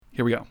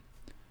Here we go.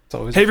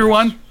 Hey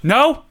everyone.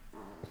 No.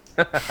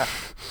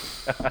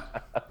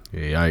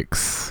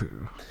 Yikes.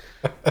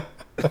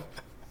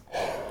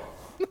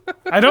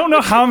 I don't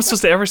know how I'm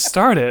supposed to ever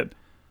start it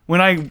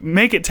when I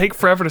make it take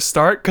forever to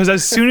start. Because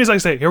as soon as I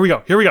say, here we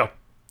go,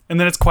 and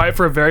then it's quiet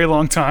for a very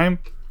long time.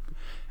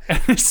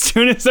 And as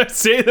soon as I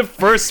say the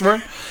first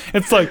word,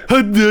 it's like,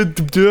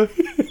 You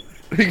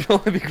can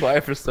only be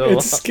quiet for so long.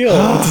 It's a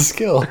skill. It's a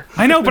skill.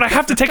 I know, but I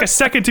have to take a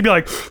second to be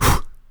like,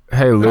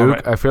 Hey, Luke,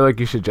 right. I feel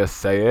like you should just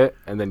say it,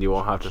 and then you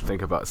won't have to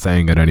think about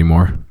saying it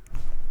anymore.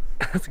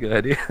 That's a good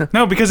idea.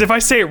 no, because if I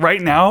say it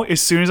right now,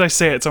 as soon as I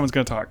say it, someone's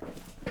going to talk.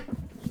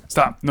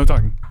 Stop. No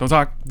talking. Don't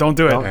talk. Don't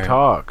do it. Don't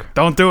talk.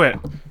 Don't do it.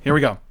 Here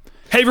we go.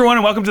 Hey, everyone,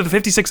 and welcome to the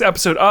 56th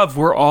episode of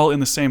We're All in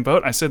the Same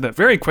Boat. I said that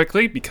very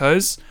quickly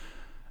because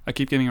I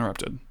keep getting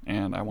interrupted,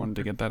 and I wanted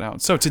to get that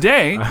out. So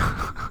today,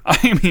 I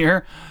am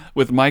here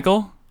with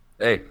Michael,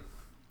 Hey.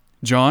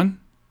 John,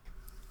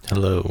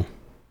 Hello.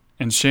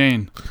 and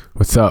Shane.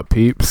 What's up,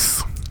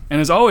 peeps?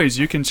 And as always,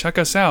 you can check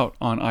us out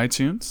on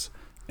iTunes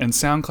and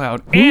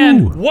SoundCloud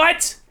and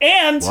what?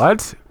 And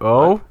What?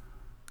 Oh?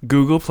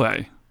 Google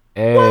Play.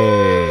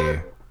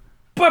 Hey.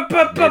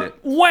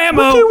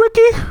 Whammo!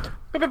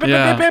 Wiki.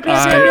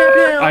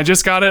 Yeah, I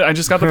just got it. I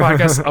just got the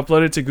podcast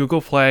uploaded to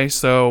Google Play.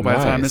 So by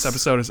the time this Nice.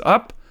 episode is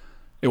up,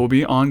 it will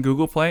be on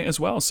Google Play as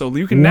well. So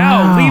you can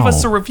now leave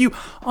us a review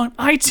on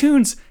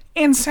iTunes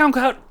and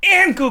SoundCloud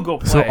and Google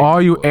Play. So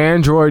all you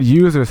Android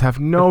users have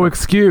no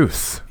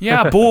excuse.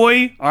 Yeah,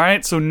 boy. All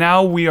right. So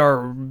now we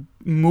are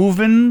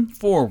moving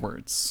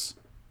forwards.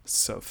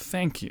 So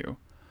thank you.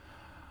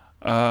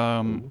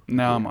 Now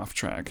I'm off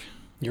track.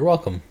 You're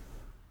welcome.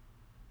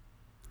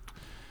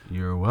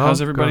 You're welcome.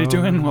 How's everybody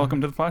doing?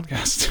 Welcome to the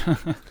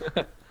podcast.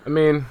 I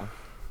mean,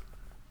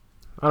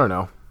 I don't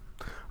know.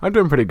 I'm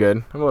doing pretty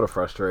good. I'm a little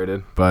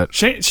frustrated, but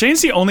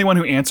Shane's the only one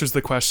who answers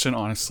the question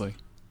honestly.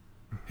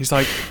 He's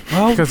like,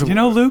 well, Because- you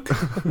know, Luke,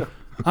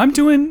 I'm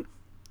doing,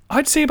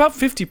 I'd say about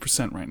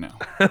 50% right now.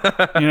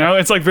 You know,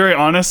 it's like very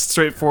honest, I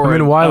straightforward.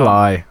 mean, why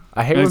lie?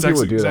 I hate when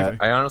exactly- people do exactly.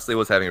 I honestly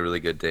was having a really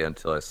good day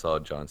until I saw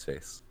John's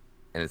face.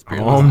 And his that.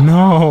 beard Oh was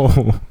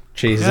no.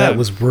 Jeez, Yeah. that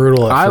was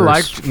brutal at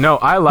first.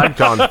 I liked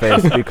John's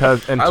face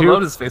because and I two,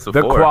 loved his face the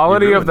before.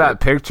 quality He of ruined that it.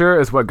 picture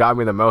is what got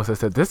me the most. I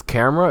said, this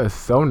camera is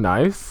so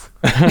nice.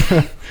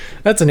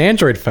 That's an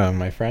Android phone,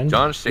 my friend.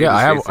 John shaved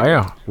Yeah, his face.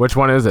 yeah. Which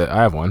one is it?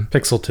 I have one.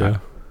 Pixel 2.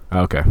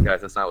 Okay.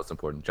 Guys, that's not what's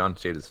important. John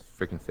shaved his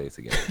freaking face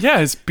again. Yeah,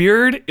 his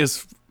beard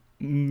is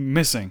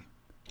missing.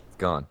 It's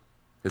gone.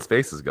 His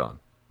face is gone.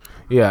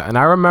 Yeah, and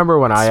I remember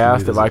when I Smooth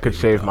asked if as a I could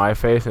baby shave doll. my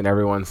face, and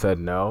everyone said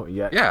no.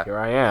 Yet Yeah. here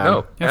I am.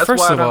 No. Yeah, That's first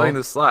why of I'm not all- letting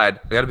this slide.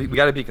 We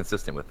gotta be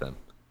consistent with them.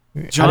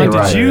 John, didn't did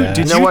write you that.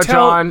 did You know you what,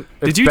 tell John?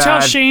 did It's you tell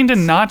bad. Shane to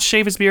not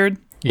shave his beard?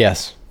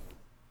 Yes.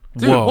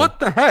 Dude, Whoa. what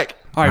the heck?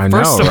 All right, I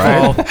first know, of right?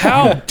 all,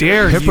 how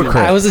dare you? Hypocrite.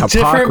 I was a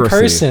different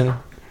Hypocrisy. person.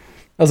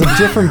 I was a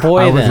different boy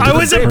I was then. I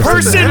was a Different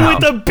person now.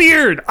 with a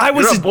beard. I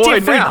was You're a a boy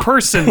different now.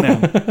 person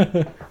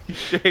then.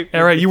 Shaved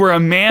All right, you were a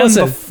man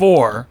Listen.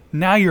 before.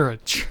 Now you're a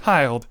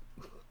child.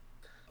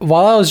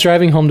 While I was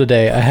driving home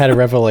today, I had a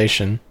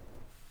revelation.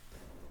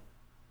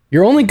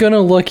 You're only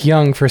gonna look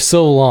young for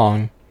so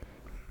long.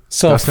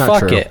 So That's not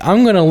fuck true. it.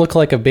 I'm gonna look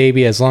like a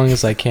baby as long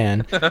as I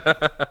can.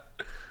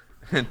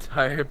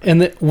 entire.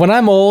 And when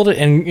I'm old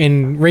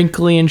and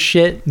wrinkly and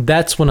shit,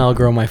 that's when I'll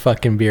grow my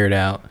fucking beard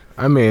out.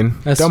 I mean,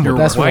 That's- dumb you're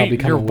with That's that. when I'll White,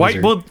 become you're a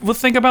white. wizard. Well,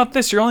 think about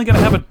this. You're only gonna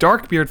have a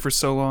dark beard for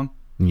so long.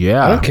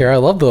 Yeah. I don't care. I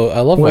love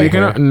Well, white you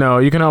hair.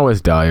 can you can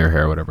always dye your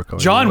hair whatever color.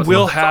 John you want.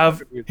 will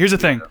have. Here's the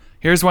thing.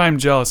 Here's why I'm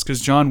jealous, because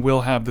John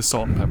will have the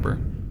salt and pepper,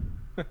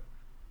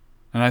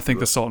 and I think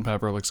the salt and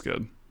pepper looks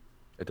good.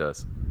 It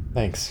does.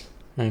 Thanks.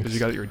 Because you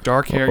got your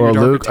dark hair, Or your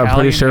dark Luke, I'm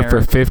pretty Italian sure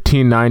hair. for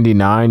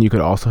 $15.99 you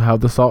could also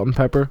have the salt and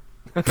pepper.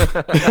 Touch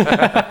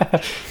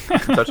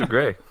of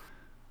gray.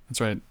 That's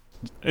right.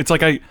 It's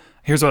like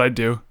here's what I'd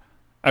do.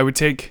 I would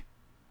take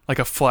like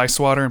a fly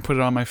swatter and put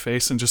it on my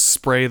face and just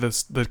spray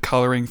the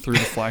coloring through the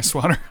fly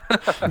swatter. You're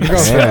going Yeah.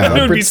 for the It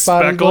would leopard be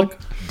spotted speckled. look?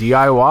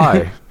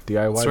 DIY.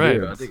 DIY. That's right.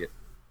 beards. I dig it.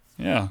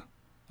 Yeah.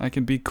 I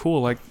can be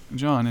cool like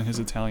John and his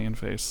Italian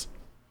face.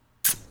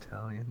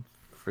 Italian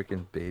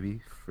freaking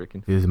baby.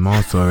 Freaking. Is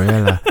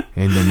mozzarella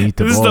and the meatball.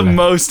 This is the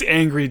most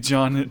angry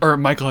John or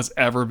Michael has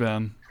ever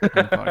been on the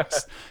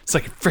podcast. It's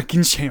like a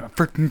freaking shame. A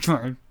freaking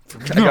John. I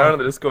got on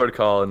the Discord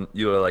call and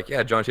you were like,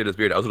 "Yeah, John shaved his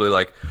beard." I was really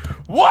like,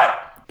 "What?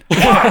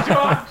 Why,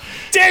 John?"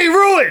 Day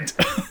ruined.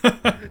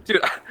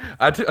 Dude,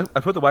 I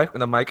put the mic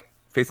and the mic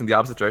facing the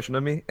opposite direction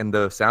of me, and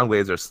the sound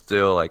waves are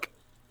still like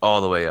all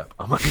the way up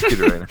on my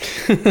computer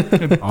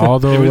right now. all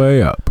the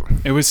way up.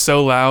 It was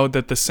so loud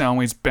that the sound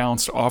waves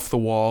bounced off the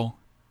wall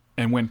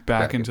and went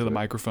back Back into the into it.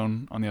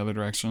 microphone on the other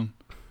direction.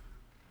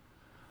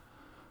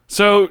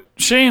 So,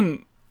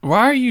 Shane, why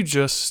are you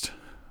just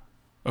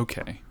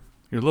okay?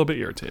 You're a little bit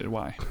irritated.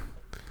 Why?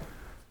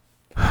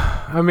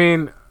 I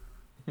mean,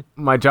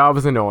 my job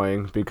is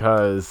annoying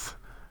because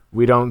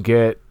we don't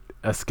get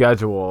a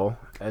schedule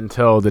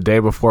until the day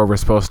before we're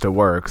supposed to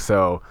work.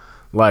 So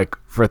like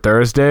for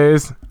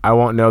Thursdays, I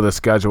won't know the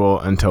schedule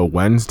until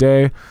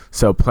Wednesday.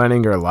 So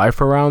planning your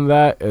life around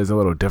that is a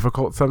little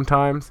difficult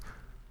sometimes.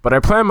 But I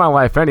plan my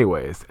life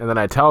anyways, and then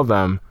I tell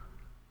them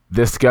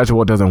this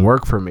schedule doesn't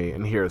work for me,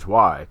 and here's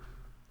why.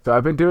 So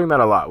I've been doing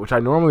that a lot, which I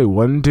normally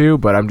wouldn't do,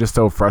 but I'm just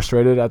so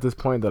frustrated at this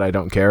point that I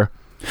don't care.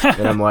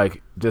 And I'm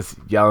like just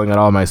yelling at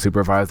all my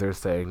supervisors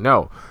saying,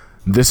 no,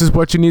 this is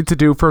what you need to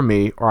do for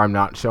me or I'm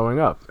not showing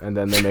up. And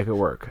then they make it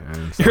work.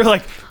 And so, You're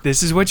like,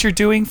 this is what you're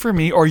doing for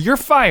me or you're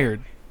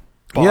fired.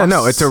 Boss. yeah,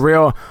 no, it's a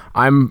real,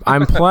 I'm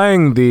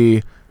playing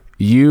the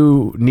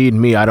you need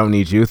me, I don't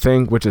need you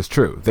thing, which is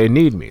true. They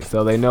need me.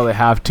 So they know they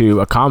have to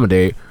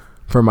accommodate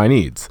for my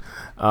needs.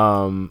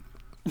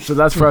 So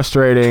that's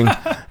frustrating.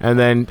 And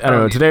then, I don't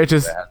know, today it's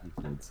just...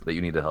 That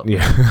you need to help.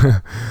 Yeah.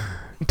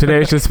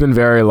 Today's just been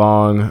very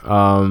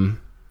long.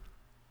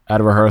 At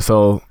a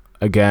rehearsal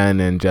again,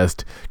 and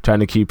just trying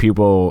to keep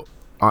people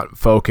on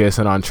focus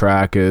and on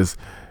track is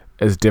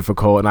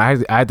difficult. And I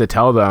had to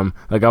tell them,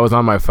 like I was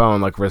on my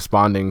phone, like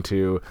responding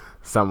to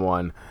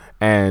someone.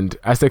 And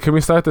I said, can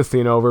we start the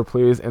scene over,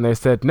 please? And they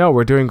said, no,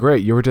 we're doing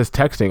great. You were just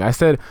texting. I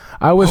said,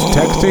 I was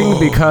texting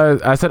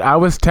because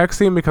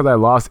I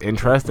lost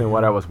interest in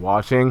what I was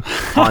watching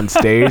on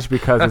stage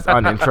because it's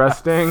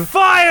uninteresting.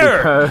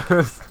 Fire!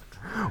 Because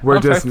we're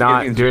just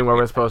not doing what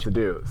we're supposed to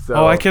do. So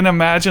Oh, I can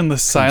imagine the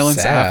silence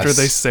sass. after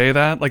they say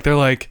that. Like they're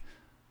like,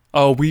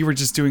 oh, we were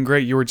just doing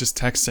great. You were just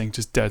texting.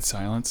 Just dead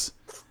silence.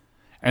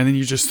 And then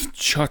you just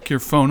chuck your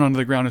phone onto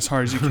the ground as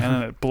hard as you can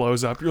and it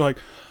blows up. You're like,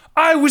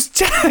 I was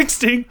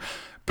texting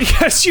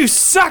because you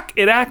suck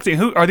at acting.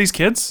 Who are these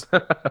kids?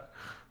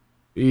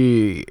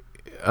 Did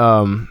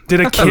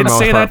a kid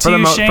say that to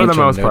you, Shane? For the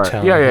most No part.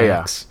 telling Yeah.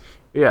 Max.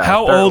 Yeah.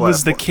 How They're old what,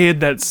 was the kid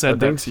that said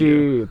that to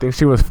you? I think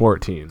she was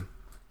 14.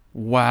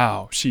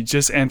 Wow, she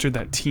just entered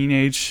that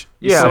teenage.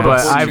 Yeah, sex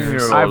but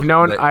years. I've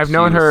known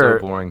her.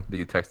 So boring that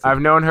you texted. I've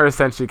known her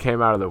since she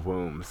came out of the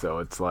womb, so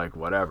it's like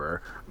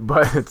whatever.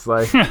 But it's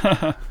like,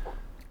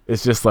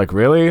 it's just like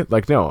really,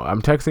 like no,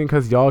 I'm texting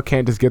because y'all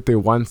can't just get through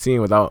one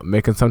scene without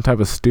making some type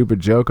of stupid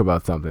joke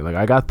about something. Like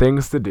I got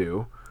things to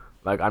do.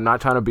 Like I'm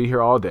not trying to be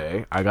here all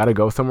day. I gotta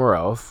go somewhere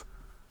else.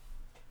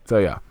 So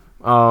yeah,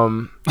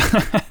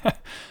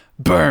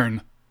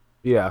 Burn.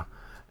 yeah,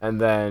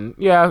 and then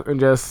yeah, and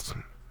just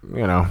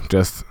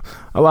just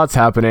a lot's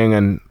happening,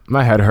 and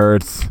my head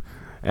hurts.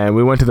 And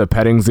we went to the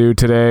petting zoo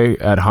today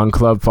at Hunt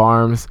Club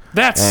Farms.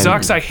 That And-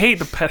 sucks. I hate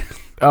the pet.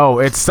 Oh,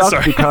 it sucked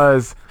Sorry.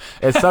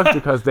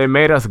 because they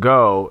made us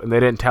go and they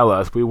didn't tell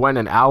us. We went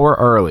an hour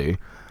early,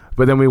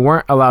 but then we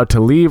weren't allowed to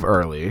leave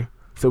early.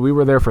 So we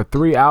were there for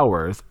 3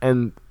 hours.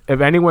 And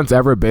if anyone's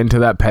ever been to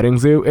that petting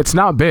zoo, it's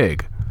not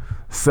big.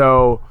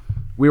 So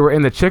we were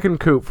in the chicken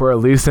coop for at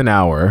least an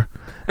hour,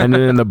 and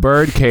then in the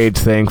bird cage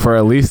thing for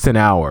at least an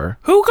hour.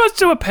 Who goes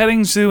to a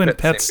petting zoo and Pet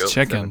pets Sango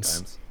 7 chickens?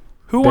 times.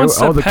 Who wants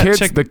to the pet kids,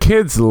 chickens? the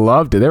kids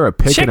loved it. They were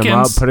picking them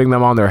up, Chickens? putting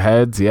them on their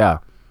heads. Yeah.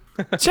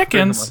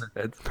 Chickens.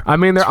 I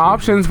mean, their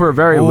options were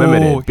very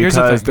limited Here's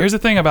the because thing. Here's the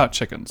thing about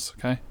chickens.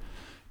 Okay,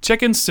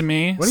 chickens to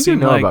me What do you seem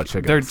know like about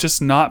chickens? they're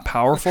just not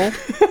powerful.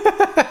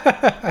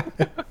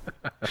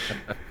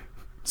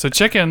 So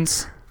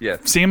chickens Yeah.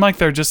 seem like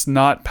they're just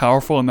not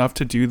powerful enough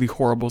to do the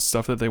horrible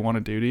stuff that they want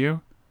to do to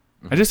you.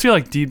 I just feel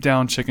like deep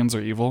down chickens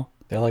are evil.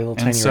 They're like little And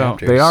tiny so-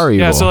 raptors. they are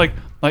evil. Yeah, so like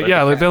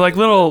they're like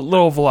little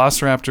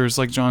velociraptors,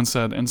 like John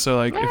said. And so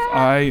like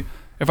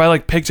if I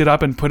like picked it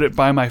up and put it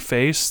by my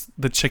face,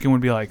 the chicken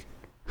would be like,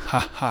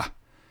 ha ha.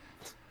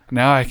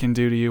 Now I can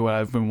do to you what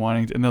I've been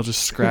wanting to, and they'll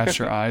just scratch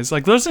your eyes.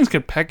 Like those things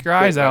could peck your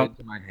eyes out,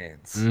 Into my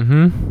hands.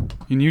 Mm-hmm.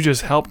 and you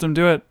just helped them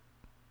do it.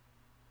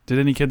 Did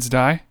any kids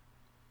die?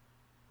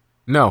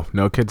 No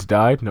kids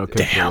died. No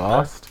kids were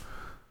lost.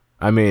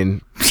 I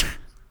mean,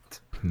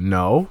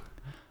 no.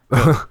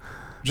 Just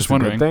It's a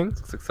wondering. good thing.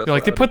 Successful You're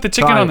like they outing. put the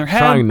chicken on their head.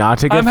 Trying not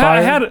to get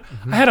fired.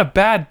 I had a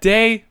bad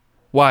day.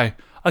 Why?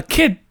 A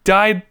kid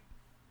died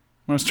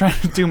when I was trying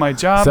to do my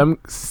job.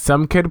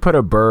 Some kid put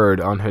a bird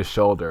on his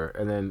shoulder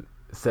and then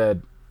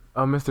said,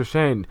 "Oh, Mr.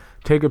 Shane,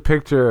 take a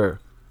picture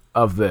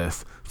of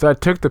this." So I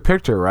took the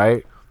picture,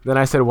 right? Then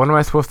I said, "What am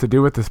I supposed to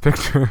do with this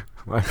picture?"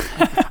 Like,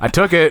 I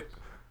took it.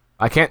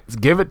 I can't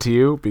give it to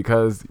you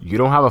because you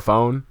don't have a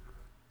phone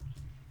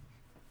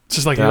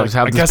Just like, Yeah, you're I just like,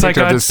 have I this guess I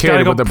picture of gotta, this kid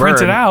gotta go with the print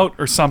bird it out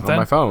or on something.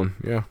 my phone.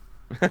 Yeah.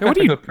 What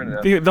do you? Print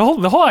it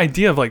out. the whole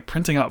idea of like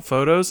printing out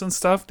photos and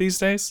stuff these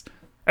days.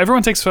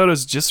 Everyone takes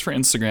photos just for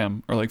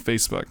Instagram or like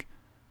Facebook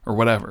or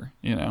whatever,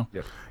 you know.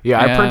 Yeah,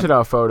 I Yeah. printed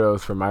out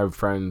photos for my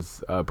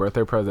friend's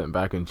birthday present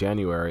back in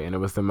January, and it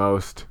was the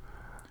most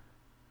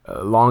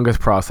longest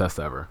process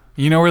ever.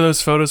 You know where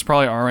those photos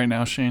probably are right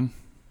now, Shane?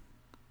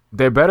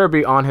 They better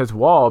be on his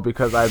wall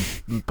because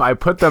I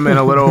put them in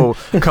a little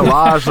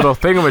collage, little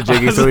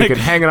thingamajiggy, so he could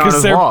hang it on 'cause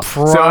his they're wall.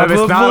 So if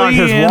it's not on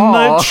his probably in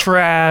wall, the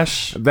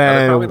trash They're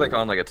then probably like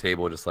on like a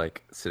table, just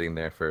like sitting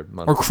there for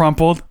months. or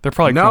crumpled. They're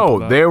probably no,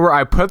 crumpled up. they were.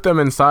 I put them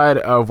inside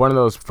of one of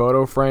those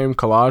photo frame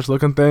collage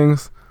looking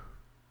things.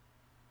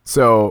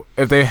 So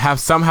if they have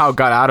somehow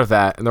got out of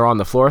that and they're on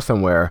the floor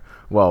somewhere,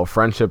 well,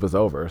 friendship is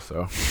over.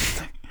 So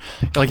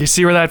Like you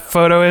see where that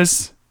photo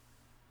is?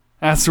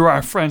 That's where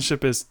our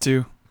friendship is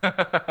too.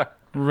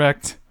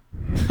 Wrecked.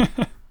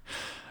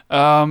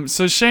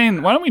 So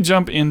Shane, why don't we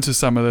jump into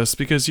some of this,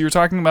 because you were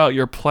talking about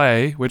your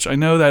play, which I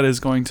know that is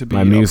going to be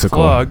My a musical.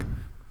 plug.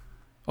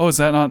 Oh, is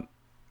that not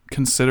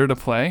considered a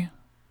play?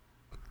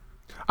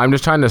 I'm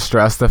just trying to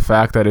stress the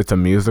fact that it's a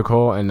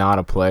musical and not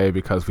a play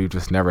because we've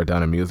just never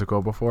done a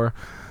musical before.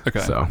 Okay.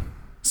 So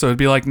it'd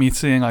be like me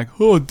saying like,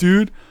 "Oh,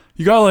 dude,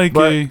 you got like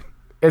But- a."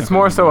 it's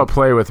more so a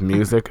play with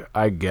music,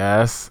 I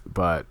guess,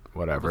 but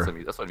whatever.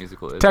 That's what a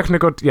musical is.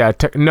 Technical, yeah.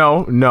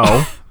 No. No?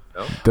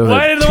 Those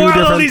What are in the two world are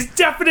different- these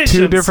definitions?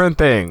 two different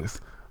things.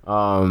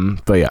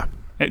 But yeah.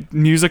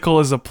 Musical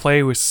is a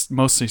play with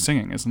mostly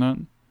singing, isn't it?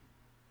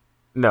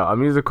 No, a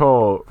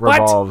musical What?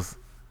 revolves.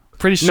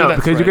 Pretty sure No, that's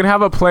because right. you can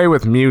have a play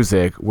with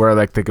music where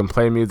like they can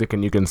play music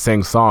and you can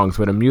sing songs,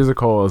 but a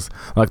musical is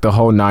like the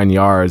whole 9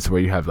 yards where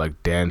you have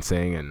like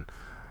dancing and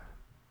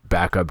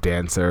backup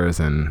dancers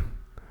and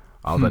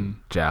all the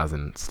jazz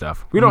and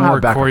stuff. We don't More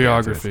have backup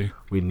choreography. dancers.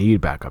 We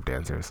need backup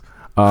dancers.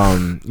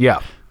 Yeah.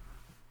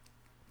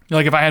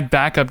 Like if I had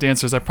backup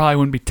dancers, I probably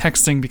wouldn't be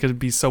texting because it'd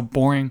be so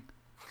boring.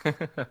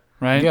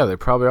 Right? Yeah, they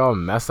probably all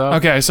mess up.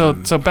 Okay, so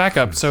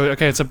backup. So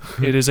okay,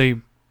 it is a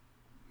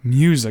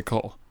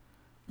musical.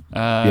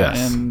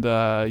 Yes.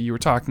 And you were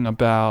talking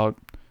about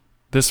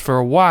this for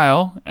a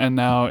while, and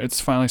now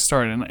it's finally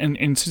started.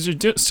 And since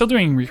you're still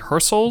doing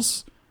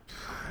rehearsals,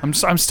 I'm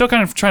still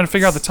kind of trying to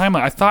figure out the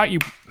timeline. I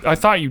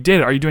thought you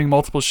did. Are you doing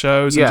multiple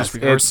shows and Yes, just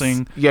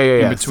rehearsing yeah.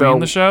 in between So-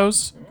 the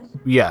shows?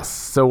 Yes.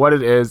 So what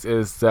it is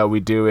that we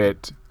do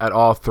it at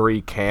all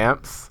 3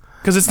 camps.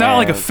 Because it's not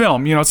like a And-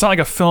 film, you know. It's not like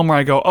a film where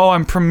I go, "Oh,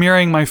 I'm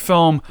premiering my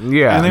film,"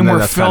 Yeah, and then we're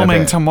that's kind of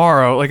filming it.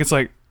 tomorrow. Like it's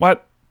like,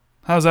 what?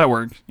 How does that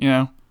work?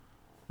 You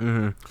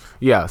know?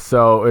 Yeah,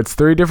 so it's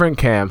 3 different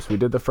camps. We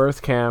did the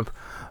first camp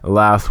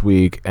last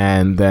week,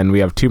 and then we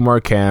have 2 more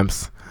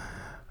camps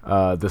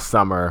this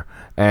summer.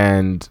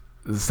 And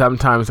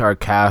sometimes our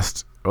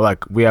cast,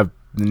 like we have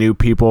new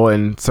people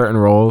in certain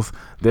roles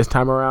this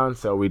time around,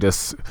 so we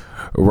just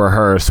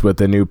rehearse with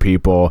the new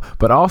people.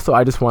 But also,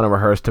 I just want to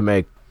rehearse to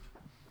make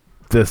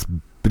this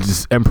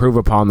just improve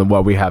upon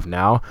what we have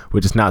now,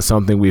 which is not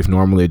something we've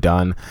normally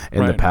done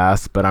in the Right.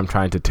 past. But I'm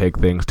trying to take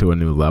things to a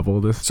new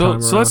level this So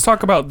time. so let's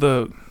talk about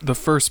the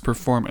first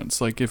performance.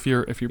 Like if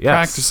you're Yes.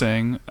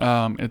 practicing,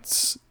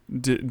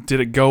 did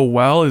it go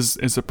well? Is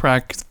the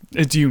practice?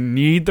 Do you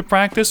need the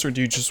practice or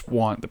do you just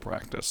want the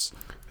practice?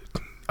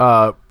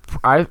 I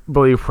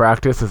believe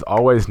practice is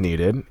always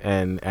needed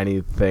in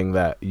anything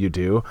that you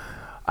do.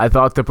 I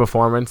thought the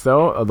performance,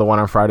 though, the one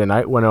on Friday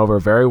night, went over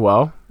very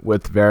well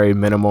with very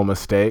minimal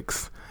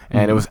mistakes.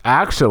 And it was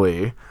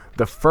actually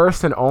the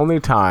first and only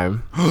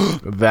time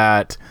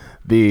that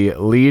the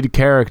lead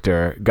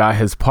character got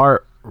his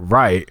part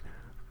right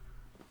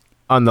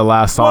on the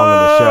last song of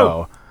the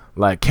show.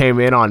 Like, came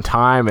in on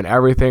time and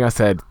everything. I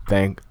said,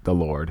 thank the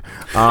Lord.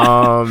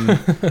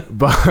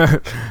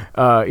 But,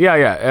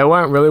 yeah, it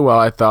went really well.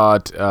 I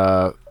thought,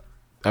 I'll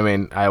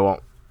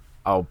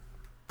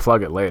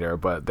plug it later,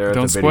 but there's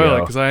Don't a video. spoil it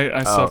because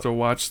I still have to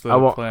watch the I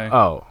won't, play.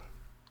 I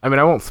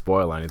won't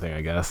spoil anything,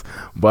 I guess.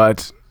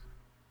 But,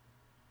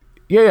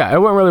 yeah, it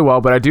went really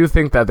well. But I do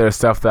think that there's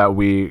stuff that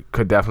we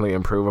could definitely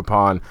improve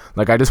upon.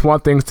 Like, I just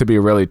want things to be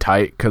really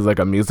tight because, like,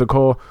 a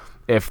musical,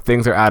 if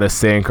things are out of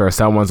sync or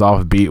someone's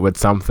off beat with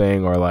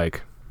something or,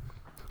 like,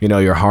 you know,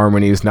 your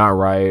harmony's not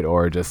right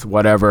or just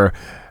whatever,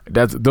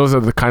 those are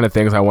the kind of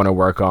things I want to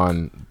work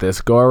on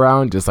this go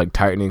around, just, like,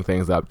 tightening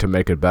things up to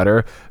make it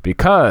better,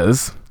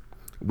 because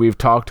we've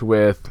talked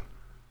with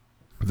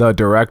the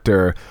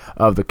director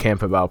of the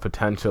camp about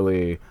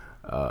potentially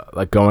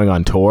like going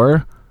on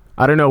tour.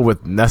 I don't know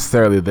with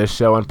necessarily this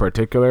show in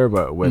particular,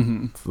 but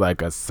with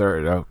like a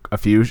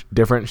few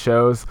different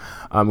shows,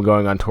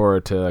 going on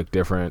tour to like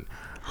different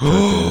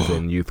churches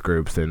and youth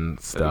groups and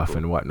stuff cool.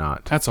 and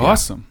whatnot. That's Yeah.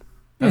 awesome.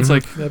 That's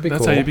like That'd be that's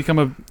cool. how you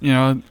become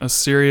a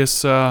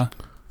serious Yeah.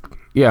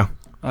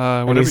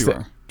 whatever he's you the-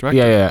 are. Director.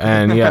 Yeah,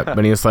 and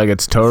but he's like,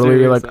 it's totally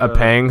Serious, like a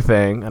paying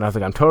thing, and I was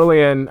like, I'm totally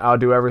in. I'll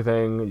do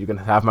everything. You can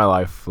have my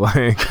life.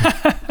 Like,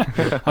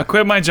 I'll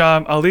quit my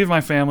job. I'll leave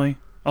my family.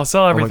 I'll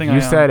sell I'm like, everything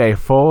you I own. said a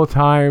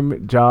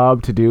full-time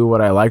job to do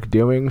what I like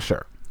doing.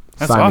 Sure,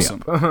 That's sign me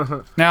awesome.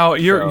 up. Now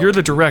you're So- you're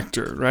the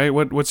director, right?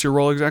 What's your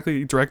role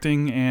exactly?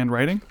 Directing and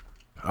writing?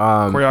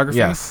 Choreography?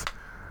 Yes.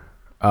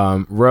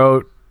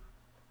 Co-wrote,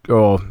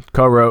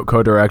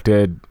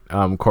 co-directed,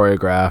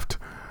 choreographed,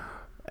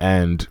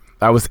 and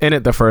I was in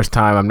it the first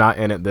time. I'm not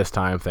in it this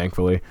time,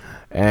 thankfully,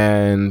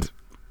 and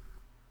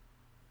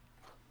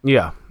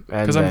yeah,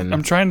 and Because then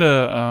I'm trying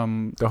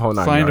to the whole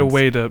 9 find a yards.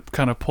 way to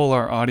kind of pull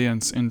our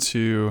audience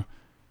into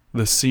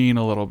the scene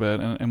a little bit,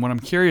 and what I'm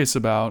curious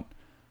about.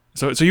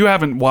 So you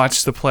haven't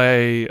watched the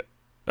play,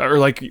 or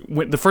like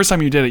the first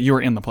time you did it, you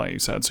were in the play. You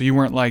said so. You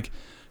weren't like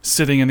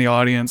sitting in the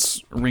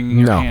audience, wringing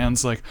your No.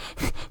 hands like,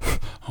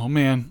 oh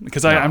man.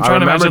 Because No, I'm I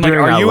trying to remember imagine like,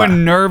 doing are that you a la-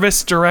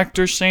 nervous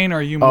director, Shane? Or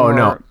are you more? Oh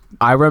no,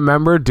 I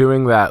remember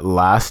doing that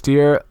last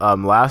year.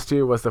 Last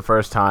year was the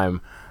first time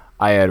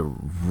I had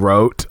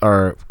wrote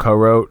or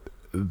co-wrote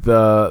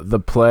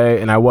the play,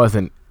 and I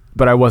wasn't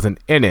but I wasn't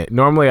in it.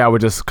 Normally I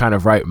would just kind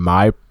of write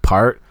my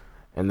part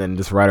and then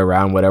just write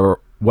around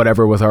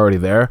whatever was already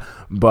there.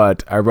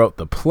 But I wrote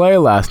the play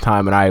last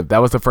time, and that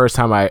was the first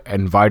time I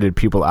invited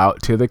people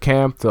out to the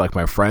camp. So like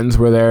my friends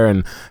were there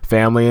and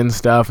family and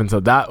stuff. And so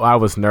that I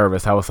was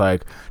nervous. I was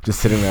like just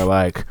sitting there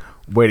like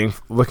waiting,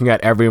 looking at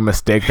every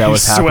mistake that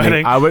was happening.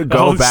 Sweating. I would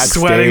go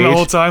backstage. Sweating the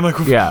whole time. Like,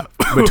 yeah.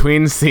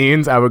 Between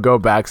scenes, I would go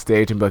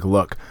backstage and be like,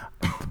 look,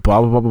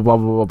 blah, blah, blah, blah, blah,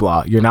 blah,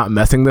 blah. You're not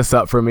messing this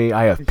up for me.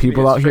 I have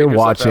people out here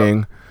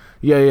watching.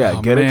 Yeah.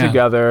 Oh, Get man. it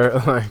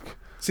together. Like,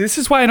 see, this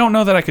is why I don't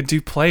know that I could do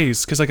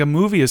plays, because like a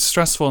movie is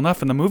stressful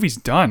enough and the movie's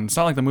done. It's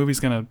not like the movie's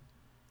gonna,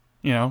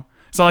 it's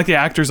not like the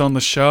actors on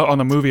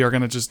the movie are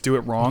gonna just do it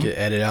wrong. You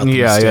edit out the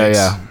yeah.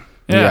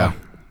 Yeah.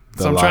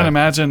 The So I'm trying to lie.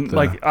 imagine,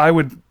 like, I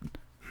would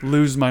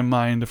lose my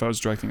mind if I was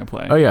directing a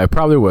play. Oh yeah, I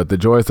probably would. The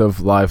joys of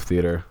live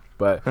theater.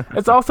 But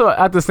it's also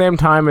at the same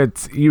time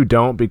you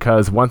don't,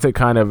 because once it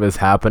kind of is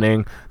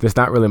happening, there's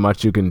not really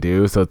much you can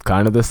do. So it's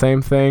kind of the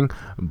same thing.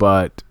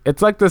 But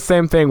it's like the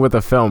same thing with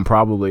a film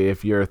probably,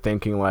 if you're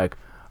thinking like,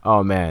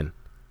 oh man,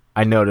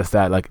 I noticed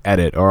that like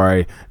edit, or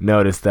I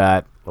noticed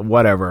that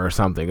whatever or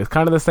something. It's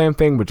kind of the same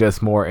thing, but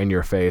just more in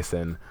your face.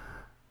 And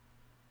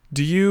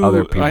Do you?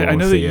 Other people I will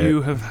know that see it.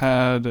 you have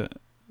had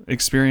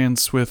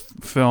experience with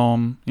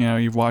film.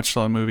 You've watched a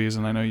lot of movies,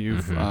 and I know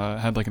you've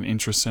had like an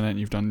interest in it.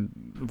 You've done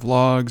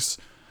vlogs,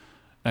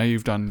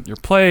 you've done your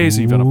plays,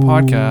 you've done a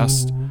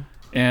podcast.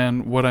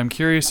 And what I'm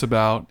curious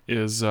about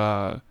is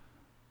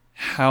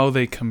how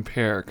they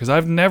compare, because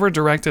I've never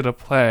directed a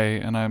play,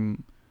 and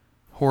I'm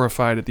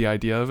horrified at the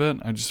idea of it.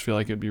 I just feel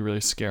like it'd be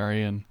really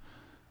scary and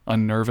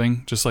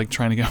unnerving, just like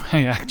trying to get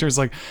my actors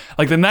like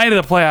the night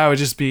of the play, I would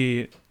just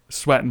be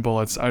sweating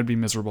bullets. I would be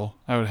miserable.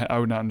 I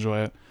would not enjoy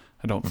it,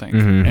 I don't think.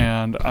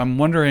 And I'm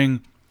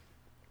wondering,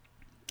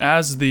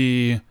 as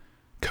the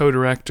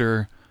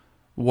co-director,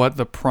 what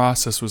the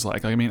process was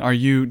like. I mean,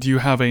 do you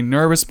have a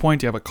nervous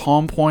point? Do you have a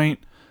calm point?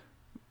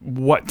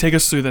 Take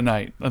us through the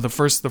night, the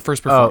first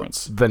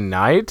performance. the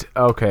night?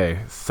 Okay,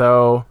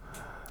 so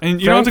And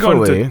you don't have to go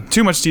into thankfully-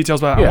 too much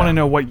details, but I Yeah. want to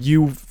know what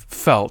you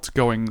felt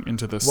going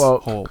into this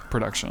whole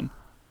production.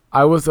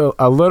 I was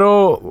a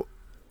little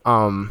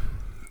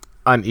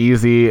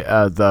uneasy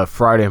the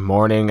Friday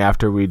morning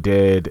after we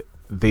did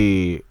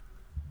because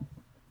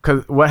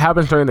what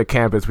happens during the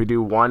camp is we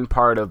do one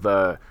part of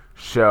the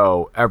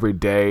show every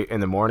day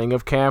in the morning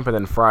of camp, and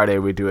then Friday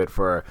we do it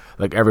for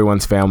like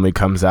everyone's family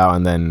comes out,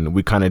 and then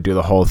we kind of do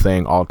the whole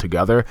thing all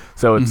together.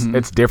 So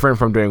it's different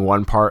from doing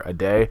one part a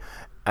day.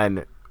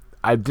 And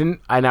I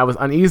was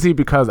uneasy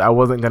because I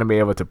wasn't going to be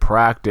able to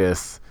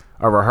practice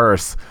or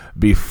rehearse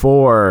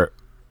before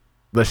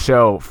the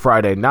show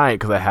Friday night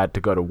because I had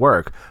to go to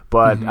work.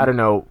 But I don't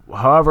know,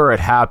 however it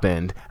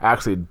happened, I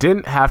actually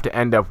didn't have to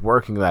end up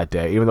working that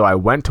day, even though I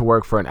went to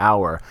work for an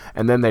hour.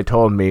 And then they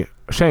told me,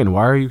 Shane,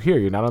 why are you here?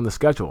 You're not on the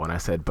schedule. And I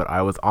said, but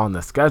I was on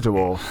the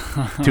schedule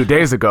 2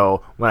 days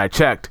ago when I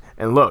checked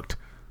and looked.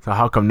 So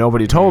how come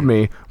nobody told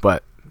me?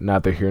 But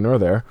neither here nor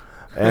there.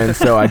 And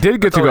so I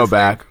did get to go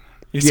back.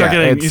 You start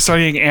getting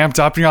amped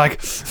up, and you're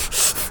like,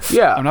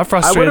 Yeah, I'm not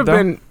frustrated,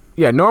 though.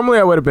 Normally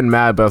I would have been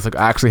mad, but I was like,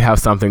 I actually have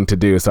something to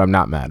do, so I'm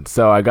not mad.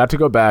 So I got to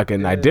go back,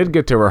 and I did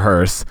get to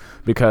rehearse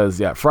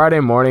because, Friday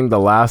morning, the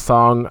last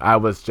song, I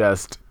was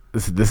just,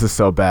 this is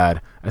so bad.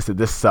 I said,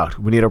 this sucked.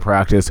 We need to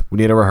practice. We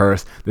need to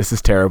rehearse. This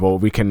is terrible.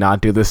 We cannot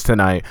do this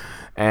tonight.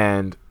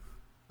 And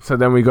so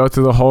then we go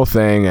through the whole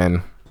thing,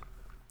 and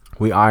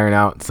we iron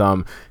out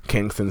some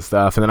kinks and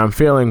stuff, and then I'm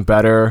feeling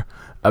better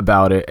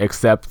about it,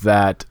 except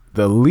that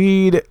the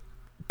lead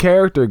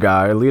character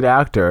guy, lead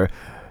actor,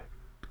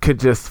 could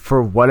just,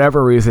 for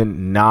whatever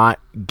reason, not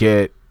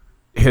get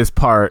his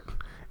part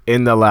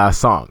in the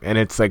last song. And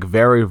it's like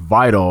very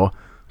vital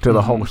to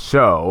the whole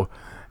show.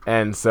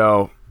 And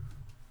so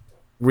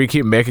we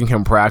keep making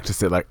him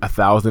practice it like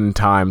 1,000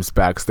 times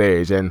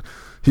backstage. And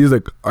he's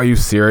like, are you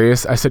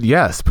serious? I said,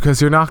 yes,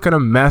 because you're not going to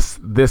mess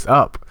this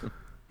up.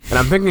 And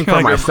I'm thinking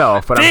for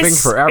myself, but I'm thinking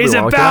for everyone.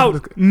 This is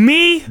about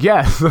me?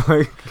 Yes.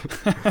 Like,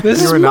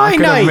 This is you were my not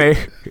gonna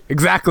night.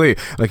 exactly.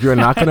 Like, you're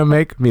not going to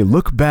make me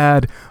look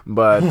bad.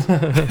 But,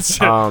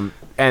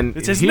 and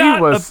This is he not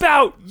was,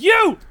 about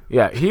you.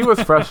 yeah, he was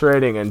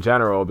frustrating in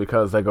general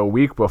because like a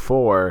week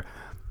before,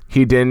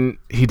 he didn't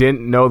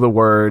know the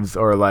words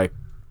or like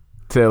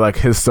to like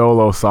his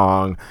solo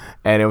song.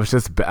 And it was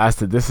just, I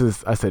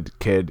said,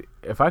 kid,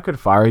 if I could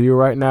fire you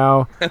right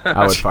now,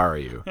 I would fire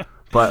you.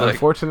 But Like-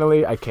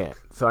 unfortunately, I can't.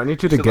 So I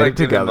need you to So, get like, it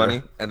give them together.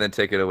 money and then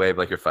take it away,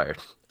 like you're fired.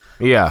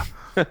 Yeah.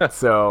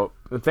 So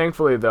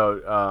thankfully,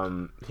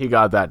 though, he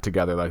got that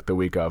together like the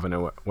week of, and it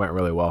went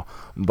really well.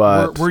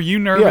 But Were you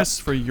nervous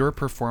for your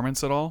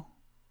performance at all?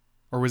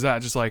 Or was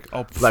that just like,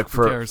 oh, like who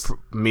for cares?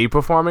 me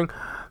performing,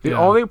 the Yeah.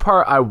 only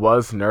part I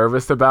was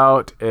nervous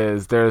about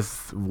is there's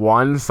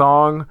one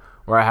song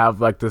where I have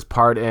like this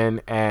part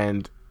in,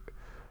 and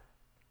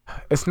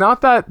it's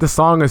not that the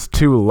song is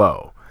too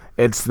low.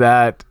 It's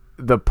that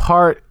the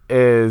part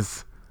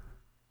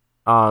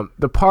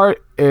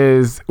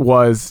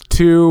was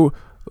too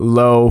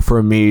low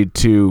for me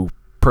to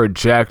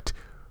project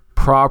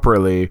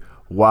properly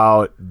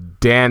while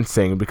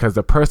dancing because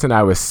the person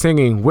I was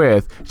singing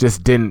with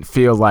just didn't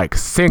feel like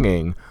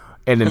singing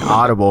in an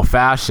audible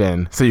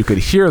fashion so you could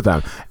hear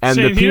them. And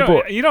See, the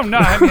people you don't know.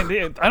 I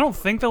mean, I don't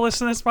think they'll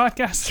listen to this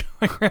podcast.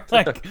 We're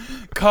like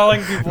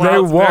calling people They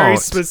out very won't.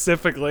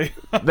 specifically.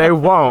 they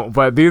won't,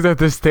 but these are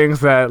just things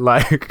that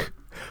like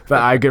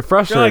that I get You're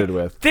frustrated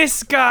like, with.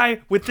 this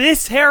guy with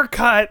this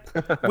haircut,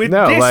 with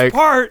No, this like-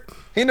 part,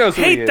 He knows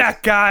who he hate is.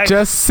 that guy.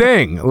 Just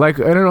sing. Like,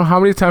 I don't know how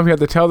many times we had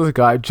to tell this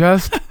guy,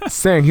 just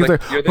sing. He's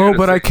Like, like, you're there oh, to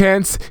but I sing.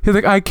 can't. He's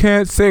like, I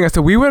can't sing. I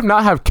said, we would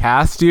not have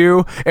cast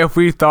you if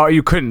we thought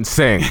you couldn't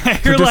sing. So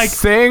You're just like,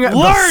 sing the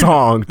 "Learn!"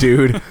 song,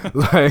 dude.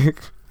 Like,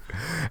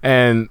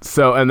 and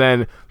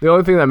then the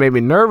only thing that made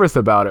me nervous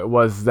about it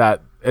was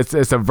that it's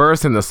a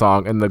verse in the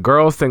song, and the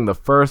girls sing the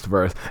first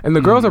verse, and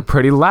the girls are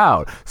pretty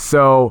loud.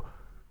 So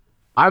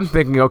I'm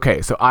thinking,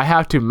 okay, so I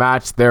have to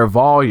match their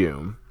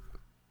volume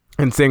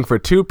and sing for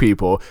two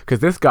people because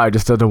this guy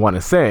just doesn't want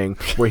to sing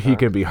where he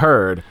can be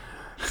heard.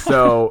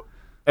 So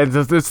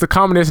it's the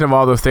combination of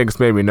all those things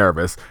made me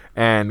nervous.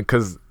 And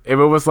because if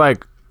it was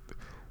like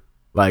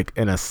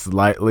in a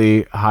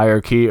slightly higher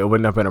key, it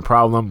wouldn't have been a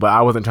problem. But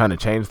I wasn't trying to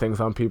change things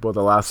on people at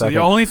the last So second.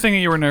 the only thing that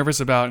you were nervous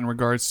about in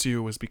regards to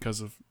you was because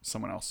of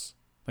someone else.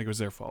 Like it was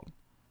their fault.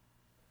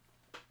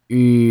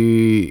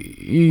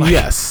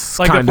 Yes,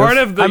 like a kind part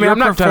of the- I mean, your I'm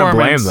not trying to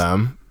blame performance-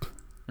 them.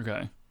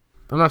 Okay.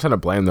 I'm not trying to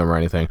blame them or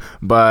anything,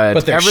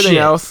 but they're everything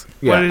shit. else,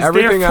 yeah, But it's their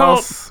everything fault.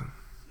 else.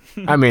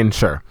 I mean,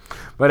 sure,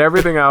 but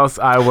everything else,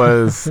 I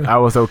was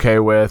okay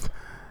with.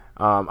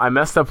 I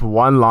messed up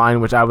one line,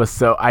 which I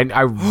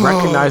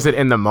recognized it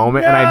in the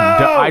moment, and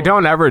I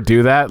don't ever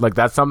do that. Like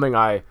that's something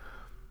I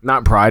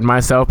not pride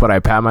myself, but I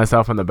pat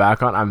myself on the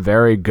back on. I'm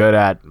very good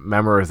at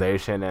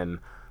memorization and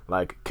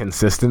like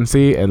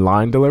consistency and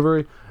line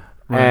delivery,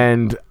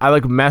 and I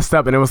like messed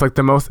up, and it was like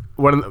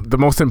one of the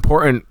most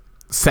important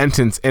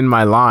sentence in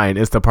my line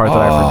is the part that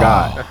I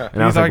forgot,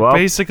 and I was He's like, like well,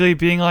 basically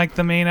being like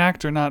the main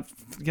actor, not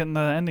getting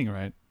the ending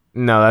right.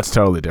 no, that's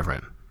totally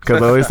different.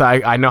 Because at least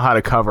I know how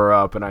to cover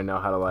up and I know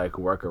how to like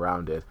work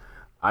around it.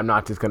 I'm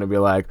not just gonna be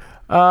like,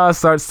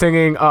 start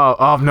singing.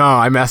 Oh no,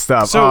 I messed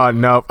up. So- Oh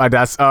no,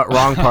 that's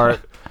wrong part.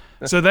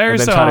 So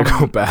there's then try to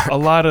go back. a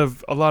lot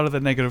of the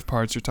negative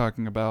parts you're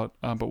talking about.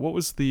 But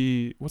what's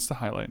the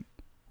highlight?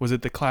 Was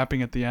it the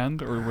clapping at the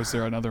end, or was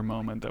there another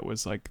moment that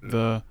was like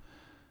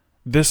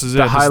this is it?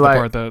 The This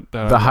highlight- is the part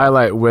that The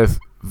highlight with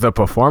the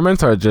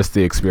performance or just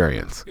the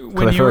experience? Because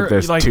When I feel you're, like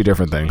there's like, two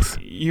different things.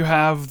 You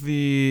have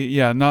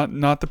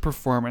not the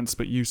performance,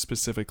 but you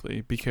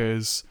specifically,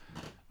 because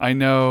I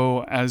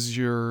know as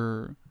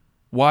you're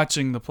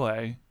watching the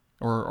play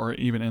or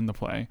even in the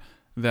play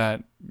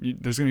that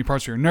there's gonna be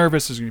parts where you're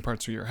nervous, there's gonna be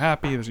parts where you're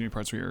happy, there's gonna be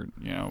parts where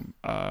you're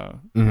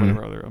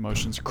whatever other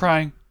emotions, you're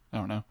crying. I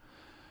don't know,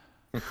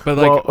 but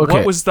like, Well, okay.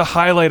 what was the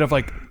highlight of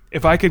like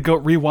if I could go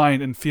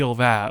rewind and feel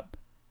that,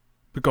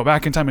 but go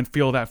back in time and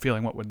feel that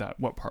feeling? What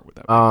part would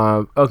that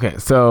be? Okay,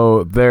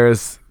 so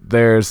there's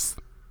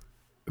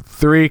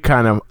three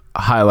kind of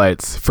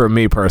highlights for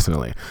me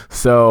personally.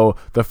 So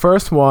the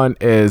first one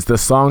is the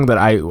song that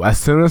as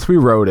soon as we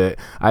wrote it,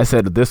 I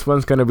said this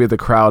one's gonna be the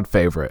crowd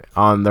favorite.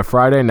 On the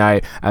Friday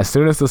night, as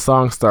soon as the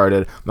song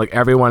started, like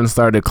everyone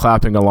started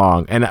clapping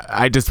along, and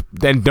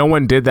then no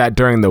one did that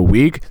during the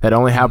week. That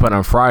only happened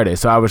on Friday,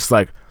 so I was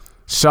like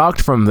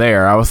shocked from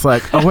there. I was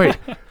like, oh wait.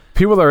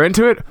 People are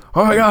into it.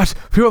 Oh my gosh,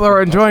 people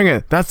are enjoying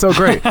it. That's so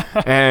great.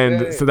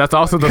 And so that's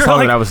also the You're song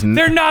like, that I was.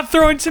 they're not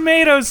throwing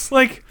tomatoes.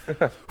 Like,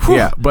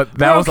 Yeah, but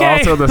that was Okay.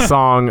 also the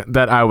song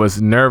that I was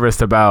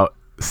nervous about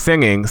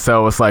singing.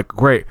 So it's like,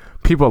 great,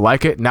 people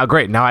like it. Now,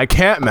 great, now I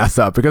can't mess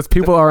up because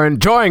people are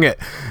enjoying it.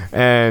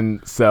 And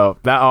so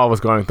that all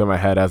was going through my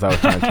head as I was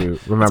trying to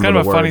remember it's kind the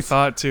of a words. funny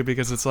thought too,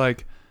 because it's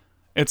like,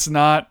 it's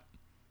not,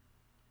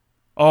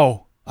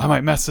 oh, I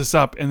might mess this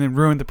up and then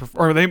ruin the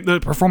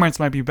performance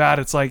might be bad.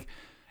 It's like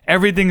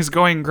everything's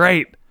going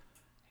great.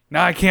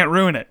 Now I can't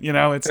ruin it. You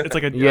know, it's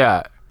like a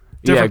Yeah,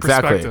 different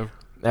exactly. perspective.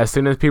 As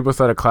soon as people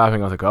started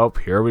clapping, I was like, oh,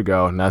 here we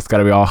go. And that's got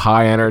to be all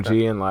high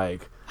energy and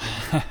like,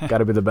 got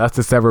to be the best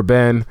it's ever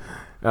been.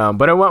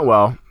 But it went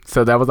well.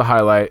 So that was a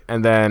highlight.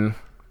 And then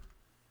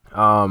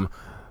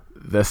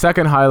the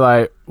second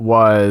highlight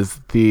was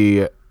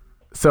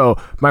so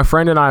my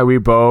friend and I, we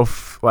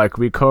both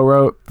we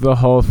co-wrote the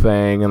whole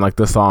thing and like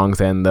the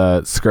songs and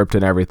the script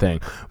and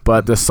everything.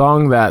 But the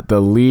song that the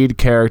lead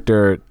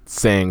character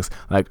sings,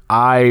 like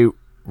I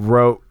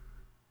wrote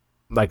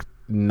like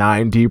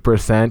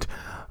 90%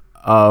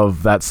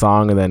 of that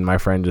song, and then my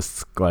friend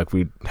just like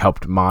we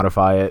helped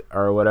modify it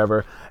or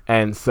whatever.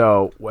 And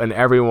so when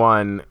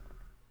everyone,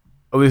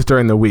 at least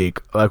during the week,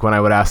 like when I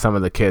would ask some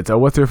of the kids, oh,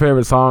 what's your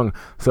favorite song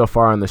so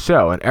far on the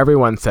show? And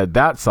everyone said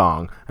that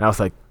song, and I was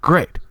like,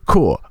 great,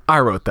 cool, I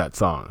wrote that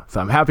song, so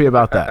I'm happy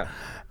about that.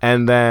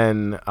 And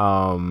then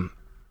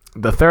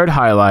the third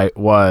highlight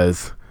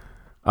was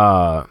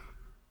the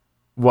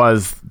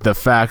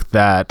fact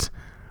that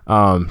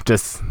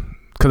just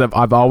because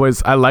I've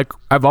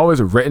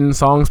always written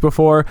songs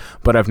before,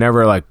 but I've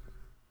never like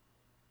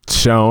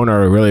shown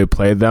or really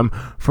played them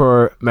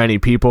for many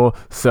people.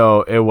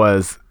 So it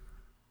was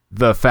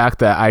the fact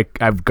that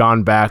I've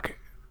gone back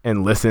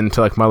and listened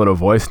to like my little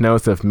voice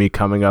notes of me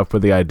coming up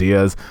with the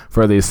ideas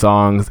for these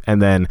songs,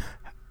 and then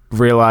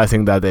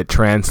realizing that it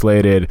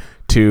translated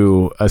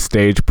to a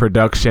stage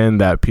production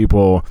that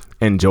people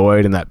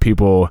enjoyed, and that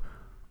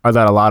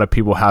a lot of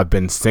people have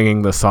been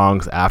singing the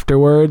songs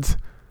afterwards,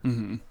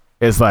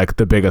 is like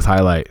the biggest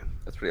highlight.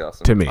 That's pretty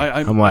awesome to me.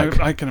 I'm like,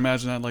 I can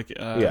imagine that, like,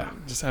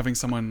 just having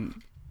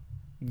someone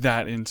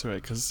that into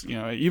it, because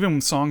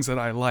even songs that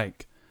I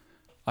like,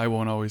 I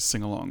won't always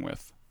sing along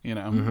with,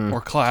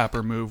 or clap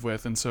or move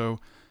with, and so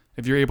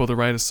if you're able to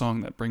write a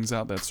song that brings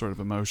out that sort of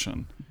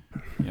emotion,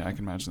 I can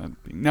imagine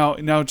that being.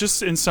 Now,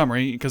 just in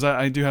summary, because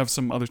I do have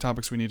some other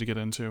topics we need to get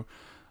into,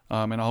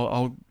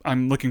 and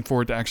I'm looking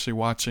forward to actually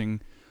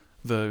watching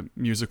the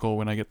musical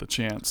when I get the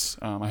chance.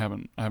 I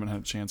haven't had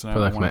a chance, and I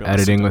feel like my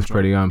editing was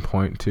pretty on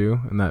point too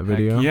in that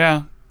video.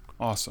 Yeah,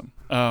 awesome.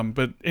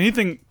 But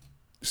anything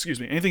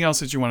else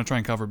that you want to try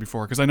and cover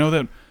before? Because I know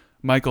that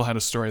Michael had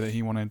a story that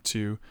he wanted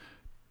to,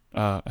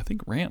 I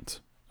think,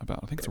 rant about.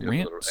 I think it's a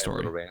rant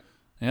story. Rant.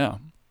 Yeah.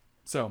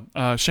 So,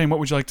 Shane, what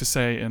would you like to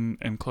say and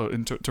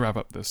to wrap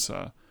up this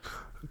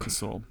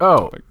little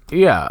topic?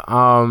 Yeah.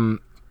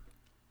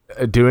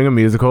 Doing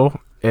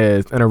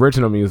an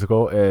original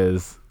musical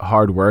is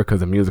hard work,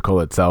 because the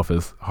musical itself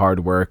is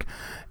hard work,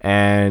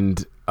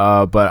 and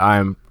but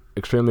I'm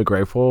extremely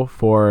grateful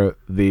for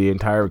the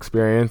entire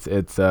experience.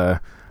 It's a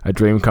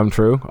dream come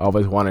true. I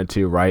always wanted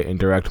to write and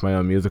direct my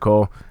own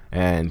musical,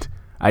 and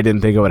I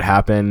didn't think it would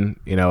happen,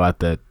 at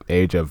the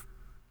age of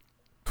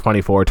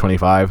 24,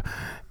 25.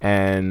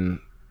 And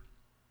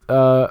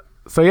so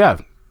yeah,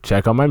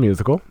 check on my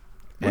musical,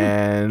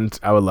 and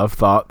I would love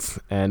thoughts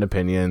and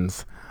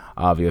opinions,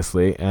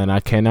 obviously, and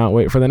I cannot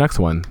wait for the next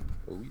one.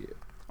 Oh yeah,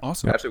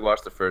 awesome. I actually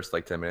watched the first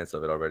 10 minutes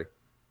of it already.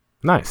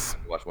 Nice.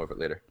 I'll watch more of it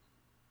later.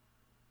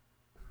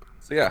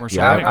 So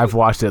yeah, I've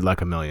watched it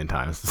like a million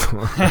times.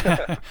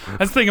 That's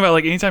the thing about,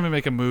 like, anytime you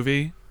make a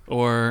movie,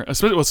 or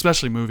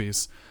especially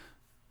movies.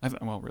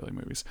 Really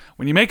movies.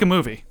 When you make a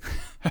movie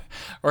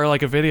or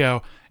like a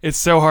video, it's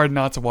so hard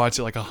not to watch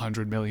it like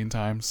 100 million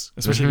times,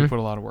 especially if you put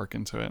a lot of work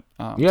into it.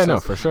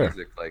 For sure.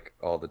 Music, like,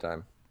 all the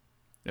time.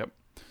 Yep.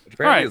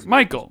 All right,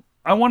 Michael,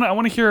 I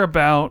want to hear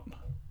about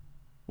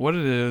what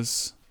it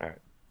is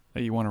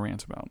that you want to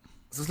rant about.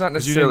 This is not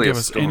necessarily a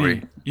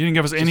story. You didn't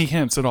give us any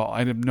hints at all.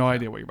 I have no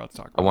idea what you're about to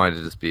talk about. I wanted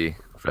to just be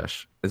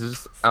fresh. This is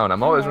just, I don't know,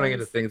 I'm always running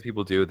into things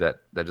people do that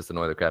just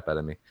annoy the crap out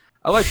of me.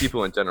 I like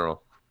people in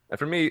general. And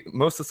for me,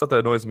 most of the stuff that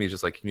annoys me is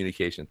just like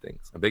communication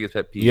things. My biggest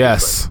pet peeve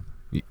is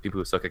like people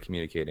who suck at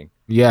communicating.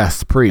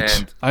 Yes, preach.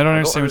 And I don't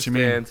understand what you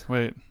mean.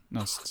 Wait,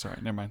 no, sorry,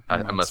 never mind.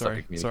 I must suck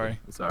at communicating.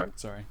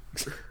 Sorry.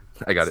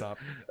 I got it.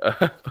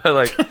 But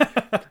like,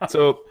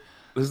 so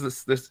there's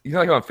this,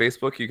 like on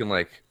Facebook, you can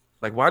like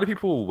why do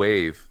people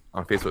wave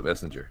on Facebook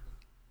Messenger?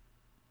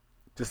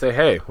 Just say,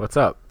 hey, what's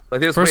up?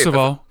 Like, First of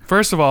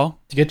all,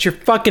 to get your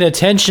fucking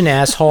attention,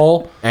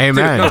 asshole.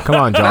 Amen. Come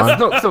on,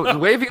 John. So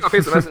waving on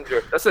Facebook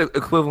Messenger, that's an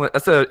equivalent.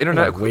 That's an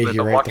internet equivalent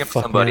of walking up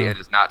to somebody and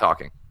just not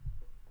talking.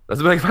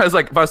 That's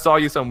like if I saw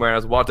you somewhere and I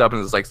was walked up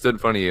and just like stood in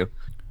front of you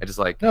and just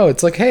like. No,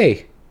 it's like,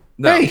 hey.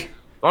 No. Hey.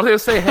 Why don't they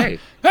just say hey?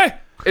 Hey.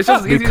 It's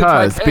just easy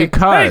because to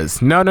type,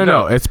 hey.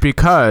 No. It's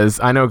because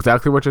I know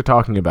exactly what you're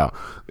talking about.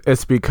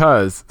 It's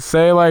because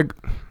say like.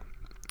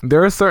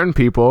 There are certain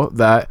people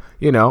that,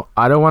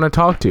 I don't want to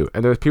talk to.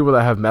 And there's people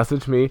that have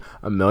messaged me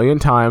a million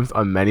times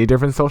on many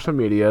different social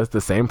medias,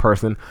 the same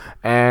person,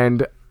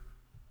 and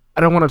I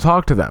don't want to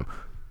talk to them.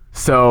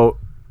 So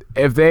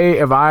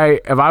if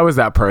I was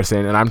that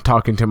person and I'm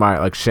talking to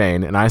my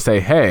Shane and I say,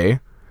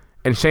 hey,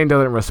 and Shane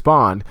doesn't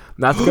respond,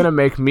 that's going to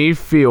make me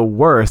feel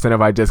worse than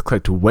if I just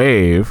clicked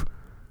wave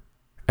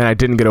and I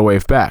didn't get a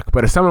wave back.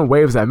 But if someone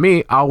waves at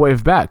me, I'll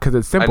wave back because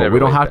it's simple. We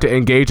don't have to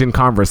engage in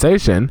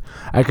conversation.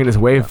 I can just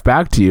wave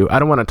back to you. I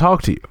don't want to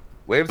talk to you.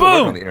 Waves don't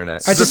work on the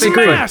internet. I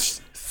disagree. I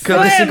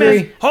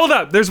disagree. Hold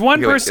up. There's one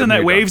person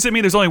that waves at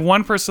me. There's only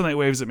one person that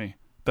waves at me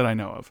that I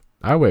know of.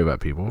 I wave at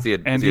people.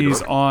 And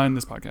he's on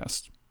this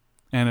podcast.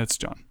 And it's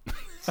John.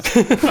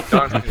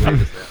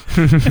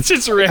 It's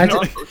just random.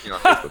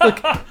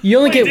 Look, you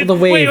only get the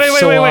wave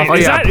so often. Oh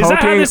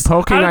yeah,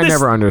 poking I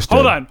never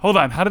understood. Hold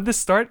on. How did this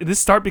start? Did this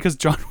start because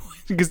John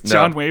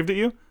waved at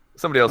you?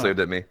 Somebody else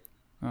waved at me.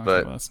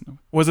 But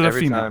was it a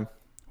female?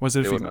 Was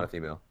it a female? It was not a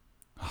female.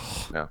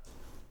 No.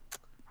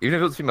 Even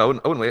if it was a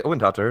female, I wouldn't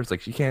talk to her. It's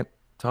like she can't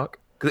talk.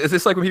 Cause it's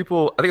just like when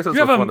people. I think it's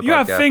you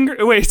have fingers.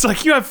 Wait, it's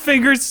like you have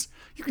fingers.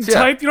 You can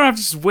type. You don't have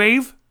to just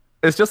wave.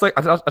 It's just like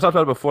I talked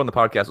about it before in the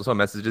podcast. When someone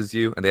messages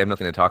you and they have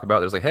nothing to talk about,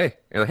 they're just like, "Hey," and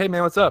you're like, "Hey,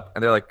 man, what's up?"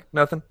 And they're like,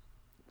 "Nothing."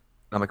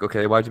 And I'm like,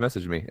 "Okay, why'd you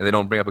message me?" And they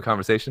don't bring up a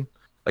conversation.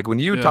 Like when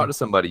you talk to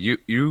somebody,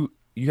 you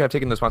have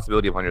taken the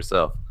responsibility upon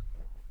yourself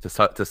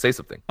to say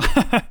something.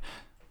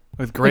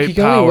 With great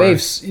power.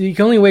 You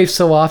can only wave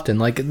so often.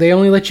 Like they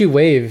only let you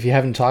wave if you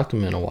haven't talked to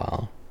them in a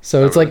while.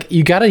 So it's like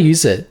you got to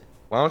use it.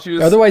 Why don't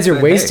you? Otherwise,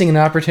 you're wasting an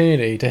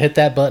opportunity to hit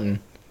that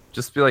button.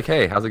 Just be like,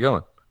 "Hey, how's it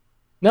going?"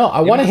 No,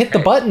 I want to hit the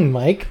button,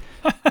 Mike.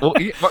 Well,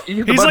 he's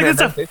like,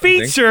 it's a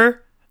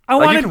feature. I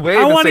Like, you want can to. wave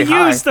I and want to say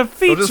hi. use the They'll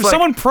feature. just, like-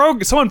 Someone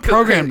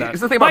programmed that. here's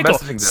the thing about Michael,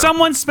 messaging, though.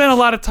 someone spent a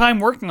lot of time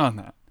working on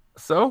that.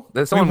 So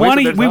then We someone want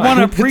wasted to. their We time. want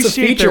to It's a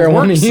appreciate feature their I work.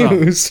 want to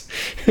some. use.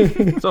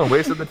 Someone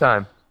wasted the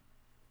time.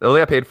 They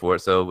only got paid for it,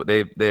 so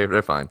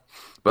they're fine.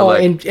 But Oh,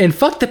 like, and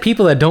fuck the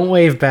people that don't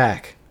wave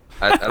back.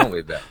 I don't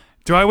wave back.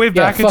 Do I wave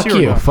Yeah, back at fuck you? Or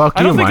you. no? Fuck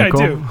I don't you, think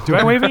Michael. I do. Do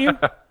I wave at you,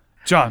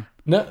 John?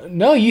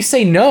 No, you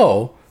say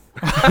no.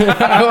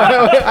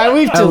 I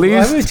wave to At I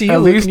wave least, to you,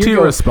 at Luke, least and you he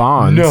go,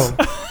 responds. No.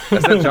 I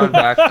sent John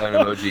back an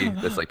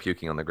emoji that's like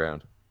puking on the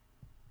ground.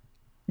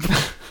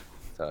 That's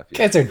how I feel.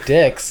 Guys are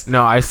dicks.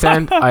 No, I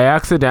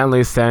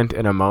accidentally sent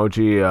an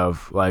emoji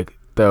of like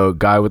the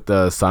guy with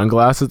the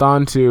sunglasses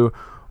on to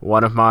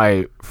one of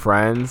my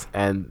friends,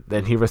 and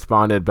then he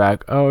responded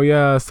back, "Oh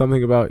yeah,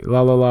 something about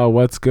la la la,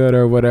 what's good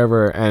or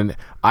whatever." And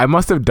I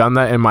must have done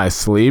that in my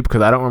sleep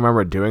because I don't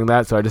remember doing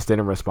that, so I just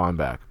didn't respond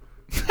back.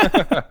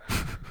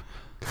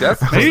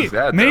 That's Maybe, sad,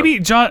 though. maybe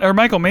John or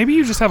Michael. Maybe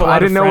you just have a lot I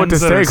didn't of know what to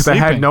friends that say are because I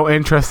had sleeping. no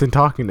interest in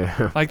talking to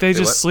him. Like they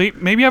just what? sleep.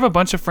 Maybe you have a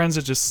bunch of friends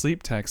that just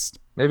sleep text.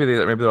 maybe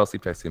they're all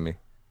sleep texting me.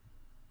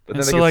 But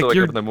And then so they get like still wake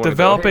you're up in the morning and go,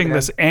 developing "Hey, man."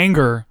 this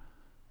anger.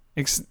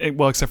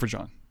 Well, except for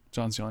John.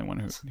 John's the only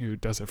one who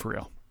does it for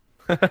real.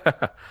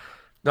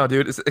 No,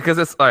 dude, it's because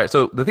it's all right.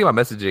 So the thing about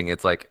messaging,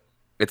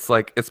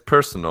 it's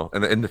personal,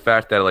 and in the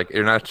fact that like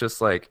you're not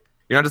just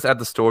at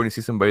the store and you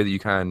see somebody that you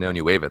kind of know and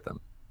you wave at them.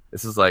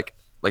 This is like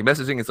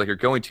messaging is like you're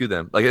going to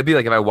them. Like it'd be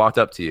like if I walked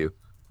up to you,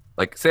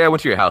 like say I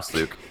went to your house,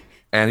 Luke,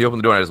 and you open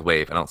the door and I just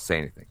wave and I don't say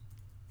anything,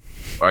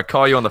 or I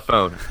call you on the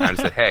phone and I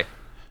just say, "Hey."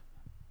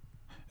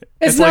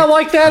 It's not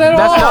like that at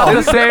That's all. not the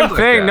It's same like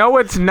thing. that. No,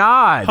 it's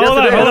not. Hold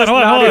on, Yes, it hold is. on, hold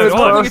on, Not hold on, even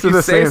hold on. close If to you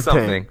the say same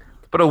something, thing.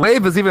 but a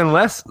wave is even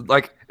less.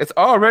 Like it's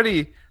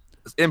already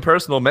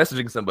impersonal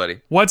messaging somebody.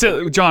 What's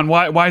it, John?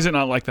 Why is it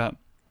not like that?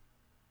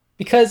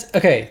 Because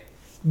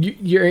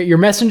your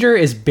messenger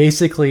is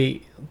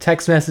basically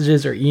text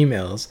messages or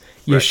emails.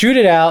 You Right. shoot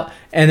it out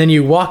and then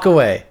you walk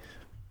away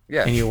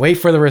Yeah. and you wait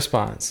for the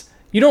response.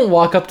 You don't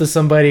walk up to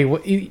somebody,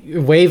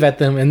 you wave at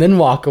them, and then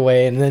walk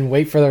away and then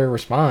wait for their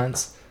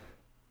response.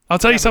 I'll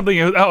tell you something.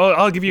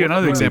 I'll give you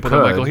another example, though,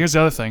 could. Michael. Here's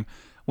the other thing.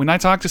 When I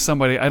talk to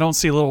somebody, I don't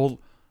see little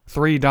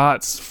 3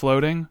 dots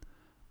floating,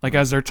 like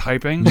as they're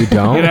typing. You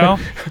don't? You know,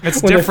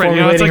 it's When they're different.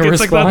 You know, it's like formulating a it's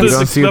like response? You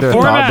don't see the their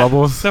thought format.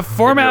 bubbles? The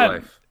format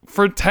life.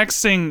 for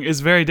texting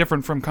is very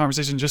different from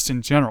conversation just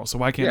in general. So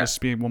why can't Yeah. this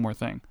be one more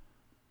thing?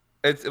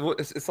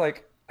 It's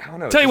like I don't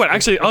know. Tell you what.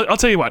 Actually, I'll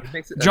tell you what.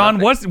 makes it John,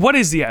 nothing. what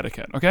is the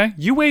etiquette? Okay,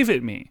 you wave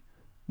at me.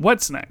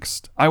 What's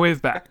next? I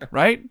wave back,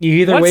 right? You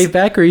either What's- wave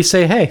back or you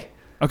say, hey.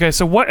 Okay,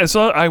 so what?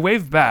 So I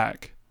wave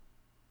back.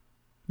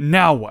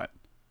 Now what?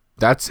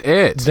 That's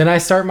it. Then I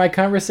start my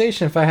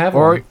conversation if I have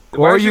Or one.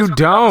 Why or don't you you start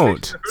the conversation don't.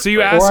 in the first So you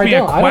place? ask I me a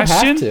don't. I don't have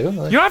question. to. You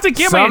don't have to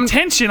get my Some-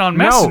 attention on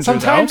No, Messenger.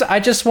 Sometimes though. I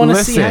just want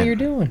to see how Listen. you're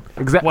doing.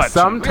 What? We have to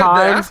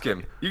Sometimes ask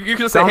him. You can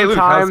just say, "Hey, Luke,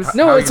 how's, Sometimes-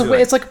 No, how are it's you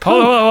doing?" it's like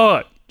Hold on, poop.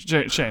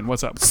 hold on. Shane,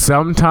 what's up?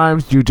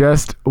 Sometimes you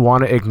just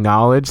want to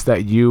acknowledge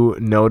that you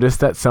notice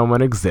that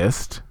someone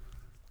exists,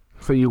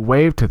 so you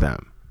wave to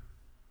them.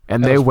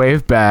 And they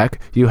wave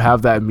back. You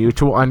have that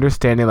mutual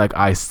understanding, like,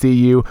 I see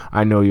you,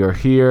 I know you're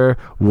here,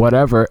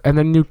 whatever. And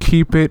then you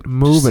keep it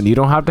moving. You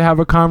don't have to have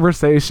a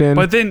conversation.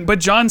 But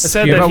John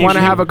said If that if I he want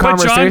to have a but John-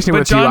 conversation but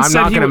with you, John I'm said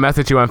not he going to would-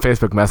 message you on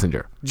Facebook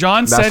Messenger.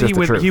 John That's said just he the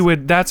would. truth. He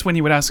would. That's when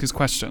he would ask his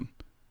question.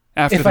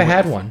 After If the I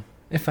had wave. one.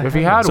 If If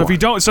he had So if one. you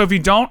don't. So if you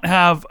don't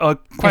have a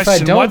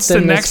question, don't, what's the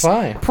then that's next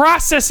fine.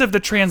 process of the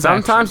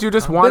transaction? Sometimes you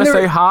just want to Then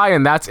there- say hi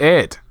and that's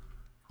it.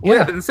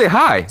 Yeah, then say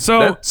hi. So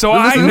That- so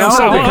this I is- No,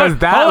 so hold because on,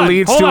 that hold on,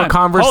 leads hold to a on, hold-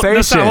 conversation.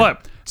 that's not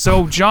what.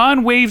 So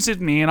John waves at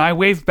me and I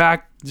wave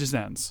back. Just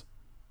ends.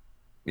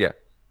 Yeah.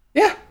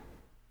 Yeah.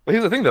 But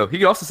here's the thing, though. He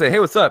can also say, "Hey,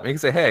 what's up?" And he can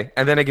say, "Hey,"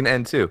 and then it can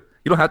end too.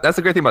 You don't have. That's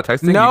the great thing about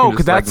texting. You No, can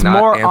because just, like, that's not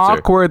more answer.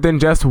 awkward than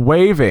just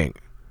waving.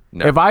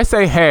 No. If I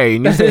say hey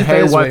and you say That hey,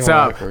 is way what's more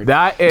up? awkward.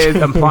 That is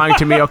implying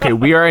to me, okay,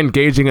 we are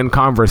engaging in You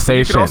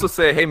conversation. can also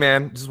say, "Hey,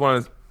 man, just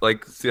want to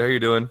like see how you're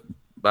doing.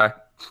 Bye."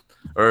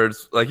 Or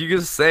it's, like you can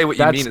just say what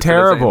you That's mean instead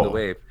of saying terrible. the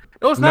wave.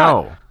 No, it's No.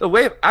 not. The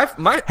wave. I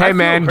Hey feel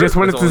man, hurt just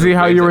when wanted to someone see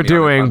how waves you at were me on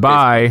doing. Facebook.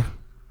 Bye.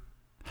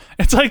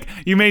 It's like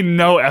you made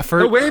no effort.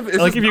 The wave is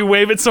like just if you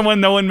wave at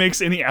someone, no one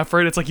makes any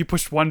effort. It's like you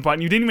pushed one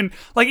button. You didn't even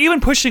like even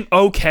pushing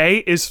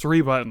OK is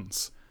 3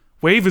 buttons.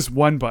 Wave is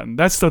 1 button.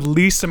 That's the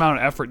least amount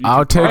of effort you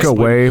I'll can take a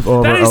possibly- wave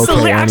over That is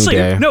okay any actually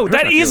day. no.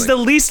 That my is the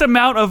feelings. least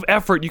amount of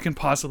effort you can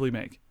possibly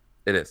make.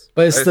 It is.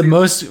 But it's I the think-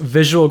 most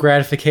visual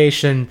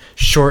gratification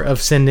short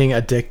of sending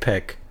a dick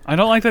pic. I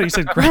don't like that you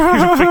said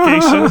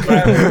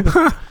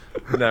gratification.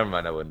 Never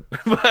mind, I wouldn't.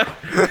 But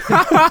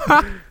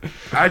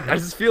I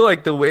just feel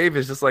like the wave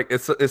is just like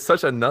it's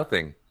such a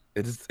nothing.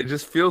 It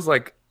just feels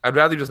like I'd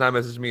rather you just not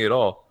message me at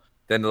all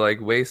than to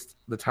like waste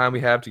the time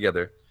we have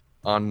together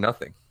on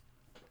nothing.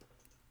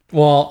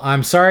 Well,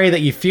 I'm sorry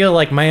that you feel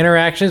like my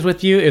interactions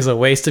with you is a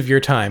waste of your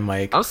time,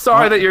 Mike. I'm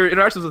sorry that your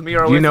interactions with me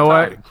are a You waste know of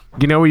what? time.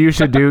 You know what you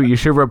should do? You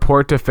should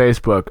report to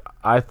Facebook.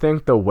 I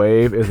think the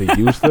wave is a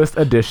useless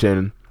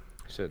addition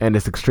Should. and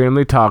it's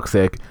extremely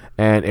toxic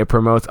and it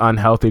promotes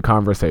unhealthy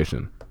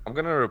conversation. I'm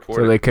gonna report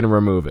So it they can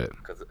remove it.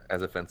 because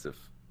as offensive.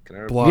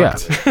 Can I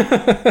Blocked.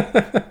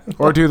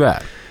 Or do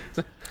that.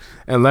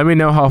 And let me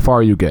know how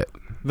far you get.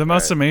 The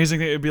most amazing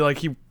thing would be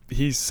like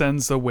he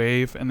sends the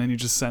wave and then you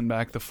just send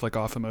back the flick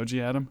off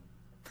emoji at him.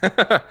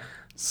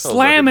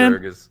 Slamming.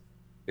 Zuckerberg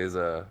is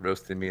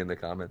roasting me in the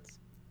comments.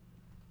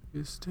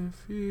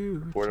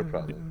 Report a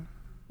problem.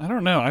 I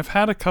don't know. I've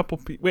had a couple.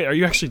 Wait, are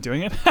you actually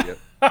doing it? Yep.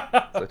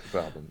 Such a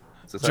problem.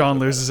 John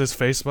loses his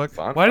Facebook.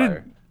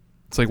 Bonfire.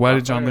 Why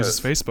did John lose his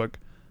Facebook?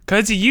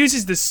 Because he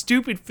uses the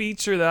stupid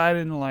feature that I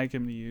didn't like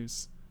him to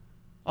use.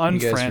 guys are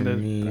Unfriended,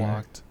 mean.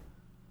 blocked.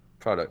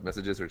 Product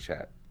messages or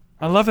chat.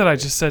 I love that I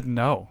just said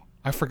no.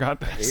 I forgot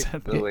that I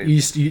said the that. way-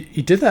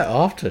 You did that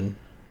often.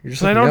 You're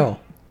just I like, don't- no.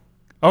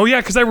 Oh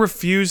yeah, because I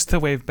refused to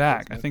wave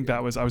back. I think I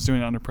was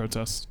doing it under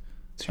protest.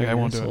 You're I an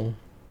won't do it. asshole.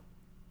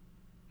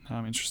 Now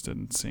I'm interested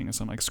in seeing as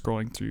I'm like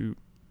scrolling through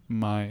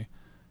my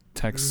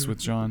texts with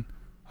John.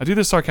 I do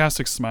the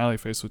sarcastic smiley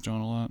face with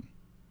John a lot.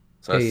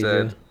 So I Hey,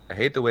 said, dude. I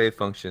hate the wave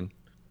function.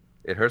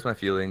 It hurts my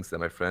feelings that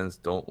my friends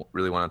don't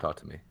really want to talk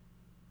to me.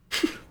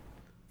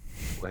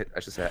 Wait, I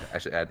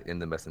should add in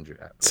the messenger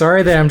app.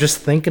 Sorry that I'm just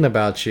thinking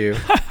about you,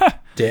 You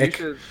dick.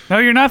 should- No,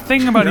 you're not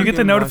thinking about it. You get the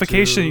Thinking about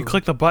notification, you you.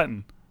 click the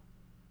button.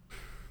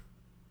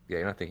 yeah,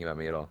 you're not thinking about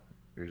me at all.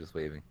 You're just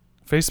waving.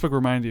 Facebook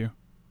remind you.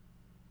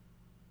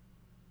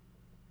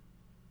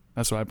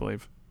 That's what I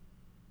believe.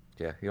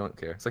 Yeah, you don't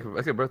care. It's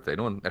like your birthday.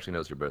 No one actually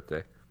knows your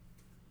birthday.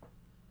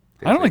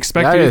 They I don't say-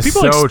 expect That you. is If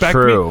people so expect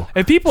true. me,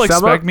 if people Some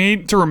expect of- me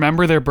to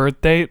remember their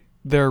birth date,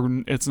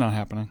 it's not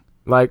happening.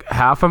 Like,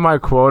 half of my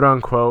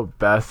quote-unquote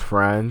best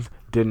friends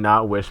did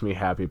not wish me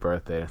happy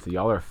birthday. So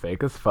y'all are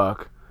fake as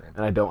fuck,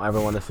 and I don't ever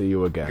want to see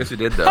you I again. guess you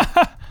did though.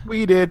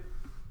 We did.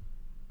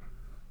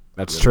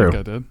 That's I true.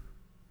 think I did.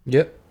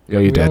 Yep. Yeah, you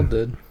we all did. I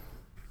did.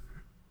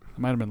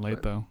 might have been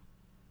late though.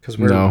 Because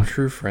we're No.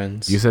 true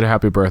friends. You said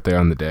happy birthday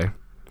on the day.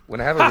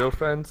 When I have a real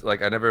friend,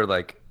 like I never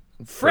like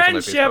post on my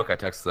Friendship. Facebook, I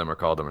text them or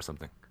call them or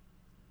something.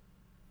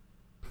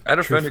 I had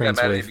a True friend who got friends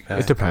mad at me wave because back.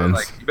 It depends.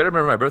 Like, you better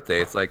remember my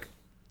birthday. It's like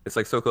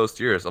so close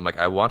to yours. I'm like,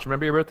 I want to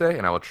remember your birthday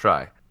and I will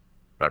try,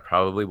 but I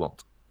probably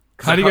won't.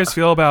 'Cause How do you guys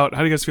feel about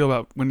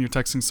when you're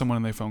texting someone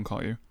and they phone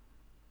call you?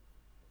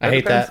 I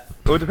hate that.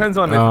 Well, it depends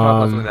on if you're talking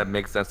about Um, something that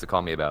makes sense to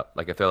call me about.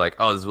 Like if they're like,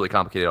 "Oh, this is really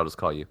complicated. I'll just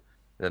call you."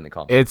 Then they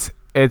call me. It's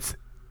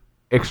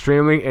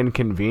extremely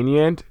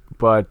inconvenient,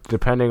 but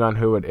depending on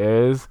who it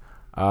is,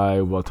 I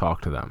will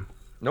talk to them.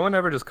 No one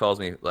ever just calls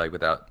me like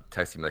without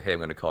texting me like, "Hey, I'm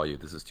going to call you.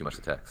 This is too much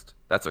to text."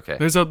 That's okay.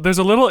 It's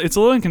a little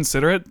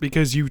inconsiderate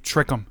because you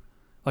trick them,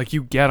 like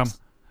you get them,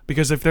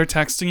 because if they're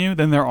texting you,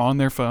 then they're on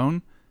their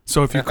phone.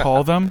 So if you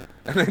call them,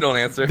 And they don't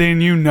answer. then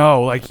you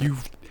know, like you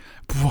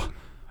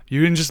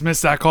didn't just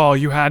miss that call.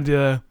 You had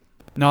to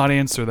not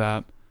answer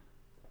that.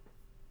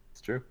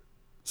 It's true.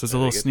 So it's a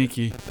Yeah, little I get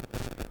sneaky,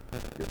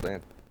 Good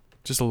plan.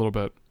 just a little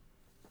bit.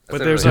 But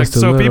That's there's everybody. like Just a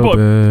so little people.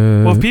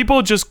 bit. Well, if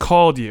people just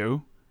called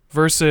you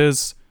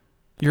versus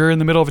you're in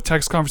the middle of a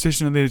text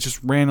conversation and they just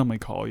randomly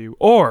call you,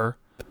 or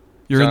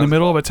you're in the John's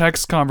middle of call. a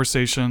text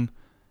conversation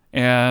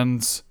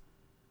and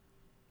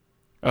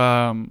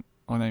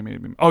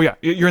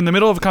you're in the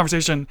middle of a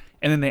conversation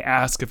and then they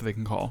ask if they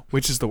can call,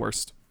 which is the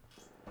worst.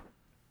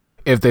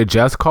 If they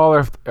just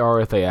call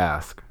or if they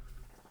ask.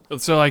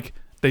 So like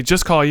they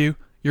just call you,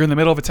 you're in the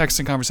middle of a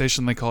texting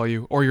conversation, they call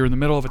you, or you're in the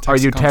middle of a texting Are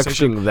you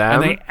conversation texting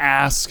them? and they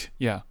ask,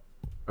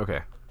 Okay.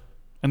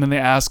 and then they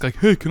ask like,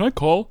 hey, can I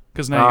call?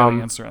 Because now you gotta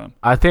Um, answer them.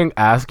 I think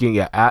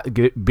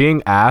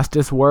being asked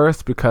is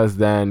worse because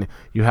then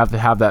you have to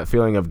have that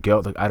feeling of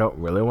guilt. Like, I don't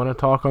really want to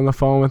talk on the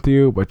phone with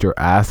you, but you're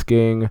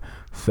asking,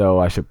 so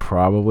I should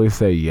probably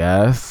say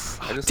yes.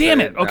 I just Damn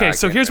said, it. "Nah, Okay, I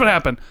so can't here's do what that."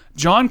 happened.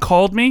 John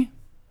called me.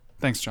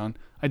 Thanks, John.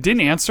 I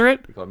didn't answer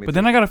it, called me but too.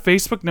 then I got a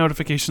Facebook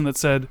notification that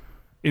said,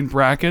 in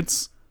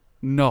brackets,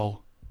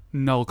 null.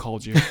 Null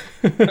called you.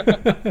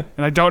 And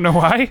I don't know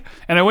why.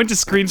 And I went to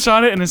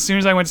screenshot it, and as soon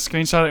as I went to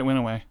screenshot it, it went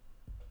away.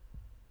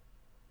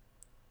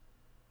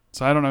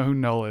 So I don't know who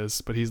Null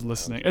is, but he's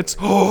listening. It's,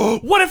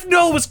 what if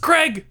Null was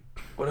Craig?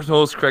 What if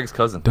Noel's Craig's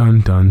cousin?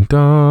 Dun dun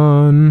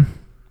dun.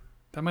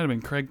 That might have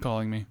been Craig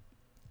calling me.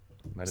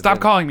 Might have Stop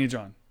been calling me,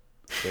 John.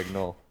 Craig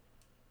Noel.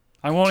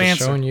 I won't Just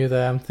answer. showing you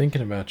that I'm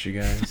thinking about you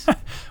guys.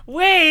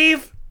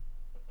 Wave!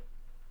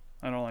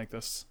 I don't like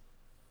this.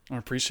 I don't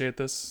appreciate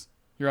this.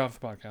 You're off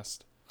the podcast.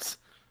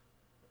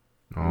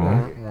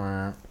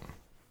 Oh.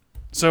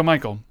 So,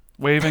 Michael,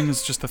 waving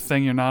is just a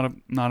thing you're not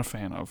a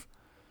fan of.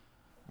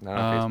 Not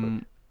on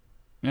Facebook.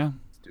 Yeah,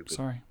 Stupid.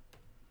 sorry.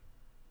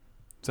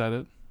 Is that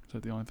it? Is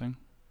that the only thing?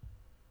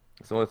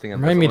 It's the only thing.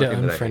 Remind me to that's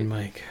the only thing unfriend that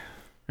I hate. Mike.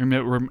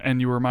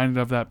 And you were reminded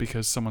of that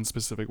because someone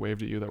specific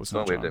waved at you that was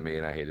Someone not waved John. at me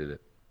and I hated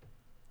it.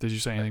 Did you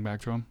say anything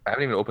back to him? I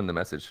haven't even opened the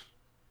message.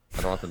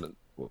 I don't want them to.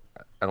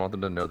 I don't want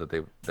them to know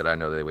that I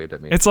know they waved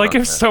at me. It's like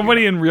I'm if not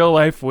somebody in real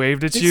life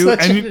waved at It's you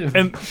such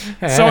and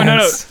a so no,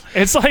 ass.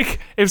 it's like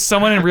if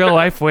someone in real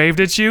life waved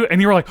at you and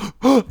you were like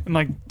and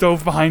like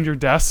dove behind your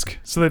desk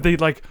so that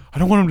they'd like, I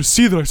don't want them to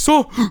see that I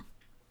saw.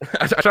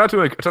 I try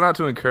not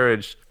to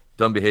encourage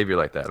dumb behavior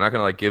like that. I'm not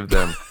gonna like give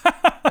them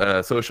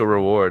a social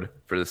reward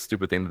for this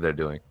stupid thing that they're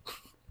doing.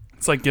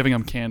 It's like giving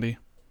them candy.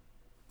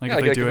 Like Yeah,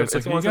 if they like, do it, if it's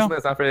like, here someone you says go. something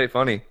that's not very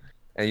funny,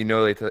 and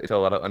they tell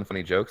a lot of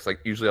unfunny jokes. Like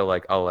usually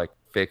I'll like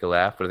fake a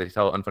laugh, but if they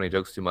tell unfunny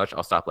jokes too much,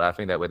 I'll stop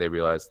laughing. That way they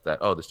realize that,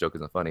 oh, this joke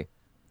isn't funny.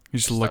 You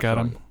just Stop look at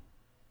telling them.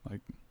 Like,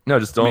 No,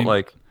 just don't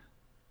mean-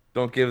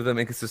 don't give them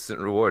inconsistent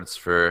rewards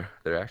for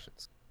their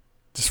actions.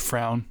 just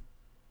frown.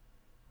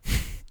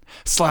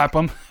 Slap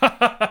them.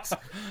 And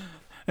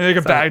make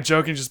a bad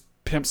joke and just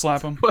pimp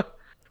slap them. What?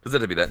 Does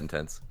it have to be that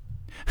intense?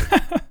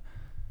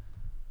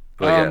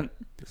 But yeah.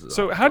 this is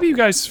So awesome. how do you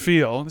guys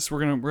feel? We're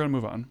gonna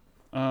move on.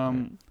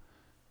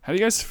 How do you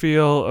guys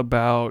feel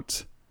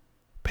about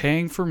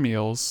paying for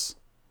meals,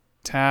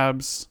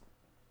 tabs,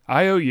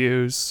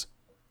 IOUs,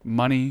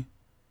 money,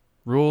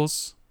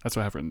 rules? That's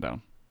what I have written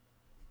down.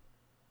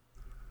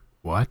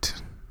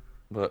 What?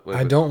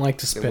 I don't like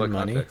to in what spend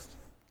money. context?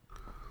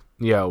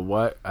 Yeah,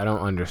 what? I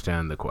don't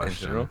understand the In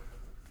question. general?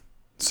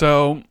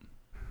 So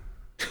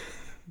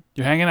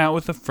you're hanging out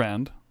with a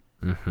friend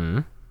Mm-hmm.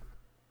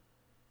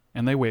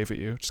 and they wave at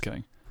you. Just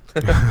kidding.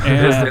 Just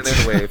And stand there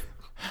and wave.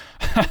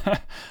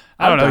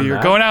 I don't know. done You're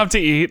that. going out to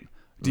eat.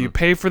 Do you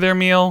pay for their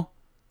meal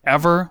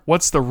ever?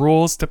 What's the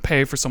rules to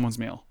pay for someone's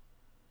meal?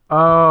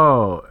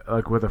 Oh,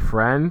 like with a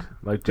friend?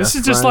 Like This just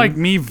is just like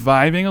friends? me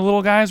vibing a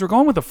little, guys. We're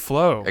going with the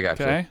flow. I got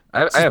you. Okay.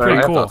 I This is have, pretty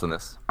I have cool. thoughts on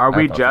this. Are I have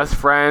we thoughts on just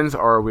friends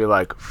or are we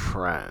like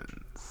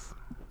friends?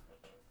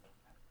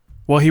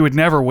 Well, he would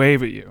never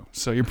wave at you,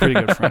 so you're pretty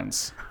good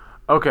friends.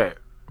 Okay,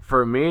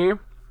 for me,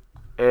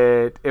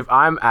 if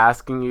I'm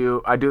asking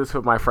you, I do this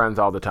with my friends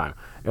all the time.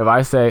 If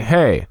I say,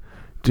 "Hey,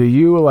 do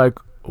you like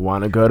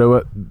want to go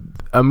to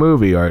a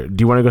movie, or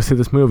do you want to go see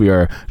this movie,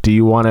 or do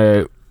you want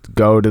to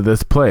go to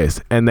this place?"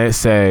 and they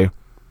say,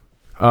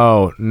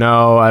 "Oh,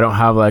 no, I don't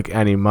have like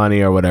any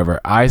money or whatever,"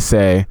 I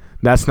say,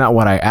 "That's not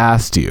what I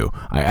asked you.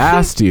 I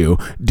asked you,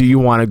 do you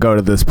want to go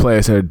to this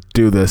place or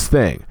do this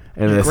thing?"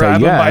 And they say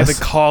Grab him by yes.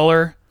 the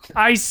collar.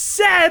 I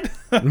said.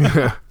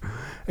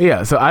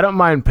 Yeah, so I don't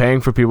mind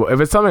paying for people. If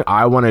it's something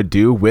I want to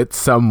do with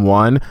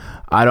someone,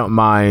 I don't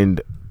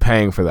mind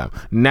paying for them.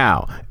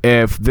 Now,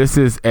 if this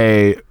is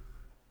a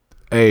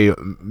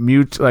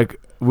mute, like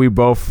we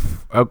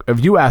both,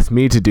 if you ask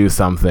me to do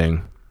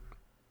something,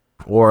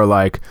 or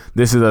like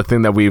this is a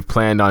thing that we've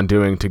planned on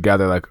doing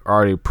together, like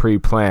already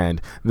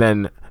pre-planned,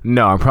 then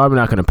no, I'm probably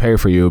not going to pay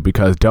for you,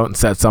 because don't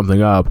set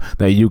something up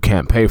that you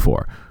can't pay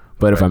for.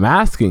 But if I'm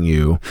asking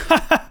you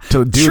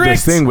to do Tricked!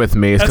 this thing with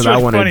me, it's That's because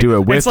really I want to funny. do it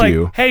with it's like,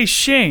 you. Hey,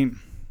 Shane,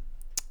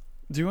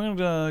 do you want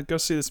to go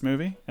see this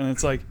movie? And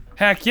it's like,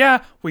 heck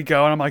yeah, we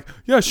go. And I'm like,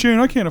 yeah, Shane,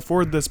 I can't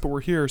afford this, but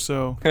we're here,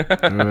 so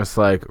And it's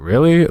like,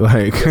 really?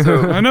 Like,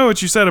 I know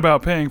what you said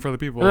about paying for the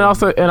people. and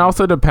it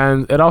also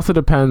depends. It also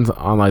depends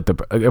on like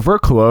if we're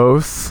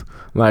close,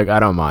 like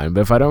I don't mind.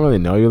 But if I don't really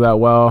know you that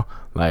well,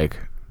 like,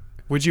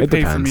 Would you it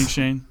pay for me, depends.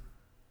 Shane?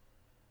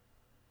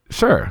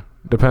 sure,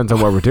 depends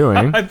on what we're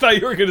doing. I thought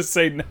you were gonna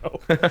say no.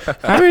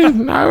 I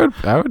mean, I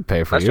would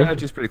pay for My you.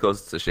 strategy is pretty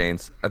close to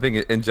Shane's. I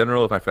think in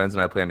general, if my friends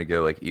and I plan to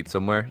go like eat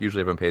somewhere,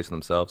 usually everyone pays for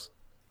themselves.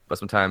 But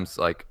sometimes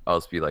like I'll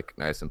just be like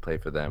nice and pay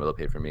for them, or they'll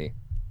pay for me.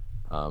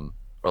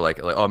 Or like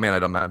oh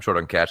man, I'm short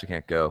on cash, I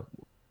can't go.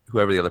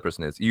 Whoever the other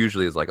person is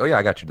usually is like, oh yeah,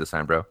 I got you this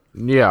time, bro.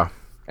 Yeah,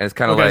 And it's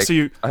kind of Okay, like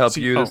so I help so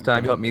you this oh,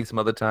 time, you help me some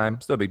other time.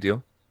 It's no big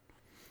deal.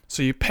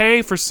 So you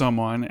pay for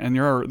someone, and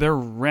they're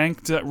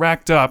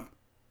racked up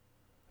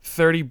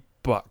 $30,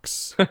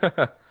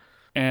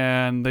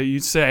 and you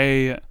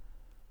say,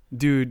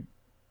 dude,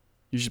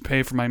 you should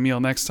pay for my meal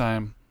next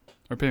time,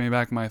 or pay me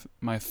back my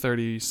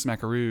 30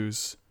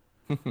 smackaroos.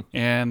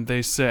 And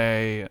they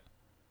say,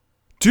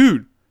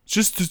 dude,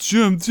 just to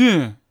jump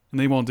in, and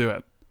they won't do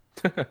it.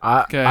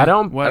 Okay, I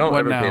don't. What, I don't what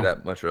ever now? pay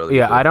that much early.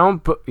 Yeah, I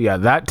don't. Yeah,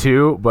 that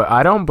too. But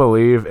I don't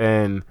believe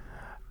in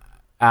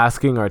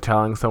asking or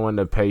telling someone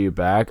to pay you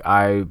back.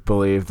 I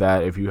believe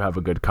that if you have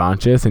a good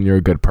conscience and you're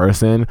a good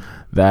person,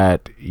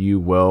 that you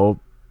will,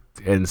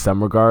 in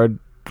some regard,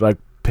 like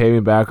pay me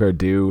back or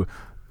do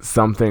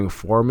something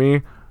for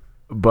me.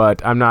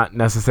 But I'm not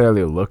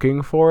necessarily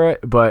looking for it.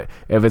 But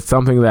if it's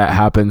something that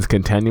happens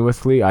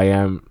continuously,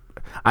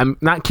 I'm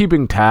not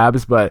keeping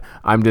tabs, but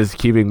I'm just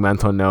keeping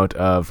mental note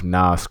of,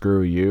 nah,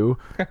 screw you,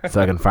 so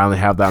I can finally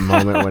have that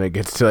moment when it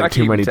gets to like Not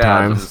too keeping many tabs,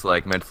 I'm times. just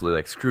like mentally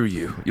like screw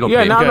you. You don't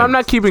Yeah, pay no, me. Okay. I'm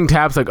not keeping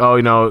tabs like, oh,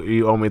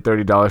 you owe me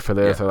 $30 for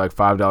this, Yeah. or like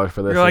 $5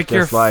 for this. You're like, It's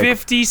you're just like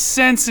 50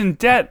 cents in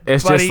debt,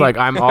 it's buddy. just like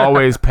I'm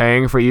always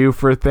paying for you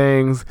for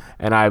things,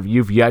 and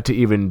you've yet to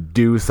even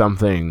do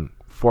something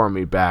for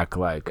me back.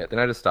 Like, Yeah, then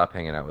I just stop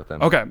hanging out with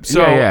them. Okay, so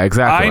yeah,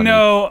 exactly. I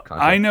know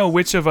Context.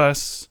 which of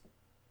us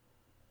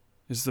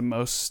is the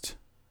most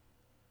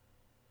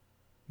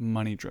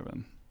money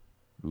driven.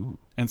 Ooh.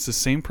 And it's the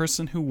same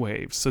person who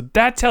waves. So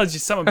that tells you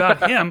something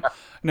about him.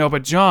 No,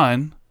 but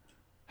John,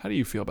 how do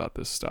you feel about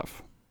this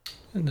stuff?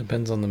 It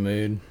depends on the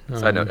mood.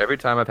 Side note: every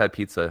time I've had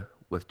pizza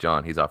with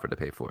John, he's offered to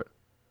pay for it.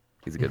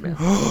 He's a good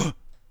man.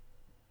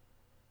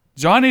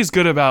 John is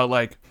good about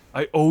like,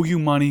 I owe you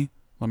money.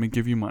 Let me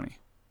give you money.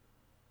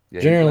 Yeah,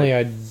 he's Generally,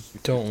 like- I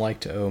don't like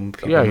to owe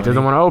people yeah, he money.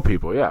 doesn't want to owe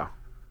people. Yeah,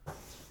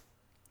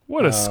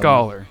 What a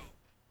scholar.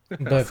 But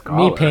me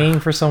Scholar. paying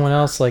for someone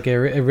else, like it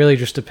really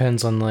just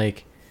depends on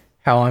like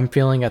how I'm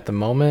feeling at the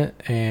moment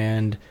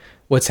and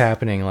what's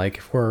happening. Like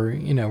if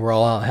we're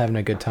all out having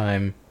a good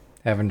time,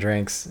 having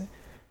drinks,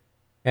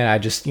 and I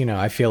just,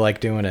 I feel like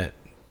doing it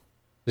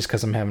just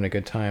because I'm having a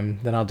good time,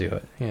 then I'll do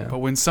it. But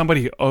when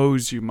somebody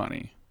owes you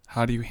money,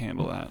 how do you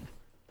handle that?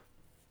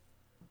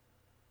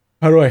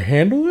 How do I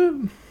handle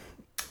it?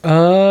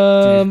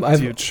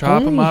 Do you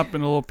chop them up into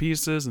little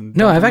pieces and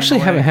No, dump I've them actually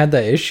away? haven't had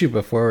that issue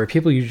before where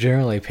people you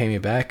generally pay me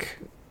back,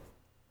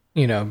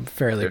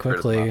 fairly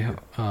quickly.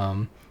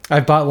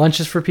 I've bought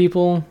lunches for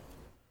people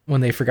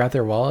when they forgot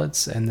their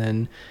wallets, and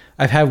then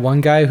I've had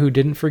one guy who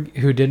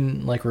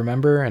didn't like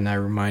remember, and I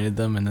reminded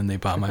them, and then they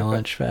bought my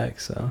lunch back.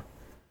 So,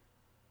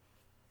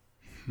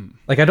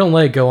 like, I don't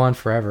let it go on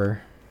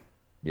forever,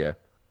 Yeah,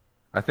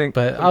 I think.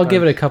 but I'll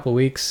give it a couple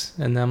weeks,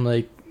 and then I'm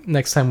like,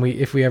 next time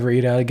if we ever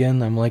eat out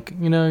again, I'm like,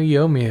 you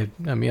owe me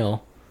a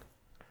meal.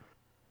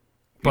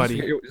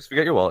 Buddy. Just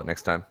forget your wallet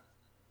next time.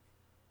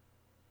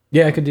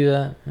 Yeah, I could do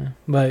that, yeah.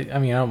 But I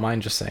mean, I don't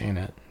mind just saying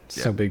it.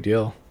 It's no big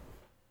deal.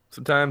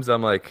 Sometimes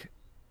I'm like,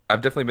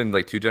 I've definitely been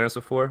like too generous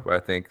before. Where I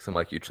think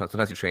sometimes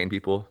you train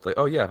people. It's like,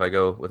 oh yeah, if I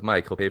go with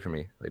Mike, he'll pay for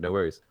me. Like no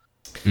worries.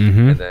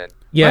 Mm-hmm. And then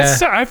Yeah,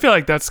 I feel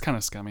like that's kind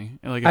of scummy.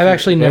 Like, if I've you-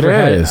 actually never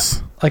had it.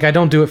 is. Like, I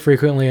don't do it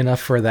frequently enough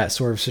for that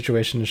sort of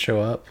situation to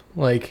show up.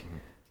 Like,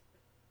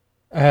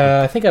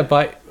 I think I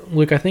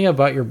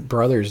bought your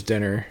brother's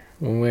dinner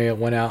when we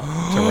went out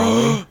to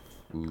Raleigh.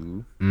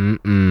 ooh,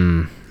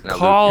 Mm-mm. now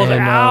called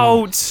And,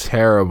 out.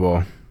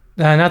 Terrible.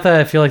 Not that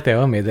I feel like they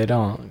owe me. They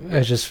don't.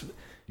 It's just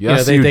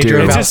Yes, they you do.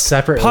 drove It's out just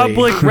separately.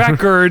 public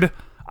record.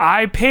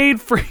 I paid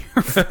for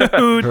your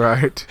food.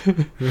 Right.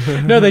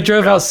 No, they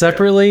drove out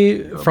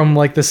separately from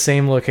like the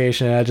same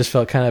location, and I just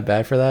felt kind of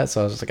bad for that.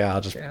 So I was just like,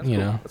 I'll just that's cool.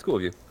 That's cool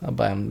of you. I'll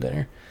buy them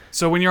dinner.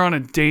 So when you're on a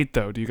date,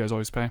 though, do you guys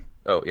always pay?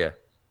 Oh yeah.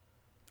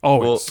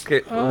 Always. Well,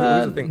 okay. Well,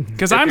 here's the thing.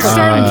 Because I'm If you're-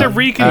 starting to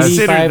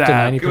reconsider 85 to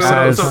that. 90%.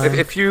 Well, so Because-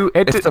 if you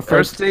It if it's d- a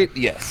first date,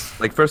 yes,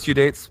 like first few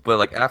dates, but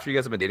like after you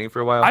guys have been dating for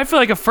a while, I feel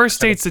like a first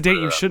date's a date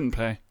you shouldn't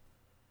pay.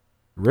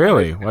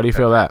 Really? Why do you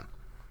feel that?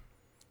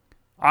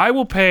 I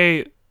will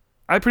pay.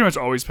 I pretty much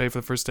always pay for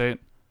the first date,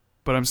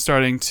 but I'm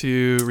starting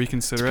to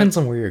reconsider Depends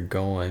it. on where you're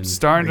going.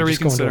 Starting Are to you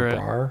just going reconsider to it.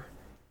 a bar?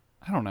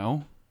 I don't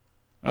know.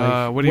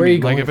 Like, What do you where are mean?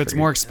 you Like going if it's for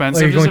more you?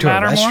 expensive, Are you does going it to a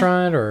matter more?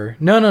 restaurant or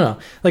no?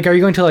 Like, are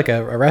you going to like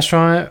a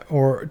restaurant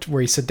or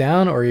where you sit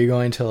down, or are you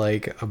going to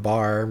like a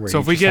bar where So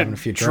you're if we just get having a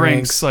few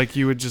drinks, like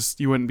you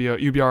wouldn't be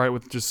you'd be all right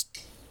with just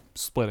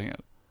splitting it.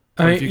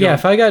 I Or mean, if you yeah. go-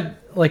 If I got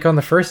like on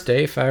the first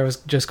date, if I was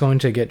just going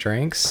to get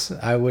drinks,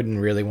 I wouldn't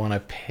really want to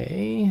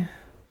pay.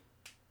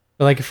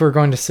 But like if we're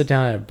going to sit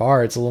down at a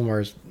bar, it's a little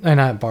more.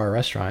 Not bar,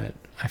 restaurant.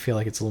 I feel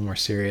like it's a little more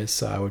serious,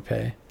 so I would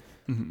pay.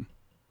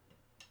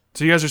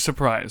 So you guys are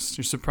surprised.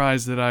 You're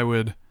surprised that I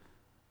would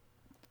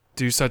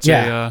do such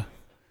Yeah. a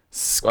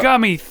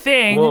scummy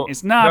thing. well,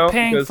 It's not no,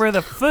 paying because- for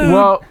the food.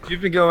 Well,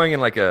 you've been going in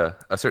like a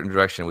certain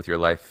direction with your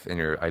life and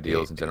your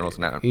ideals in general.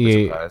 So not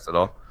Yeah. surprised at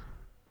all.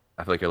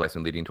 I feel like your life's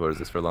been leading towards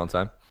this for a long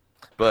time.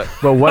 But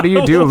what do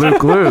you do,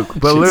 Luke?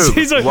 But Luke,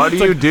 He's like- what do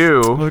it's you like-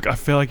 do? Look, I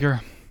feel like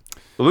your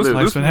Luke's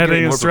life's been getting heading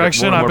in more this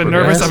direction. more I've been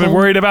progressive. nervous. I've been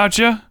worried about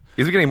you.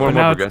 He's getting more and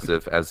But more now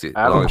progressive as he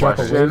I have a long as he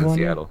question. lives in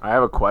Seattle. I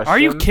have a question. Are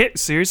you kid?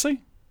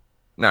 Seriously?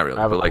 Not really,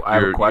 I have but a- like I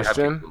have a you have question.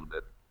 changed a little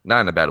bit.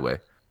 Not in a bad way.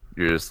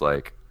 You're just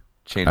like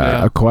changing.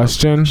 A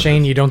question?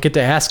 Shane, you don't get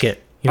to ask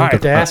it. You don't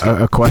Alright, get to ask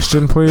it. A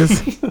question,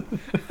 please.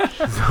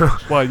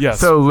 Well, yes.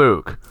 So,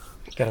 Luke,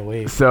 Gotta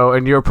wait. so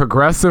in your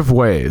progressive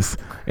ways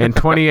in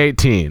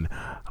 2018,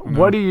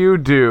 what do you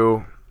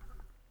do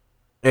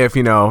if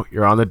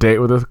you're on the date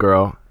with this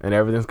girl and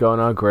everything's going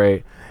on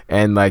great,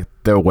 and like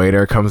the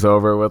waiter comes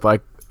over with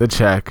like the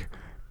check,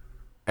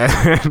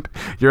 and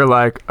you're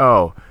like,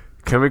 "Oh,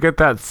 can we get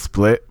that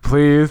split,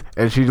 please?"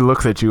 And she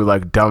looks at you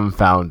like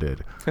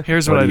dumbfounded.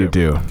 Here's What what I do you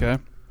do? Okay.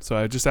 So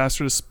I just asked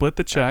her to split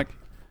the check,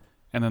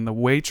 and then the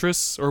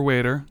waitress or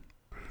waiter,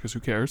 because who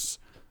cares,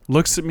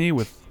 looks at me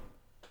with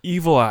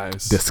evil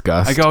eyes.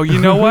 Disgust. I go, you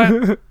know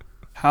what?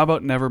 How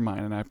about never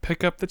mind? And I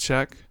pick up the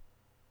check,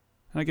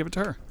 and I give it to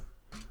her.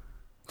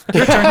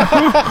 Your turn.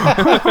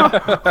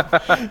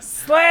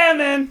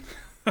 Slamming.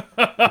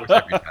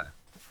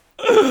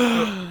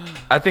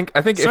 I think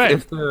That's if, right.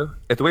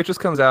 if the waitress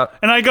comes out,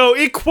 And I go,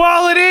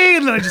 equality!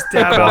 And then I just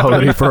dab out.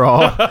 Equality for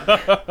all.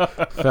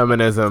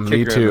 Feminism.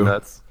 Me kick her in the too.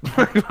 nuts.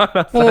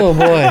 Oh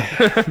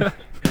boy.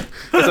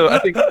 So I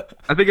think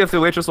if the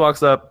waitress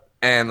walks up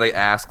and they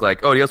ask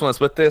like, "Oh, do you guys want to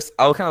split this?"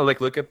 I'll kind of like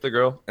look at the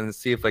girl and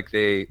see if like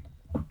they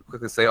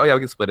quickly say, "Oh yeah, we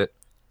can split it."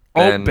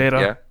 Oh, And, beta.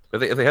 Yeah.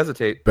 If they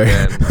hesitate,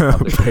 Beta. then I'll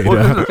take it. Well,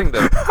 this is the thing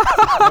though.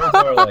 Girls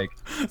are like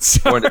more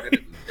Sorry.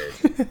 independent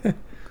these days.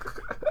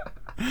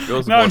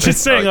 Girls No, more I'm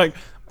just think, saying, like,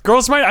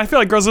 girls might. I feel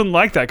like girls wouldn't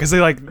like that because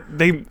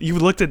you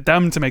looked at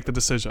them to make the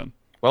decision.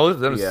 well, let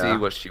them Yeah. see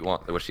what she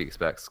wants, what she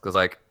expects. Because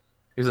like,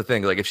 here's the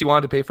thing: like, if she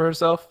wanted to pay for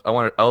herself,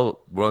 I'll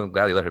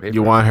gladly let her pay.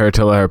 You for want her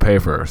to let her pay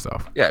for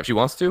herself. Yeah, if she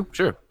wants to,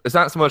 sure. It's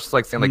not so much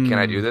like saying like, "Can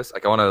I do this?"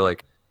 Like, I want to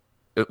like,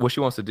 what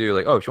she wants to do.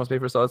 Like, oh, if she wants to pay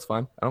for herself, that's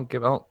fine. I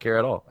don't care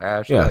at all. I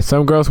actually, Yeah, like,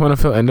 some girls want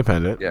to feel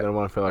independent. Yeah. They don't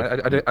want to feel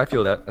like I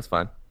feel that. That's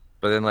fine.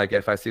 But then like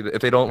if I see that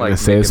if they don't like It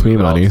saves me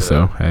money,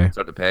 so hey.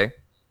 start to pay,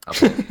 I'll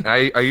pay. And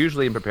I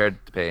usually am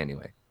prepared to pay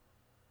anyway.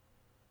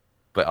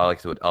 But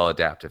I'll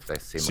adapt if they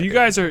seem. So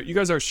like you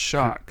guys are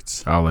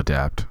shocked. I'll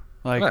adapt.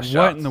 Like I'm what not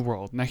shocked. in the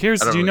world? Now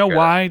here's. I don't Do you really know care.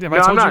 why? Have I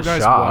No, told I'm you not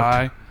guys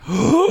shocked.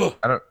 why?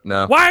 I don't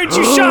know. Why aren't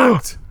you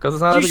shocked? Because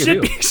it's not You that big a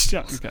should deal. be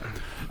shocked. Okay.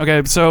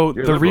 Okay. So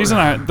You're the liberal. reason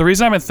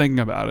I've been thinking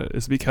about it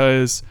is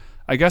because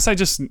I guess I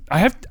think You're I a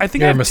have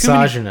too many.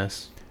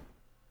 misogynist.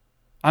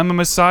 I'm a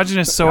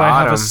misogynist, so I Got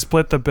have him. a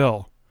split the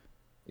bill.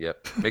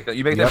 Yep.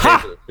 You make that pay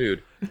for the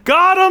food.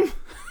 Got him.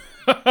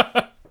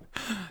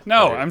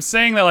 No, I'm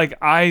saying that like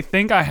I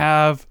think I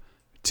have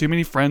too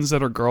many friends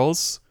that are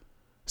girls,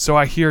 so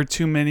I hear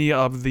too many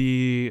of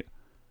the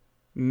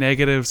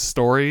negative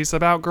stories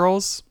about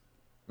girls.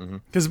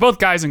 Because both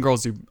guys and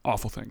girls do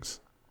awful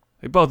things.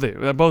 They both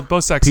do.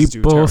 Both sexes do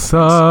People terrible things.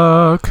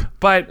 suck.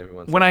 But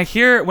Everyone when I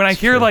hear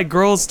like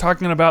girls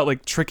talking about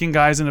like tricking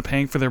guys into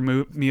paying for their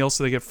meals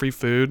so they get free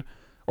food,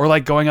 or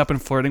like going up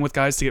and flirting with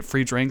guys to get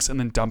free drinks and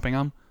then dumping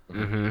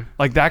them,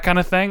 like that kind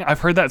of thing,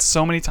 I've heard that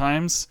so many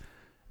times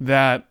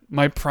that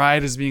my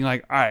pride is being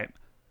like, all right,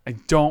 I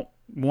don't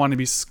want to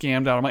be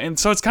scammed out of my. And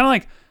so it's kind of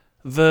like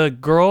the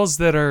girls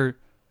that are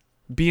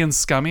being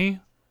scummy,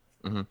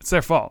 it's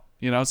their fault.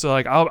 You know, so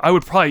like I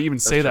would probably even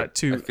say that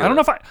too. I don't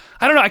know if I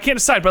don't know. I can't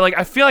decide, but like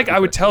I feel like I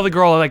would tell the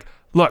girl like,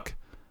 look,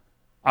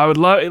 I would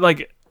love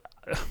like,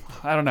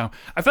 I don't know.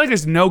 I feel like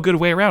there's no good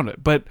way around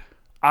it, but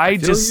I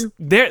just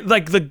they're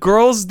like the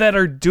girls that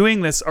are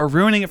doing this are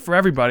ruining it for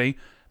everybody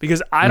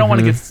because I don't want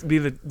to be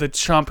the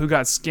chump who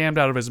got scammed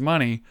out of his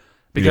money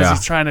because Yeah.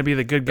 he's trying to be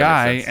the good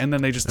guy sense. and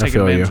then they just I take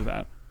feel advantage you.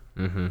 of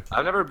that.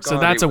 I've never. Gone So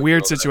on that's date a with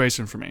weird girl that-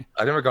 situation for me.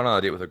 I've never gone on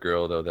a date with a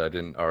girl though that I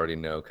didn't already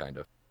know, kind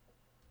of.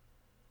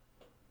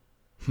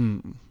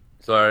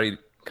 So I already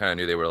kind of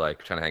knew they were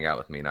like trying to hang out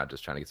with me, not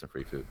just trying to get some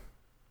free food.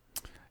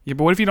 Yeah,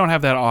 but what if you don't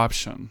have that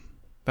option?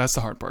 That's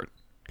the hard part.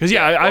 Because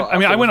well, I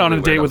mean, I also went on a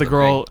wasn't date really with a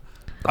aware that was a girl. thing.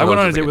 I went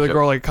was on a just date like a with a joke.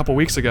 girl like a couple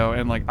weeks ago,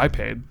 and like I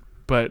paid,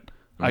 but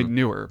I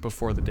knew her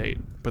before the date.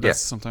 But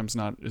that's Yeah. sometimes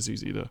not as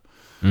easy to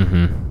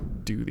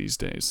do these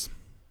days.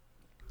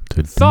 To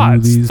do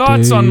Thoughts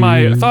these on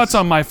my days. thoughts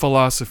on my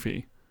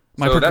philosophy,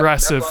 my So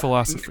progressive that's why-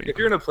 philosophy. If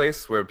you're in a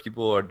place where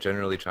people are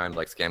generally trying to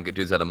like scam good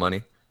dudes out of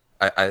money,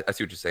 I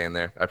see what you're saying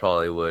there. I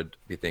probably would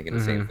be thinking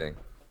the same thing.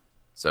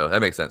 So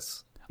that makes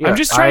sense. Yeah, I'm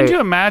just trying to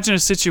imagine a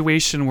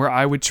situation where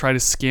I would try to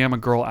scam a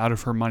girl out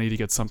of her money to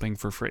get something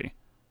for free.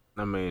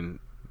 I mean,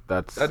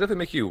 that's That doesn't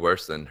make you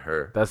worse than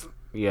her.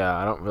 yeah.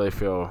 I don't really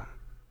feel.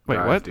 Wait,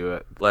 guys what? Do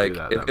it Like do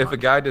that if a much.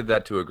 guy did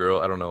that to a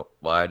girl, I don't know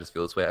why I just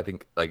feel this way. I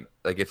think like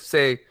if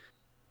say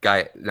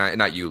guy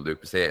not you Luke,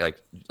 but say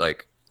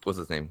like what's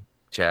his name?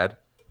 Chad?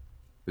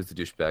 Who's the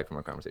douchebag from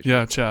our conversation?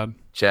 Yeah, Chad.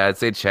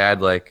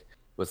 Chad like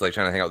was like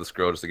trying to hang out with this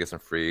girl just to get some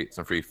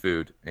free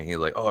food, and he's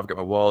like, oh, I've got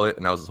my wallet,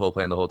 and that was his whole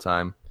plan the whole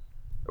time,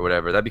 or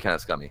whatever. That'd be kind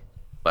of scummy.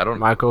 But I don't.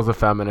 Michael's a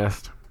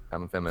feminist.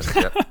 I'm a feminist.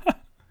 Yep.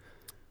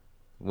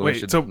 Women Wait,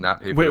 should so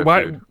not pay for wait, their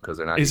why food because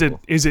they're not is equal.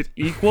 it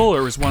equal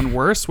or is one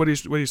worse? What are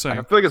you I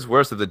saying? feel like it's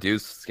worse if the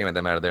dudes scamming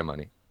them out of their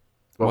money.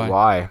 But Why?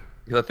 why?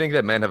 Because I think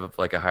that men have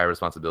like a higher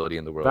responsibility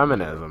in the world.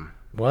 Feminism.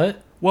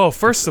 What? Well,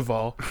 first of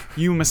all,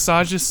 you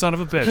misogynist son of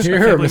a bitch. I You're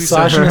can't a believe you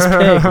said misogynist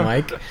pig,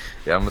 Mike.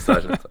 Yeah, I'm a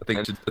misogynist. I think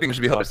it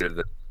should be held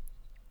than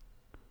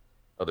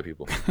other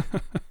people.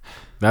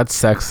 That's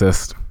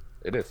sexist.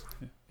 It is.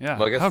 Yeah,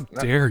 Well, I guess how not-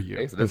 dare I you?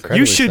 guess it is Incredible.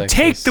 You sexist. should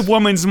take the sexist.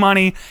 woman's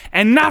money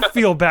and not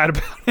feel bad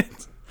about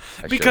it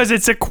I because should.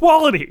 it's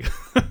equality.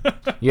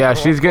 Yeah,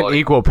 she's getting quality.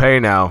 equal pay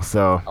now.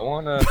 So I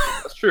want to.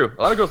 That's true.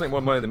 A lot of girls make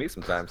more money than me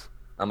sometimes.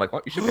 I'm like,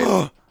 what? You should pay.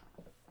 me.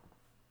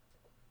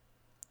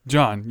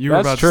 John, you were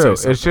about that's to true.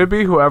 say something. It should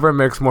be whoever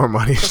makes more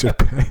money should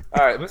pay.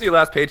 All right, when's your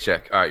last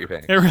paycheck? All right, you're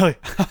paying. It really.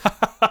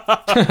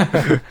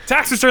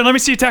 Tax return. Let me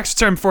see your tax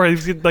return before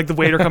like the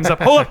waiter comes up.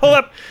 Hold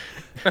up.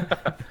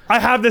 I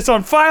have this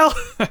on file.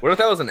 What if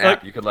that was an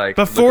app? You could like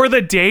Before look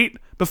the date,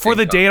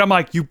 I'm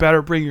like, you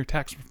better bring your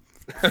tax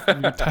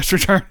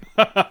return.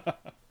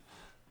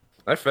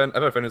 my friend. I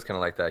have a friend who's kind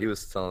of like that. He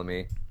was telling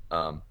me.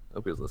 I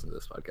hope he was listening to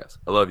this podcast.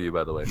 I love you,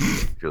 by the way,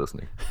 if you're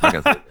listening. I'm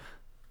not gonna say it.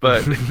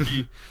 But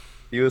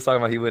he was talking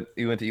about he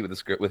went to eat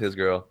with his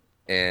girl,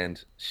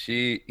 and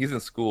he's in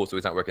school, so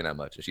he's not working that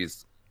much, and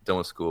she's done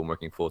with school and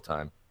working full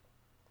time,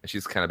 and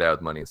she's kind of bad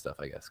with money and stuff,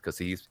 I guess, because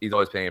he's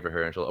always paying for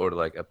her, and she'll order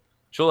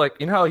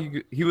you know how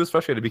he was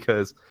frustrated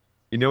because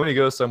you know when you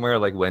go somewhere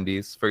like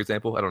Wendy's, for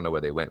example, I don't know where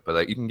they went, but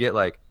like you can get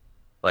like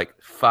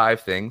 5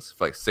 things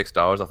for like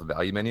 $6 off the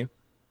value menu.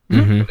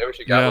 Whatever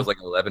she got Yeah. was like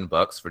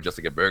 $11 for just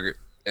like a burger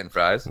and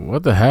fries.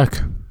 What the heck?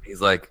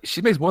 He's like,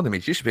 she makes more than me.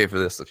 She should pay for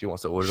this if she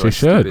wants to order She like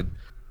should. stupid,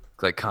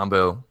 like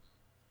combo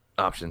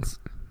options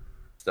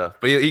stuff.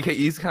 But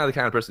he's kind of the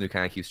kind of person who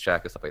kind of keeps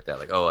track of stuff like that.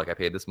 Like, oh, like I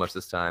paid this much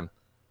this time.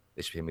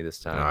 They should pay me this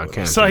time. No, I can't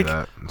It's do like,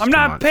 that. It's I'm too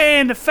not much.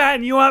 paying to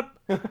fatten you up.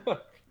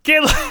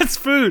 Get less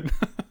food.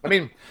 I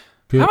mean,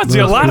 That must be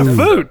a lot of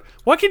food.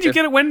 What could you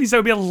get at Wendy's that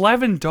would be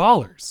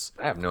 $11?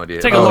 I have no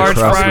idea. Take a large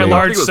trust fry, a me.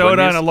 large I think it was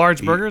soda, Wendy's. and a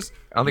large burgers.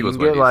 I don't think it was You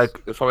can get Wendy's. like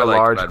It was a probably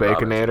large Red Robin's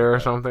baconator or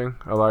that. something,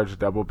 a large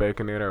double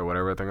baconator or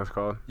whatever thing is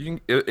called. You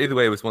can, either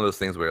way, it was one of those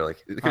things where like.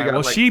 it could've All right, got,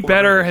 well, like, she 4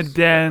 better burgers. had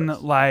been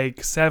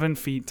like 7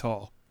 feet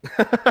tall,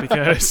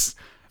 because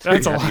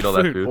that's a You lot eat all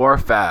of that food. Or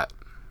fat.